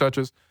sort of two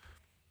touches.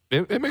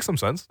 It makes some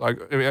sense. Like,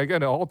 I mean,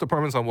 again, it all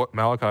depends on what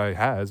Malachi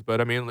has. But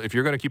I mean, if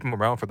you're going to keep him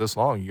around for this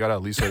long, you got to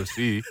at least sort of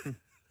see.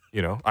 I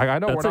know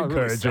that's we're not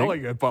really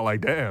selling it, but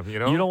like, damn, You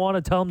don't want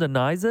to tell him to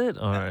Nize it?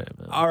 All right,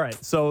 man. All right.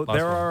 So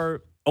there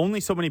are only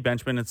so many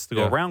bench minutes to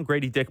go around.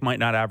 Grady Dick might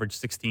not average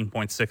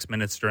 16.6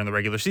 minutes during the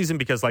regular season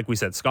because, like we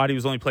said, Scottie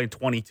was only playing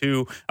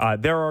 22.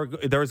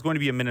 There is going to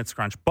be a minutes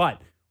crunch.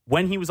 But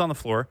when he was on the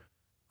floor,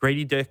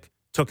 Grady Dick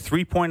took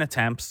 3-point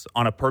attempts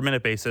on a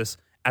per-minute basis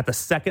at the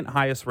second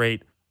highest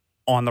rate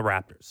on the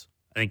Raptors.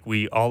 I think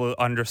we all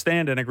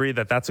understand and agree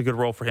that that's a good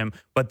role for him.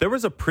 But there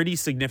was a pretty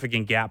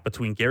significant gap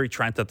between Gary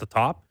Trent at the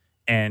top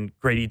and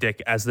Grady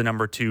Dick as the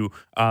number two.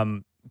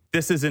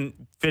 This doesn't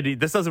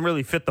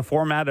really fit the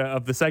format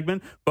of the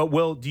segment. But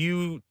Will,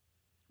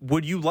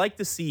 would you like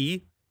to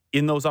see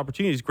in those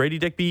opportunities Grady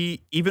Dick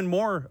be even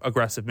more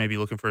aggressive, maybe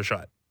looking for a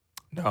shot?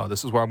 No,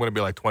 this is where I'm going to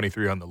be like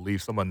 23 on the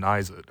Leafs. Someone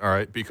Nize it, all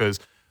right? Because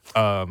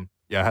I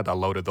had that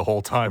loaded the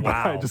whole time.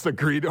 Wow. But I just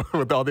agreed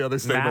with all the other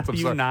statements.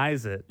 Matthew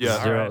Nize it.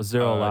 Yeah,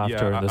 zero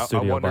laughter in the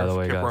studio, by the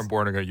way, guys. I wonder if Kipper and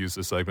Born are going to use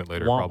this segment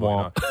later. Womp,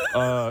 Probably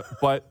not.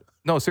 But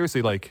no,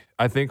 seriously, like,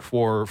 I think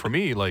for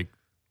me, like,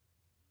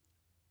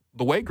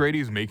 the way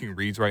Grady's making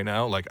reads right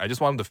now, like, I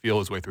just want him to feel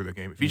his way through the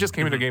game. If he just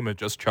came into the game and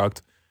just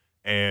chucked,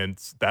 and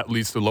that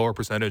leads to lower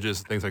percentages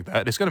and things like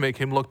that, it's going to make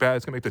him look bad.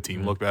 It's going to make the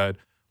team look bad.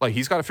 Like,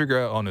 he's got to figure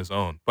it out on his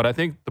own. But I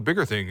think the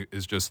bigger thing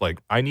is just,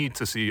 like, I need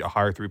to see a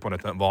higher three-point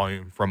attempt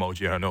volume from OG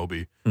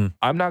Anunoby.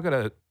 I'm not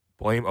going to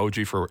blame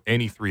OG for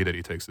any three that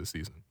he takes this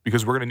season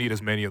because we're going to need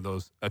as many of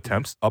those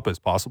attempts up as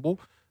possible.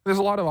 There's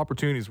a lot of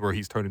opportunities where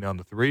he's turning down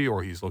the three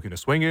or he's looking to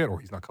swing it or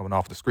he's not coming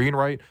off the screen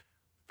right.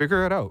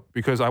 Figure it out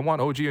because I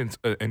want OG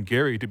and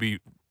Gary to be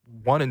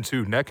 1 and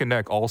 2 neck and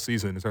neck all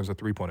season in terms of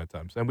three-point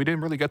attempts. And we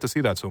didn't really get to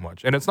see that so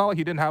much. And it's not like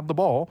he didn't have the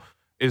ball.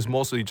 It's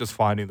mostly just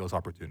finding those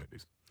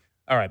opportunities.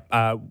 All right,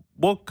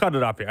 we'll cut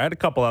it off here. I had a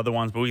couple other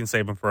ones, but we can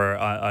save them for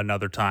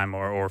another time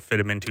or fit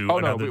them into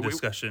another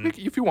discussion.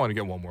 If you want to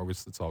get one more,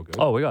 it's all good.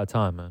 Oh, we got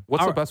time, man.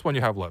 What's the best one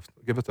you have left?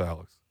 Give it to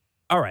Alex.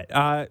 All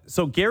right.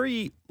 So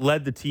Gary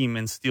led the team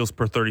in steals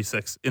per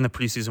 36 in the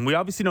preseason. We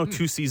obviously know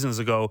 2 seasons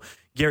ago,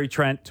 Gary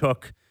Trent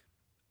took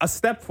a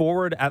step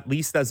forward, at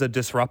least as a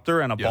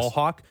disruptor and a ball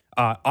hawk.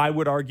 I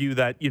would argue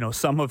that,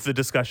 some of the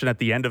discussion at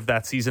the end of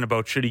that season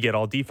about should he get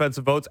all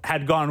defensive votes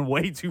had gone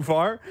way too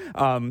far.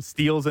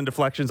 Steals and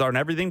deflections aren't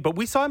everything, but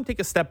we saw him take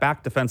a step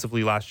back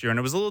defensively last year, and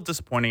it was a little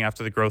disappointing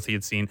after the growth he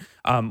had seen.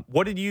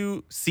 What did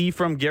you see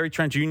from Gary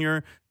Trent Jr.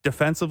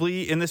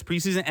 defensively in this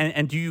preseason?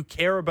 And do you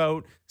care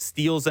about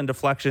steals and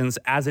deflections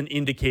as an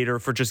indicator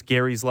for just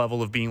Gary's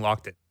level of being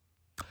locked in?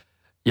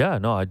 Yeah,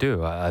 no, I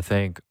do. I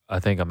think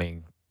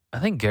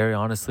Gary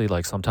honestly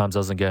like sometimes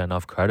doesn't get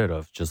enough credit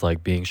of just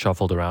like being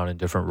shuffled around in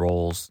different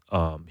roles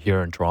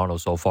here in Toronto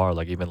so far.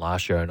 Like even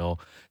last year, I know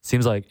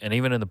seems like, and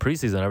even in the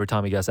preseason, every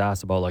time he gets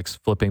asked about like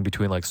flipping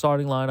between like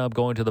starting lineup,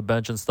 going to the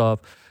bench and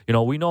stuff,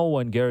 we know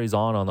when Gary's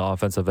on the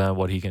offensive end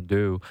what he can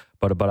do.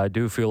 But I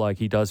do feel like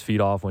he does feed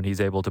off when he's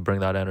able to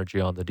bring that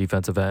energy on the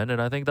defensive end, and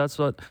I think that's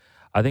what.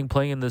 I think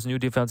playing in this new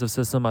defensive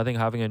system, I think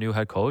having a new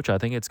head coach, I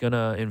think it's going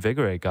to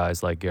invigorate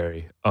guys like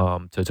Gary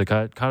to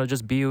kind of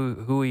just be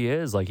who he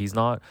is. Like, he's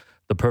not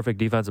the perfect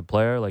defensive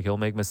player. Like, he'll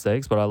make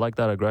mistakes, but I like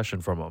that aggression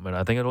from him. And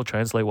I think it'll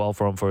translate well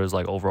for him for his,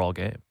 like, overall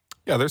game.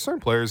 Yeah, there's certain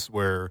players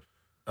where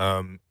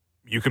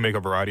you can make a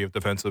variety of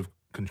defensive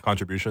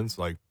contributions,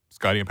 like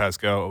Scottie and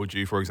Pascal,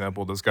 OG, for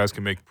example. Those guys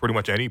can make pretty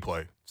much any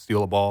play.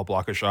 Steal a ball,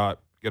 block a shot,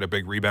 get a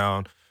big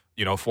rebound,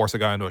 force a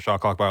guy into a shot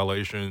clock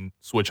violation,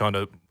 switch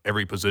onto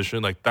every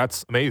position. Like,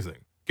 that's amazing.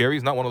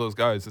 Gary's not one of those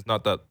guys. It's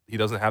not that he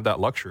doesn't have that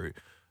luxury.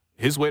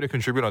 His way to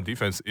contribute on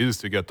defense is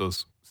to get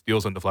those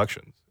steals and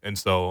deflections. And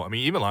so, I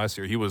mean, even last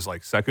year, he was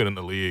like second in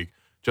the league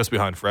just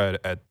behind Fred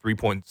at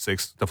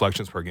 3.6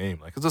 deflections per game.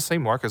 Like, it's the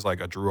same mark as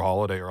like a Drew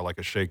Holiday or like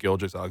a Shai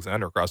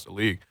Gilgeous-Alexander across the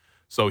league.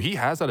 So he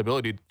has that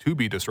ability to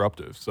be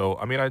disruptive. So,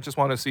 I mean, I just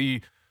want to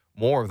see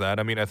more of that.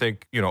 I mean, I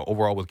think,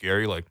 overall with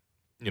Gary, like,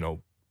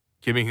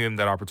 giving him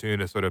that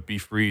opportunity to sort of be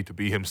free, to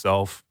be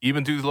himself,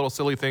 even do little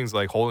silly things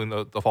like holding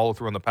the follow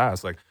through in the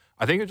pass. Like,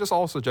 I think it just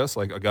all suggests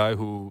like a guy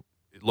who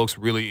looks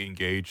really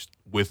engaged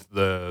with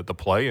the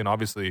play, and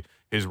obviously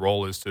his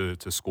role is to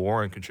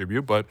score and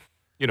contribute. But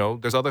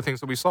there's other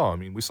things that we saw. I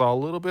mean, we saw a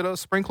little bit of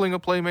sprinkling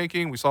of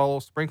playmaking. We saw a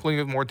little sprinkling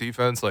of more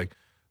defense. Like,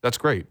 that's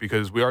great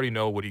because we already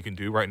know what he can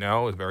do right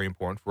now is very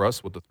important for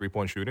us with the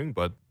 3-point shooting.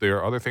 But there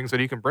are other things that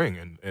he can bring,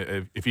 and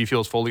if he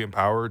feels fully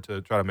empowered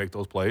to try to make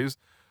those plays.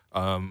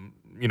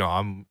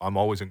 I'm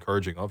always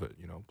encouraging of it.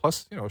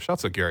 Plus,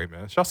 shouts at Gary,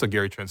 man. Shouts at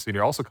Gary Trent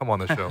Sr. Also come on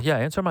the show. Yeah,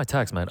 answer my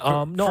text, man.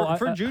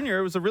 For Junior,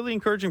 it was a really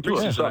encouraging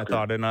preseason, I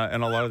thought, in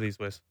a lot of these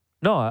ways.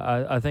 No,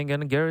 I think,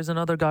 and Gary's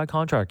another guy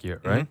contract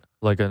year, right?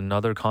 Mm-hmm. Like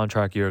another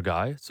contract year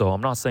guy. So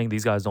I'm not saying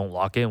these guys don't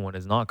lock in when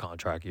it's not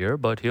contract year,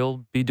 but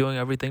he'll be doing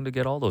everything to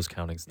get all those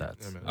counting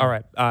stats. All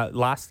right,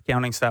 last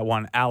counting stat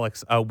one,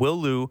 Alex. Will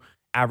Lou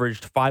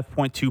averaged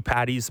 5.2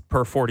 patties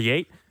per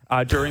 48.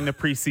 During the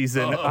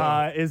preseason.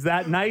 Is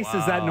that nice? Wow.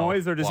 Is that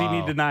noise, or does he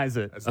need to Nize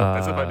it? As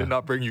if I did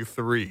not bring you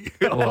 3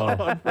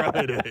 on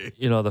Friday.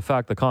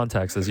 The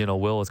context is,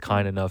 Will was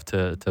kind enough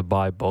to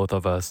buy both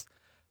of us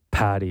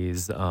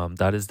patties.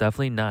 That is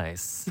definitely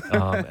nice.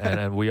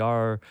 And we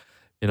are,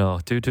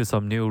 due to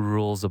some new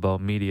rules about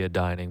media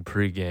dining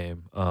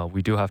pregame,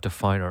 we do have to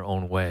find our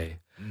own way.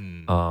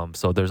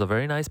 So there's a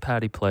very nice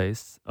patty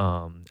place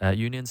at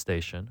Union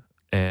Station.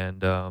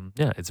 And,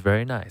 it's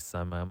very nice.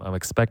 I'm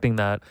expecting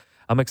that.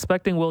 I'm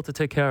expecting Will to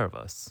take care of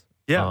us.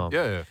 Yeah.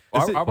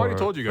 Well, I've already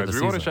told you guys.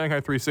 We're going to Shanghai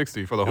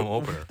 360 for the home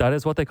opener. That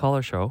is what they call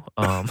our show.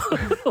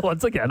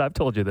 Once again, I've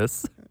told you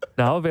this.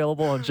 Now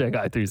available on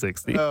Shanghai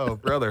 360. Oh,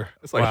 brother.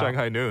 It's like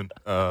Shanghai Noon.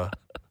 All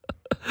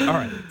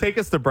right. Take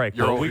us to break.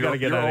 We got to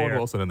get out of here.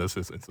 Wilson in this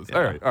instance. Yeah.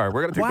 All right.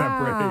 We're going to take that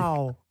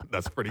break.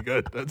 That's pretty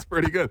good.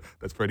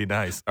 That's pretty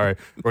nice. All right.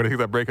 We're going to take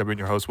that break. I've been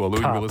your host, Will Lou.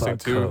 You've been listening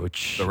to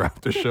The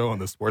Raptors Show on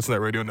the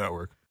Sportsnet Radio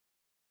Network.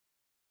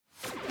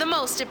 The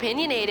most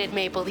opinionated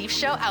Maple Leaf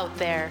show out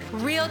there.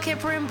 Real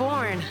Kipper and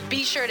Bourne.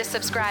 Be sure to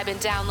subscribe and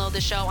download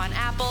the show on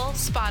Apple,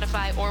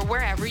 Spotify, or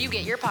wherever you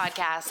get your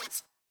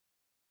podcasts.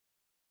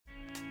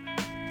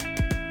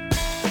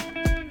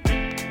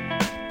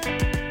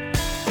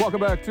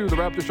 Welcome back to The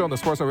Raptors Show on the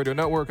Sportsnet Radio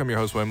Network. I'm your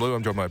host, William Lou.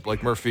 I'm joined by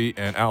Blake Murphy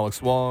and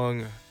Alex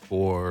Wong.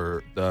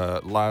 For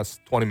the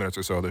last 20 minutes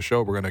or so of the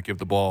show, we're going to give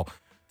the ball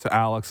to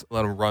Alex,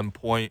 let him run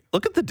point.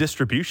 Look at the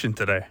distribution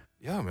today.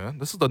 Yeah, man.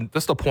 This is the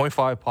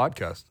 0.5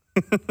 podcast.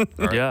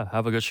 Right. Yeah,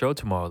 have a good show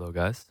tomorrow, though,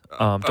 guys.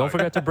 Don't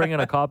forget to bring in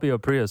a copy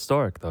of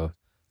Prehistoric, though.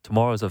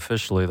 Tomorrow is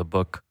officially the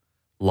book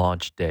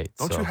launch date.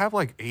 Don't you have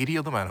like 80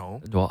 of them at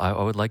home? Well,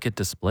 I would like it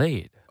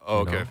displayed. Oh,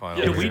 okay,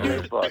 fine.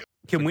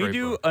 Can we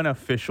do an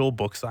official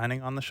book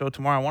signing on the show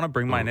tomorrow? I want to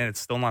bring mine in. It's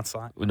still not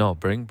signed. No,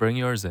 bring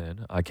yours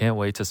in. I can't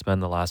wait to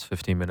spend the last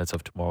 15 minutes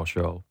of tomorrow's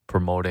show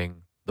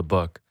promoting the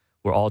book.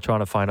 We're all trying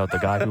to find out the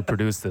guy who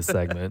produced this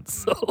segment.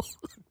 So,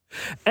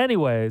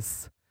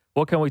 anyways,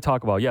 what can we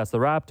talk about? Yes, the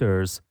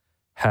Raptors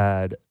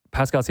had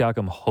Pascal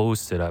Siakam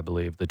hosted, I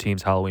believe, the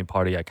team's Halloween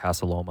party at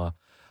Casa Loma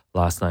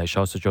last night.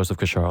 Shouts to Joseph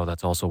Cacharo.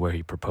 That's also where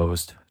he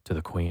proposed to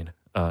the Queen.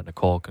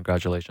 Nicole,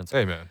 congratulations.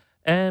 Hey, man.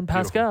 And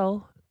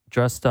Pascal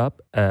dressed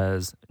up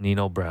as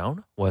Nino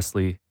Brown,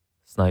 Wesley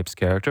Snipes'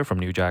 character from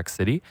New Jack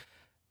City.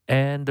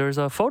 And there's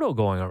a photo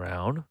going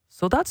around.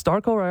 So that's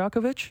Darko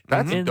Rajakovic?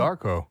 That's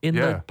Darko. In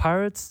the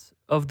Pirates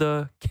of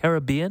the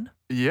Caribbean?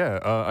 Yeah.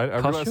 I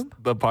realize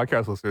the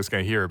podcast listeners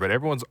can't hear it, but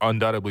everyone's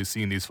undoubtedly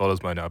seen these photos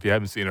by now. If you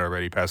haven't seen it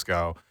already,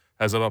 Pascal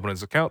has them up on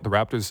his account. The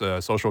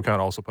Raptors social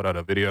account also put out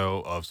a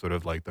video of sort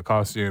of like the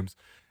costumes.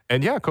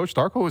 And yeah, Coach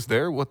Darko was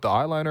there with the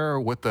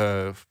eyeliner, with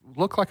the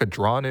look like a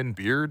drawn-in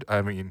beard.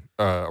 I mean,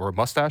 or a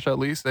mustache at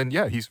least. And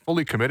yeah, he's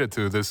fully committed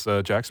to this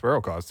Jack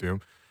Sparrow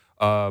costume.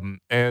 And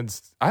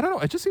I don't know,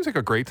 it just seems like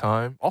a great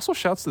time. Also,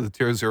 shouts to the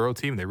Tier Zero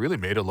team. They really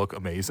made it look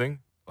amazing.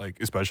 Like,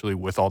 especially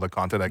with all the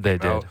content that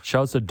came out.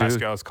 Shouts to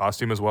Pascal's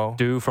costume as well.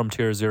 Dew from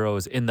Tier Zero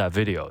is in that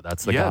video.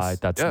 That's the guy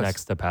that's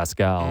next to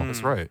Pascal.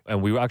 That's right.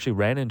 And we actually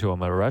ran into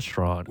him at a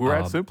restaurant. We were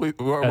at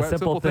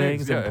Simple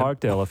Things in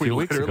Parkdale a few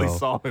weeks ago. We literally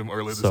saw him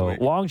earlier this week.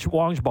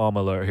 Wong bomb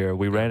alert here.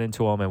 We ran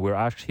into him,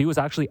 and he was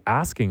actually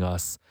asking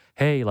us,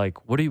 hey,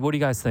 like, what do you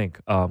guys think?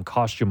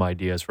 Costume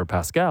ideas for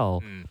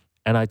Pascal.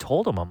 And I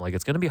told him, I'm like,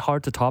 it's going to be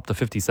hard to top the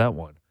 50 Cent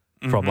one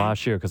from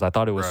last year because I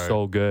thought it was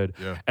so good.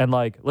 Yeah. And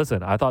like,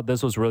 listen, I thought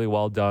this was really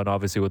well done,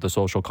 obviously, with the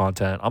social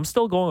content. I'm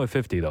still going with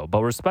 50, though.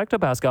 But respect to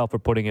Pascal for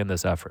putting in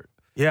this effort.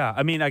 Yeah,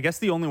 I mean, I guess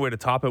the only way to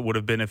top it would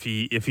have been if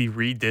he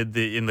redid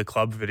the In the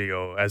Club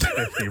video as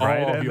 50,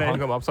 right? Oh, you hung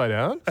him upside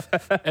down?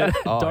 And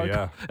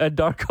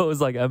Darko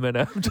is like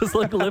Eminem, just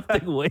like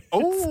lifting weights.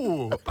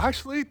 Oh,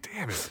 actually,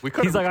 damn it.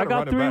 He's like, I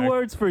got 3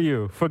 words for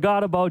you.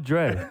 Forgot about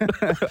Dre.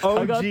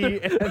 I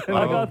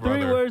got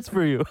 3 words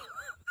for you.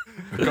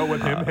 Go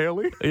with him,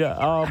 Haley.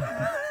 Yeah.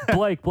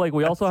 Blake,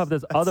 we also have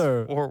this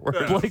other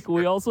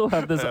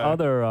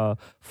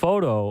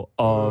photo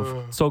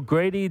of so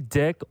Grady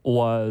Dick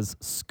was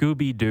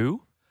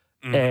Scooby-Doo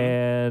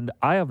And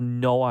I have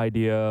no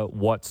idea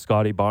what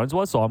Scottie Barnes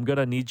was, so I'm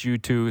gonna need you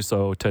to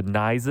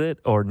Nize it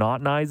or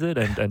not Nize it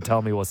and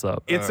tell me what's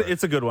up.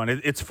 It's a good one.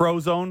 It's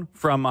Frozone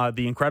from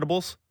The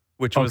Incredibles,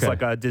 which was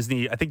like a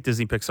Disney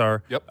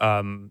Pixar. Yep.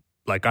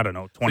 Like, I don't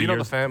know, 20 so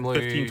years, the family,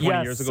 15,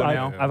 20 years ago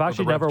now. I've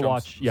actually never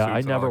watched. Yeah,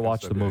 I never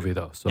watched the movie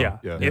though. So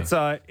it's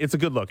a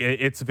good look.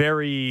 It's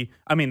very.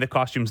 I mean, the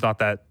costume's not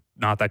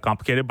that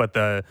complicated, but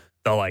the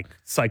like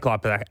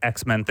Cyclops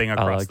X-Men thing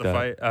across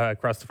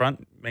across the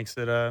front makes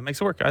it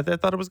work. I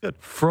thought it was good.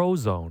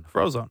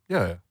 Frozone.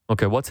 Yeah.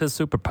 Okay, what's his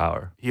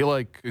superpower? He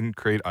can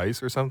create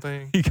ice or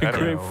something. He can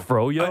create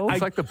Froyo.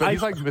 He's like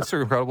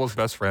Mr. Incredible's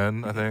best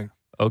friend, I think.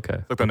 Okay.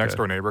 It's like the next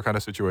door neighbor kind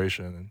of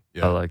situation.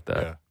 Yeah. I like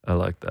that. Yeah. I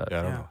like that. Yeah,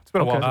 I don't know. It's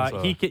been a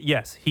while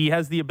since, he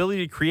has the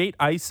ability to create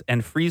ice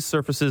and freeze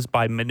surfaces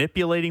by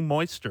manipulating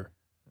moisture.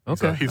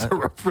 Okay. He's a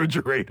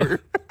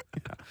refrigerator.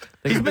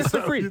 He's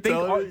Mr. Freeze.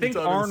 Think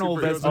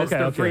Arnold as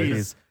Mr.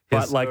 Freeze,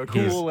 but like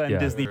cool and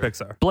Disney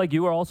Pixar. Blake,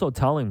 you were also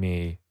telling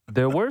me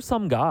there were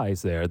some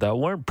guys there that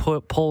weren't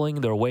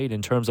pulling their weight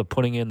in terms of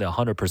putting in the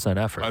 100%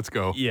 effort. Let's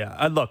go.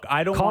 Yeah. Look,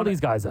 I don't call these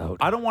guys out.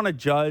 I don't want to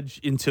judge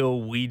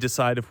until we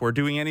decide if we're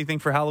doing anything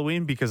for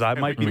Halloween because I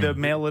might be the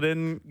mail it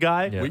in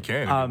guy. Yeah. We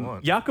can. If you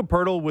want. Jakob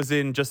Poeltl was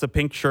in just a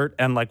pink shirt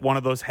and like one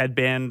of those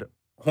headband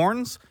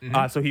horns.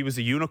 So he was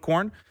a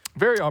unicorn.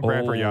 Very on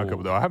brand for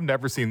Jakob, though. I have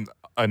never seen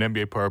an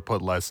NBA player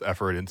put less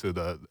effort into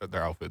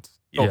their outfits.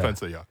 No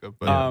offense to Jakob.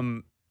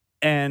 But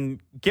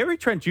and Gary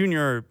Trent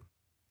Jr.,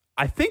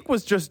 I think,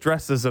 was just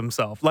dressed as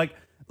himself. Like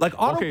Otto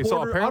Porter,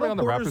 so apparently on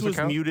the Raptors was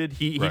account, muted.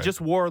 He just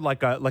wore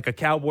like a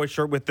cowboy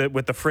shirt with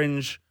the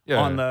fringe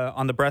on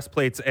the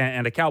breastplates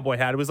and a cowboy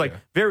hat. It was like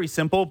very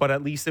simple, but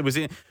at least it was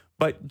in.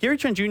 But Gary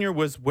Trent Jr.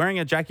 was wearing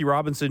a Jackie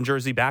Robinson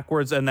jersey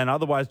backwards, and then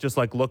otherwise just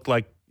like looked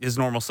like his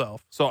normal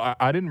self. So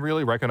I didn't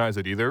really recognize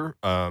it either,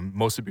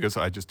 mostly because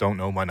I just don't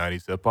know my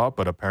 90s hip hop.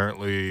 But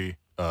apparently,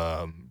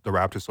 the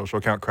Raptors social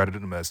account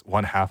credited him as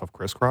one half of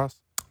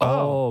Crisscross.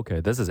 Oh,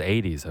 okay. This is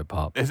 80s hip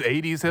hop. It's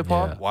 80s hip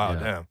hop? Yeah, wow,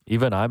 damn.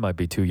 Even I might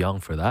be too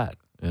young for that.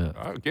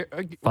 Yeah.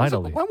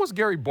 Finally. When was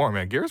Gary born,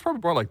 man? Gary's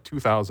probably born like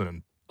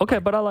 2000. Okay,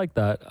 but I like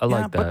that. I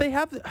like that. But they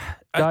have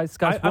guys.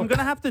 I'm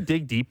gonna have to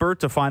dig deeper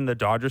to find the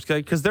Dodgers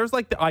because there's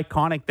like the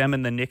iconic them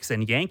and the Knicks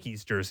and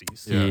Yankees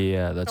jerseys.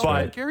 Yeah, that's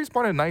right. Gary's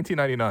born in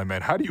 1999,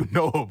 man. How do you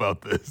know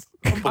about this?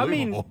 I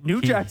mean,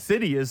 New Jack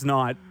City is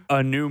not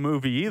a new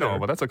movie either. No,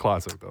 but that's a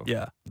classic though.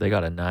 Yeah, they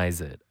gotta Nize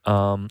it.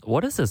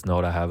 What is this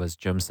note I have as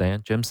Jim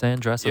Sand? Jim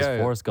Sand dressed as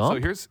Forrest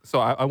Gump. So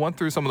I went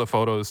through some of the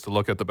photos to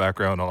look at the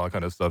background and all that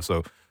kind of stuff.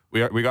 So we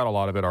got a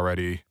lot of it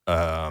already.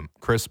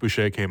 Chris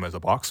Boucher came as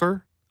a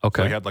boxer.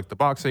 Okay. So he had like the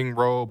boxing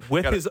robe.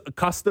 With his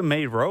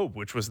custom-made robe,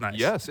 which was nice.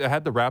 Yes, it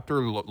had the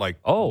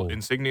Raptor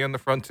insignia in the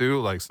front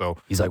too. Like so.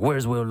 He's like,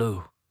 "Where's Will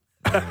Lou?"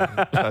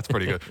 That's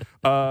pretty good.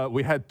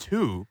 We had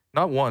two,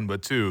 not one,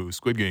 but two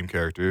Squid Game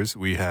characters.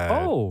 We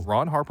had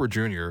Ron Harper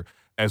Jr.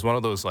 as one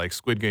of those like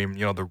Squid Game,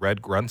 the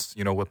red grunts,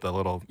 with the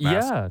little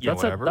mask,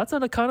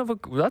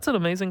 that's an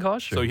amazing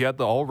costume. So he had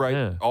the all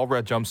red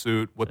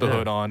jumpsuit with the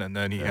hood on, and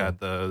then he had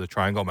the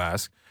triangle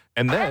mask.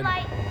 And then,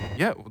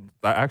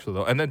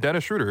 and then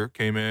Dennis Schroeder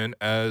came in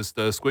as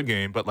the Squid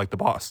Game, but like the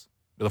boss,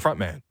 the front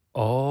man.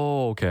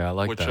 Oh, okay, I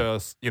like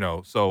that.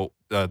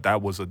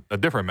 That was a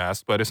different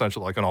mask, but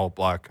essentially like an all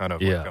black kind of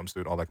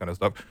jumpsuit, all that kind of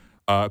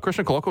stuff.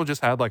 Christian Coloco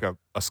just had like a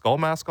skull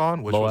mask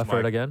on, which low was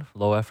effort again.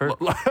 Low effort.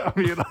 I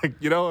mean,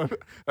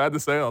 I had to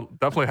say, I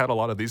definitely had a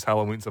lot of these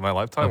Halloweens in my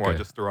lifetime where I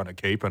just threw on a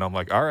cape and I'm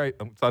like, all right,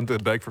 I'm time to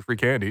beg for free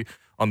candy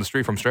on the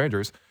street from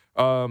strangers.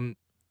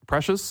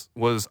 Precious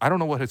was, I don't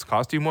know what his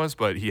costume was,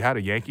 but he had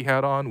a Yankee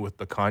hat on with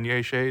the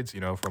Kanye shades,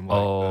 from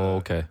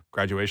like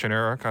graduation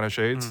era kind of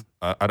shades.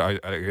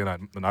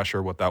 I'm not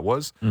sure what that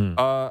was.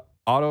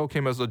 Otto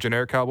came as the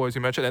generic cowboy, as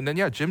you mentioned. And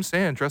then, Jim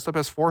Sand dressed up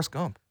as Forrest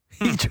Gump.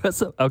 He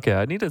dressed up. Okay,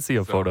 I need to see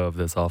a photo of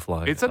this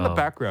offline. It's in the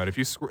background.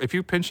 If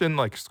you pinch in,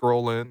 like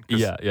scroll in,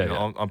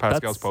 on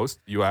Pascal's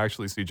post, you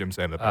actually see Jim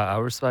Sand. I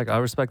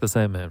respect the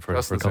Sandman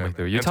for coming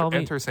through.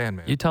 Enter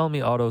Sandman. You tell me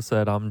Otto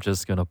said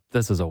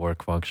this is a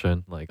work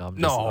function. Like I'm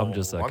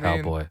just a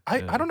cowboy.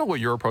 I don't know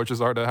what your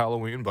approaches are to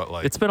Halloween, but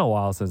like it's been a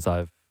while since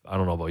I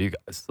don't know about you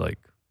guys. Like,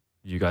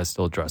 you guys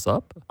still dress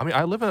up? I mean,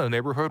 I live in a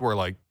neighborhood where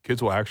like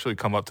kids will actually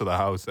come up to the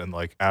house and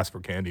like ask for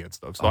candy and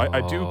stuff. So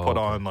I do put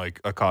on like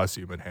a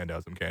costume and hand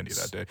out some candy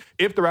that day.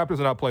 If the Raptors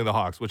are not playing the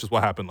Hawks, which is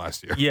what happened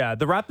last year. Yeah,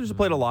 the Raptors have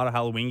played a lot of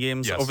Halloween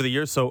games over the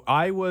years. So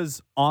I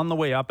was on the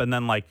way up, and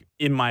then like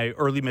in my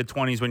early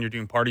mid-20s when you're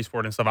doing parties for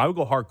it and stuff, I would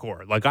go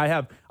hardcore. Like I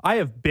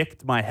have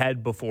bicked my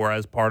head before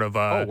as part of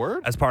a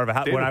when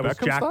I was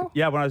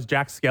when I was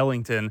Jack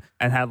Skellington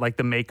and had like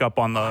the makeup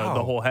on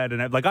the whole head,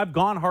 and like I've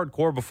gone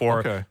hardcore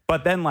before.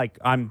 But then like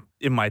I'm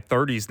in my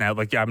 30s now.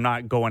 Like I'm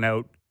not going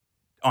out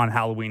on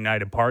Halloween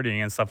night and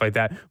partying and stuff like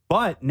that.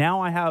 But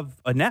now I have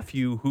a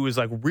nephew who is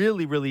like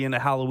really, really into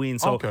Halloween.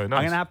 So I'm going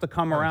to have to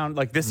come around.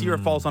 Like this year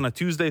it falls on a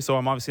Tuesday, so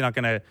I'm obviously not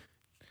going to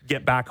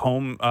get back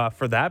home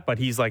for that. But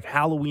he's like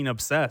Halloween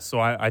obsessed. So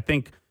I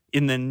think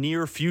in the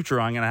near future,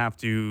 I'm going to have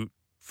to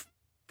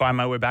find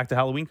my way back to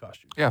Halloween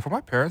costumes. Yeah, for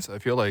my parents, I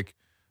feel like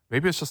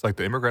maybe it's just like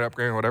the immigrant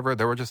upgrade or whatever.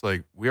 They were just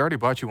like, we already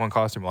bought you one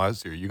costume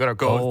last year. You got to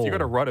go. You got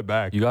to run it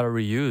back. You got to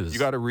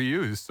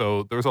reuse.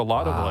 So there's a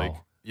lot of like,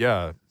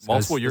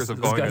 multiple years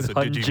of going into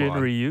Digimon.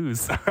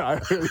 Reuse.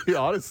 I really,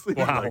 honestly,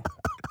 I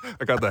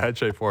got the head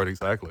shape for it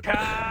exactly.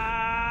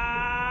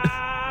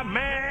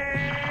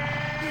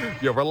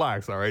 Yo,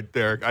 relax, all right,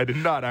 Derek. I did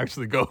not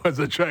actually go as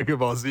a Dragon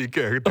Ball Z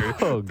character,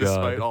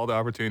 despite all the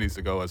opportunities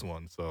to go as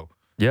one. So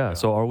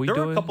so are we There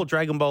doing... were a couple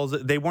Dragon Balls.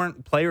 They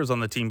weren't players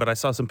on the team, but I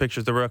saw some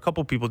pictures. There were a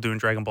couple people doing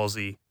Dragon Ball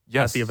Z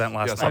at the event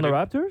last night. On the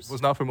Raptors?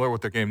 Was not familiar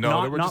with their game.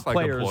 No, they were just like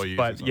players, employees.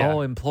 but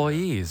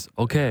employees.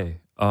 Okay.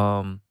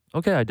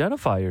 Okay,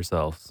 identify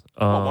yourselves.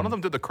 One of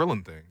them did the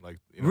Krillin thing. Like,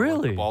 really?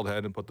 Like the bald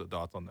head and put the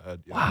dots on the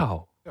head. Yeah.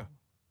 Wow. Yeah.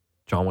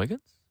 John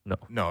Wiggins? No.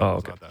 No,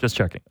 okay. Not that. Just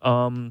checking.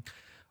 All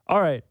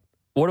right.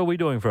 What are we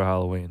doing for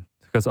Halloween?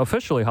 Because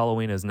officially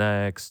Halloween is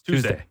next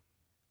Tuesday.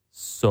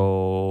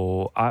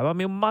 So, I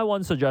mean, my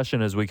one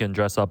suggestion is we can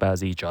dress up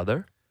as each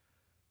other.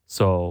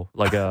 So,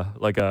 like a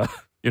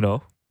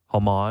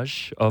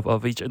homage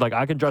of each. Like,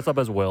 I can dress up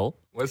as Will.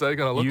 What's that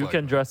going to look like? You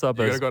can dress up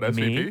as go to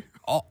me.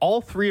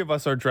 All three of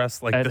us are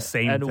dressed like the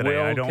same today.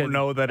 Will I don't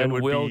know that it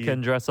would Will be... can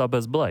dress up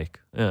as Blake.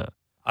 Yeah.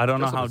 I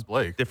don't know how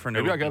Blake. different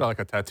Maybe it I would get be. like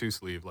a tattoo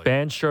sleeve. Like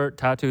band shirt,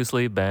 tattoo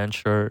sleeve, band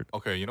shirt.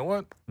 Okay, you know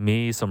what?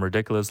 Me, some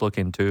ridiculous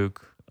looking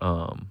toque.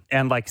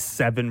 And like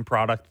 7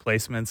 product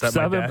placements at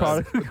my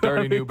desk.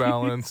 30 New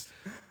Balance.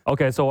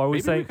 Okay, so are we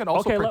Maybe saying... we can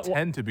also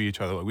pretend to be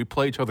each other. Like we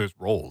play each other's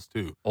roles,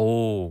 too.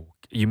 Oh,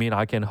 you mean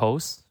I can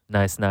host?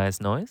 Nice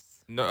noise?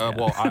 No,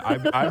 well,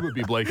 I would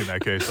be Blake in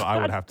that case, so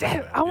I would have to do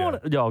that. I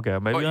want to... Yeah, okay,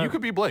 maybe... you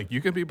could be Blake. You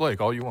can be Blake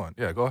all you want.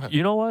 Yeah, go ahead.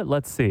 You know what?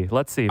 Let's see.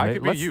 I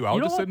could be you. I'll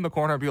just sit in the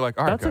corner and be like,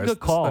 all right, that's guys, a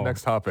good call. This is the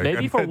next topic.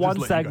 Maybe for one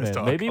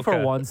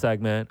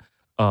segment.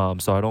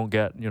 So I don't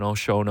get,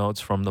 show notes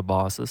from the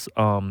bosses.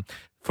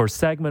 For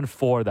segment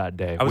 4 that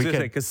day. I was going to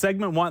say, because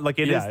segment 1, like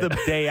it is the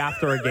day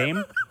after a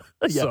game.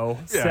 So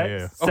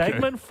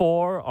segment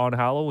 4 on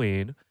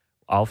Halloween,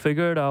 I'll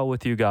figure it out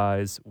with you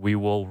guys. We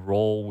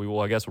will,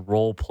 I guess,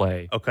 role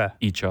play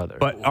each other.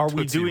 But are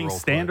we doing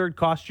standard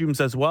costumes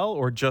as well,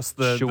 or just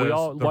the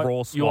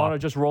role swap? You want to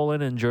just roll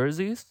in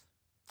jerseys?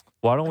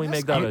 Why don't we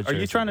make that a jersey? Are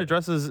you trying to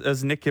dress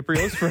as Nick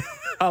Kiprios for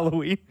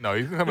Halloween? No,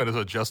 you can come in as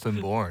a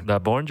Justin Bourne.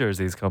 That Bourne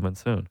jersey is coming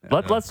soon.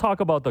 Let's talk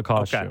about the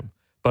costume. Okay.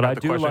 But I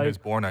do like his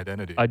Bourne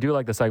identity. I do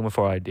like the segment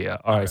 4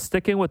 idea. All right,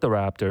 sticking with the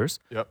Raptors.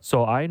 Yep.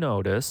 So I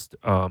noticed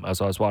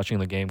as I was watching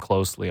the game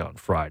closely on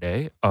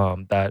Friday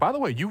that. By the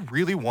way, you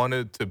really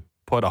wanted to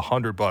put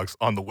 $100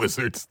 on the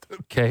Wizards.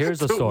 Okay, here's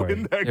the story.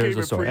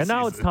 And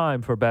now it's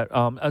time for bet.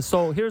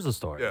 So here's the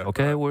story. Yeah,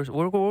 okay, we're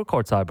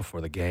courtside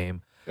before the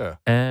game. Yeah.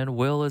 And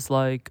Will is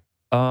like,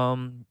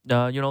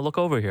 look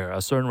over here.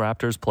 A certain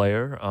Raptors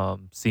player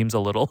seems a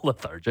little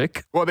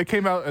lethargic. Well, they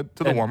came out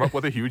to the warm-up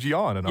with a huge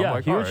yawn. And I'm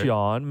like, huge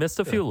yawn. Missed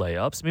a few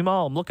layups.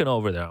 Meanwhile, I'm looking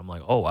over there. I'm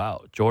like, oh,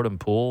 wow. Jordan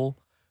Poole.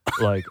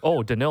 Like,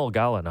 Danilo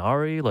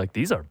Gallinari. Like,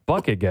 these are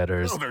bucket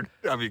getters. Come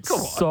on.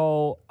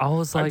 So I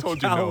was like, I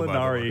told you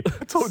Gallinari.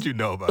 I told you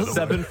no, by the way.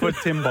 7-foot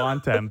Tim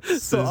Bontemps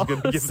is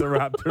going to give the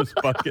Raptors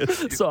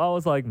buckets. So I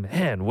was like,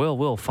 man,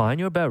 Will, find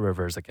your Bet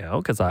Rivers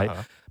account because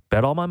I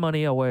bet all my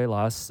money away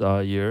last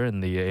year in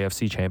the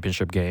AFC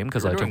Championship game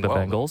because I took the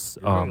Bengals.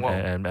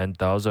 And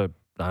that was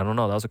that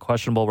was a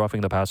questionable roughing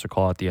the passer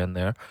call at the end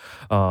there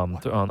on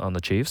the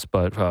Chiefs,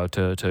 but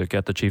to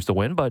get the Chiefs to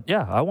win. But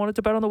yeah, I wanted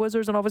to bet on the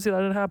Wizards, and obviously that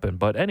didn't happen.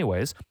 But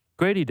anyways,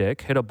 Grady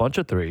Dick hit a bunch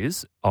of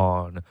threes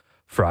on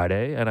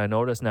Friday, and I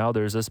noticed now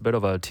there's this bit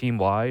of a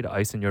team-wide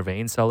ice in your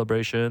veins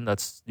celebration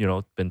that's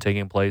been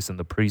taking place in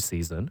the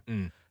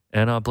preseason.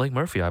 And Blake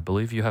Murphy, I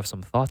believe you have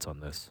some thoughts on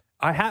this.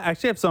 I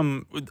actually have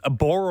some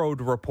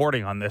borrowed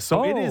reporting on this.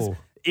 So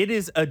it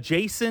is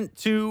adjacent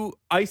to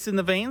ice in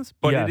the veins,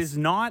 but it is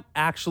not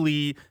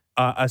actually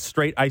a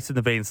straight ice in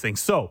the veins thing.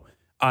 So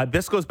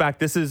this goes back.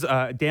 This is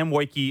Dan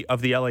Woike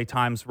of the LA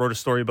Times wrote a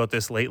story about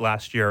this late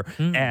last year.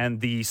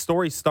 And the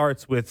story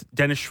starts with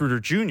Dennis Schroeder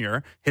Jr.,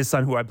 his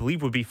son, who I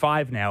believe would be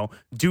 5 now,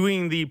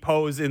 doing the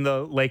pose in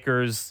the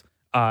Lakers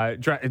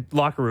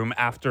locker room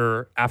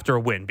after a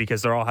win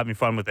because they're all having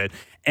fun with it.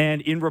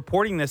 And in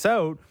reporting this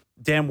out,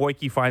 Dan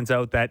Woike finds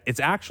out that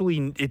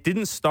it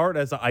didn't start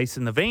as an ice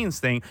in the veins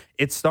thing.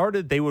 It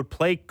started, they would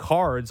play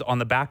cards on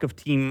the back of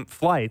team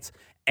flights,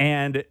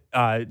 and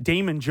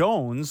Damon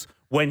Jones,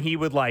 when he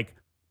would like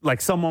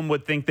someone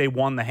would think they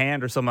won the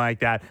hand or something like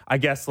that, I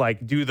guess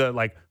do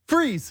the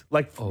freeze,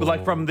 like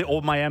from the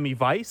old Miami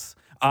Vice.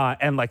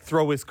 And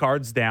throw his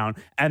cards down.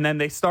 And then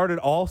they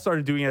all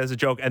started doing it as a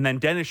joke. And then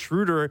Dennis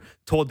Schroeder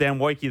told Dan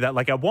Woike that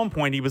at one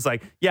point he was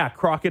like, yeah,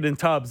 Crockett and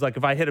Tubbs,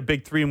 if I hit a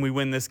big 3 and we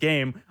win this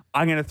game,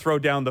 I'm going to throw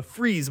down the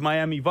freeze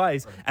Miami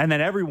Vice. And then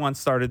everyone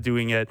started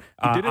doing it.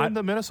 He did it in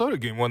the Minnesota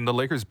game when the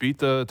Lakers beat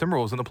the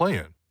Timberwolves in the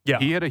play-in. Yeah.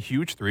 He had a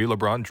huge 3.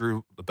 LeBron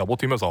drew the double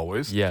team as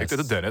always. Yes. Kicked it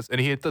to Dennis, and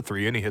he hit the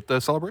 3, and he hit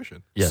the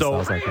celebration. Yes,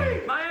 so,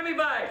 Miami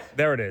Vice.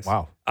 There it is.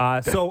 Wow.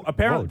 So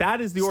apparently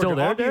that is the order.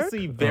 There,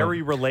 obviously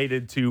very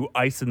related to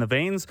ice in the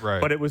veins,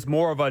 but it was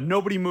more of a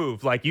nobody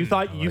move. You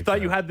thought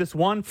you had this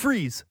one,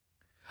 freeze.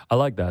 I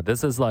like that.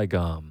 This is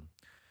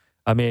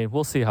I mean,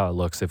 we'll see how it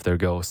looks if they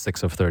go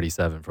 6 of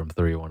 37 from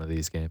 3 one of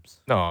these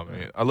games. No, I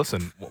mean,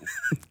 listen.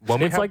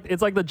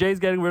 It's like the Jays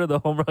getting rid of the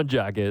home run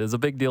jacket. There's a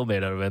big deal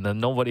made out of it, and then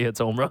nobody hits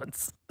home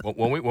runs.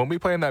 When we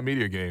play in that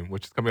media game,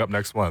 which is coming up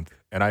next month,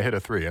 and I hit a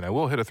 3, and I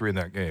will hit a 3 in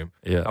that game,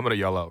 I'm going to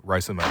yell out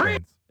rice in my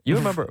veins. You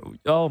remember?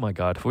 Oh my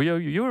God!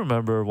 You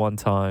remember one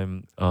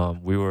time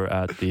we were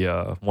at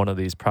the one of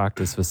these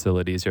practice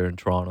facilities here in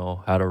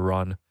Toronto. Had a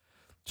run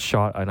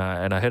shot, and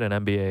I hit an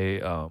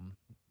NBA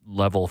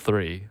level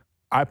 3.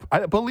 I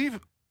believe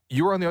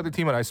you were on the other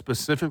team, and I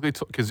specifically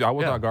because I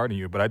was not guarding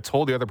you, but I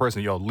told the other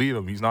person, "Yo, leave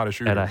him. He's not a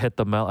shooter." And I hit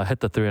the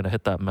 3, and I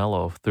hit that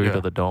mellow 3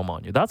 to the dome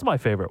on you. That's my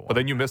favorite one. But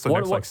then you missed the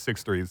next like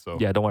 6 threes. So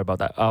yeah, don't worry about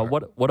that.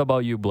 What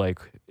about you, Blake?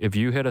 If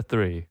you hit a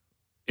 3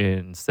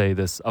 in say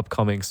this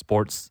upcoming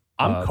sports.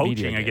 I'm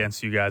coaching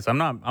against you guys. I'm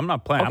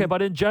not playing. Okay,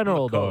 but in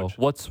general though,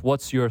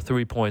 what's your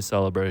 3-point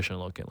celebration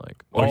looking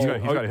like? He's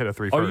got to hit a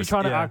 3 first. Are you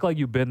trying to act like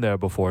you've been there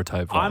before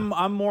type vibe?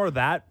 I'm more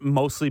that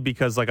mostly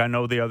because like I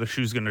know the other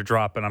shoe's going to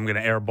drop and I'm going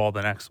to airball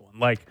the next one.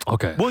 Like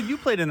okay. Well, you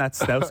played in that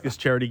Stauskas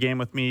charity game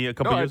with me a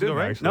couple years ago,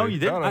 right? Actually. No, you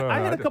did. No, I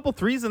had a couple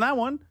threes in that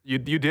one. You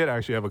did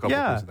actually have a couple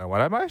threes in that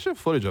one. I might have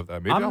footage of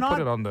that. Maybe I'll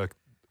put it on the.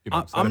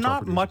 I'm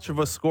not much of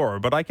a scorer,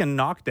 but I can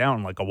knock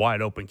down like a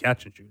wide open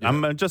catch and shoot. Yeah.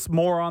 I'm just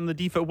more on the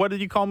defense. What did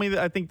you call me?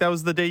 I think that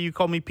was the day you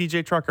called me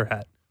PJ Trucker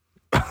Hat.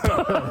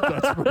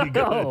 That's pretty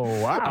good. Oh,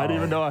 wow. I didn't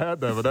even know I had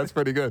that, but that's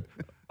pretty good.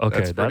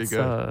 Okay,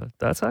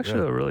 that's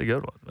actually a really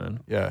good one, man.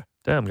 Yeah.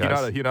 Damn,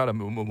 guys. You're not a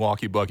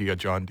Milwaukee Buck. You got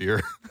John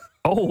Deere.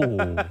 Oh,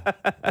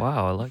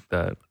 wow. I like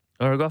that.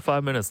 All right, we got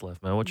 5 minutes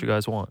left, man. What you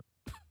guys want?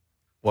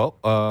 Well,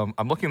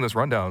 I'm looking at this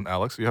rundown,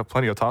 Alex. You have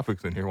plenty of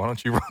topics in here. Why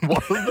don't you run one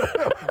of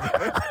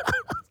them?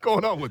 What's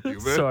going on with you,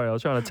 man? Sorry, I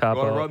was trying to tap out.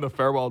 You want to run the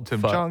farewell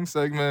Tim Chung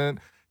segment?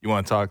 You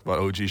want to talk about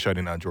OG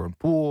shutting down Jordan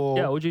Poole?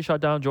 Yeah, OG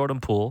shut down Jordan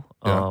Poole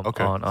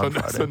okay. on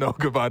Friday. So no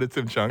goodbye to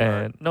Tim Chung.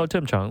 And no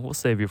Tim Chung. We'll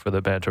save you for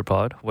the banter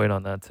pod. Wait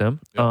on that, Tim.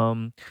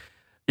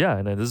 Yeah,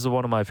 and this is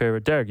one of my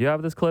favorite. Derek, you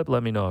have this clip?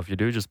 Let me know. If you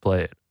do, just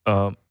play it.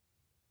 OG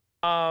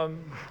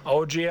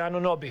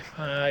Anunoby.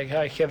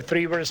 I have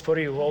 3 words for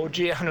you. OG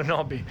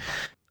Anunoby.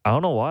 I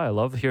don't know why. I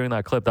love hearing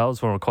that clip. That was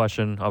from a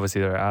question.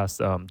 Obviously, they're asked.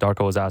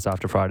 Darko was asked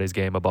after Friday's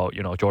game about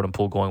Jordan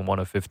Poole going 1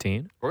 of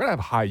 15. We're gonna have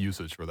high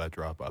usage for that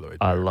drop, by the way.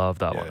 I love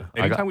that one.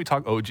 Anytime we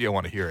talk OG, I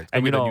want to hear it. It's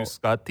gonna be the new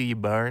Scottie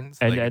Barnes.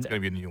 It's gonna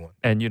be a new one.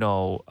 And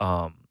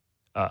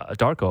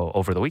Darko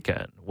over the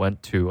weekend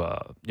went to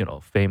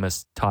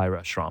famous Thai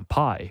restaurant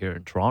Pi here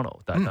in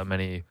Toronto that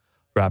many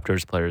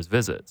Raptors players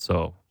visit.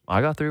 So I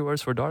got 3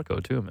 words for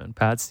Darko too, man.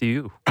 Pads to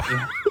you.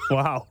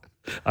 Wow.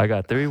 I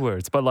got 3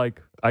 words, but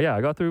I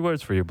got 3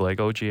 words for you, Blake.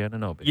 OG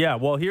Anunoby. Yeah,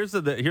 well, here's the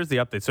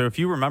update. So if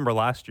you remember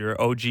last year,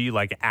 OG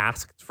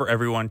asked for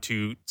everyone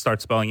to start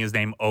spelling his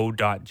name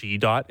O.G.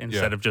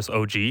 instead of just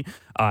OG,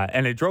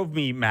 and it drove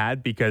me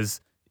mad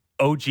because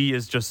OG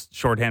is just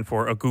shorthand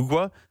for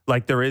Agugwa.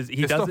 It's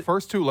the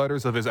first 2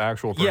 letters of his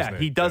actual first name.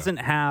 He doesn't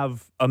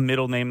have a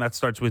middle name that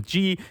starts with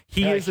G.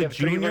 He is a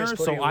junior,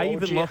 so I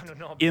even looked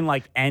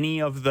in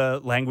any of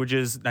the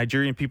languages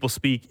Nigerian people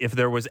speak if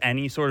there was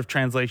any sort of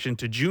translation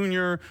to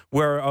junior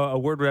where a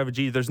word would have a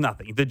G. There's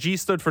nothing. The G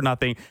stood for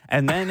nothing.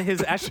 And then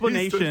his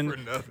explanation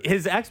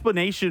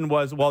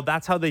was, well,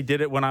 that's how they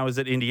did it when I was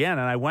at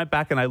Indiana. And I went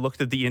back and I looked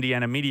at the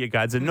Indiana media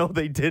guides, and no,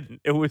 they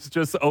didn't. It was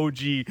just OG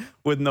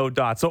with no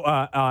dots. So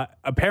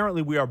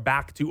apparently we are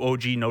back to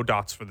OG no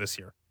dots for this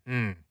year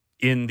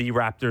in the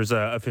Raptors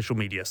official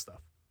media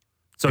stuff.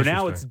 So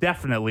now it's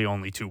definitely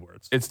only 2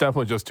 words. It's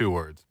definitely just 2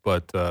 words.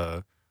 But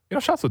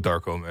shouts to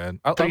Darko, man.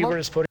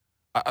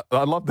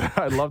 I love that.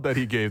 I love that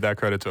he gave that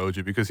credit to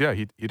OG because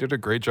he did a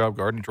great job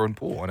guarding Jordan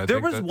Poole. And there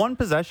was one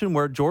possession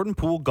where Jordan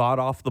Poole got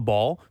off the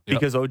ball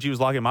because OG was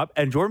locking him up,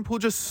 and Jordan Poole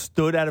just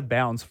stood out of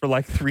bounds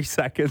for 3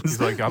 seconds.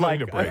 He's like, I'm going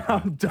to break.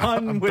 I'm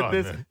done with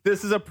this. Man.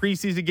 This is a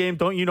preseason game.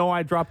 Don't you know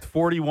I dropped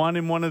 41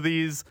 in one of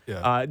these?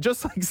 Yeah.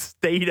 Just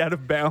stayed out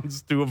of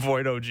bounds to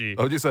avoid OG.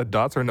 OG said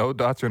dots or no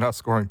dots, you're not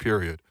scoring.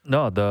 Period.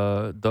 No,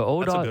 the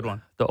O That's a good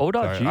one. The O.G.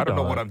 I don't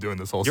know what I'm doing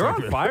this whole You're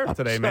segment. on fire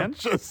today, man.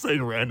 Just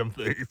saying random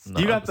things.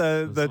 No, you got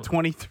the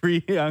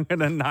 23. I'm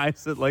gonna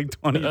Nize at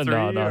 23.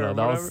 No.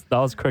 That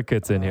was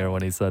crickets in here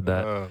when he said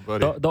that.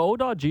 The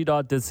O.G.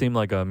 did seem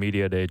like a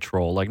media day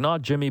troll,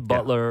 not Jimmy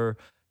Butler,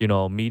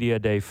 media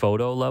day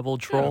photo level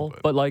troll,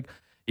 but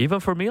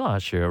even for me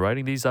last year,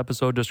 writing these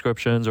episode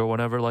descriptions or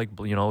whenever,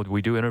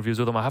 we do interviews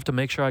with him, I have to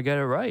make sure I get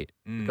it right.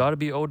 Got to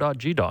be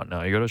O.G.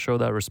 now. You got to show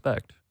that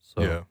respect.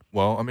 So. Yeah.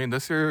 Well, I mean,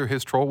 this year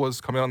his troll was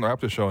coming on the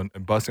Raptors show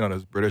and busting on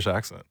his British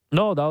accent.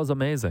 No, that was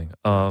amazing.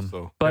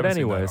 But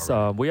anyways,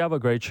 we have a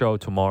great show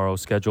tomorrow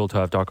scheduled to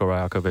have Darko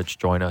Rajakovic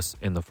join us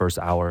in the first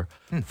hour,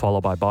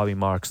 followed by Bobby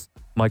Marks,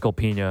 Michael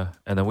Pina,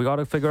 and then we got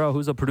to figure out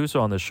who's a producer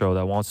on this show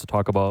that wants to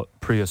talk about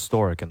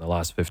prehistoric in the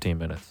last 15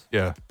 minutes.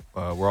 Yeah.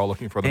 We're all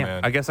looking for the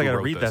man. I guess I got to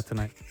read that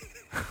tonight.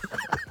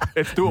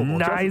 It's doable.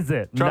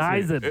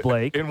 Nize it,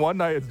 Blake. In one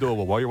night, it's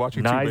doable. While you're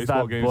watching 2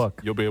 baseball games,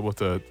 you'll be able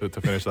to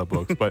finish that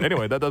book. But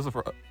anyway, that does it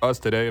for us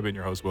today. I've been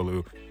your host,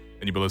 Willu,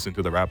 and you've been listening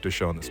to the Raptors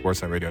Show on the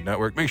Sportsnet Radio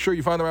Network. Make sure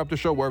you find the Raptors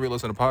Show wherever you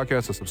listen to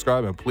podcasts, so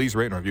subscribe, and please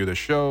rate and review this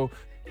show.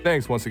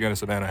 Thanks once again to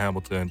Savanna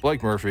Hamilton,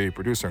 Blake Murphy,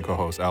 producer and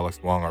co-host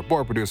Alex Wong, our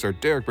board producer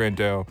Derek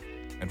Brandale,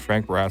 and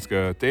Frank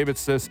Baraska, David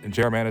Sis, and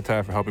Jeremy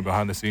Manitat for helping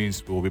behind the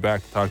scenes. We'll be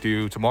back to talk to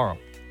you tomorrow.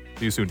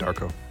 See you soon,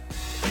 Darko.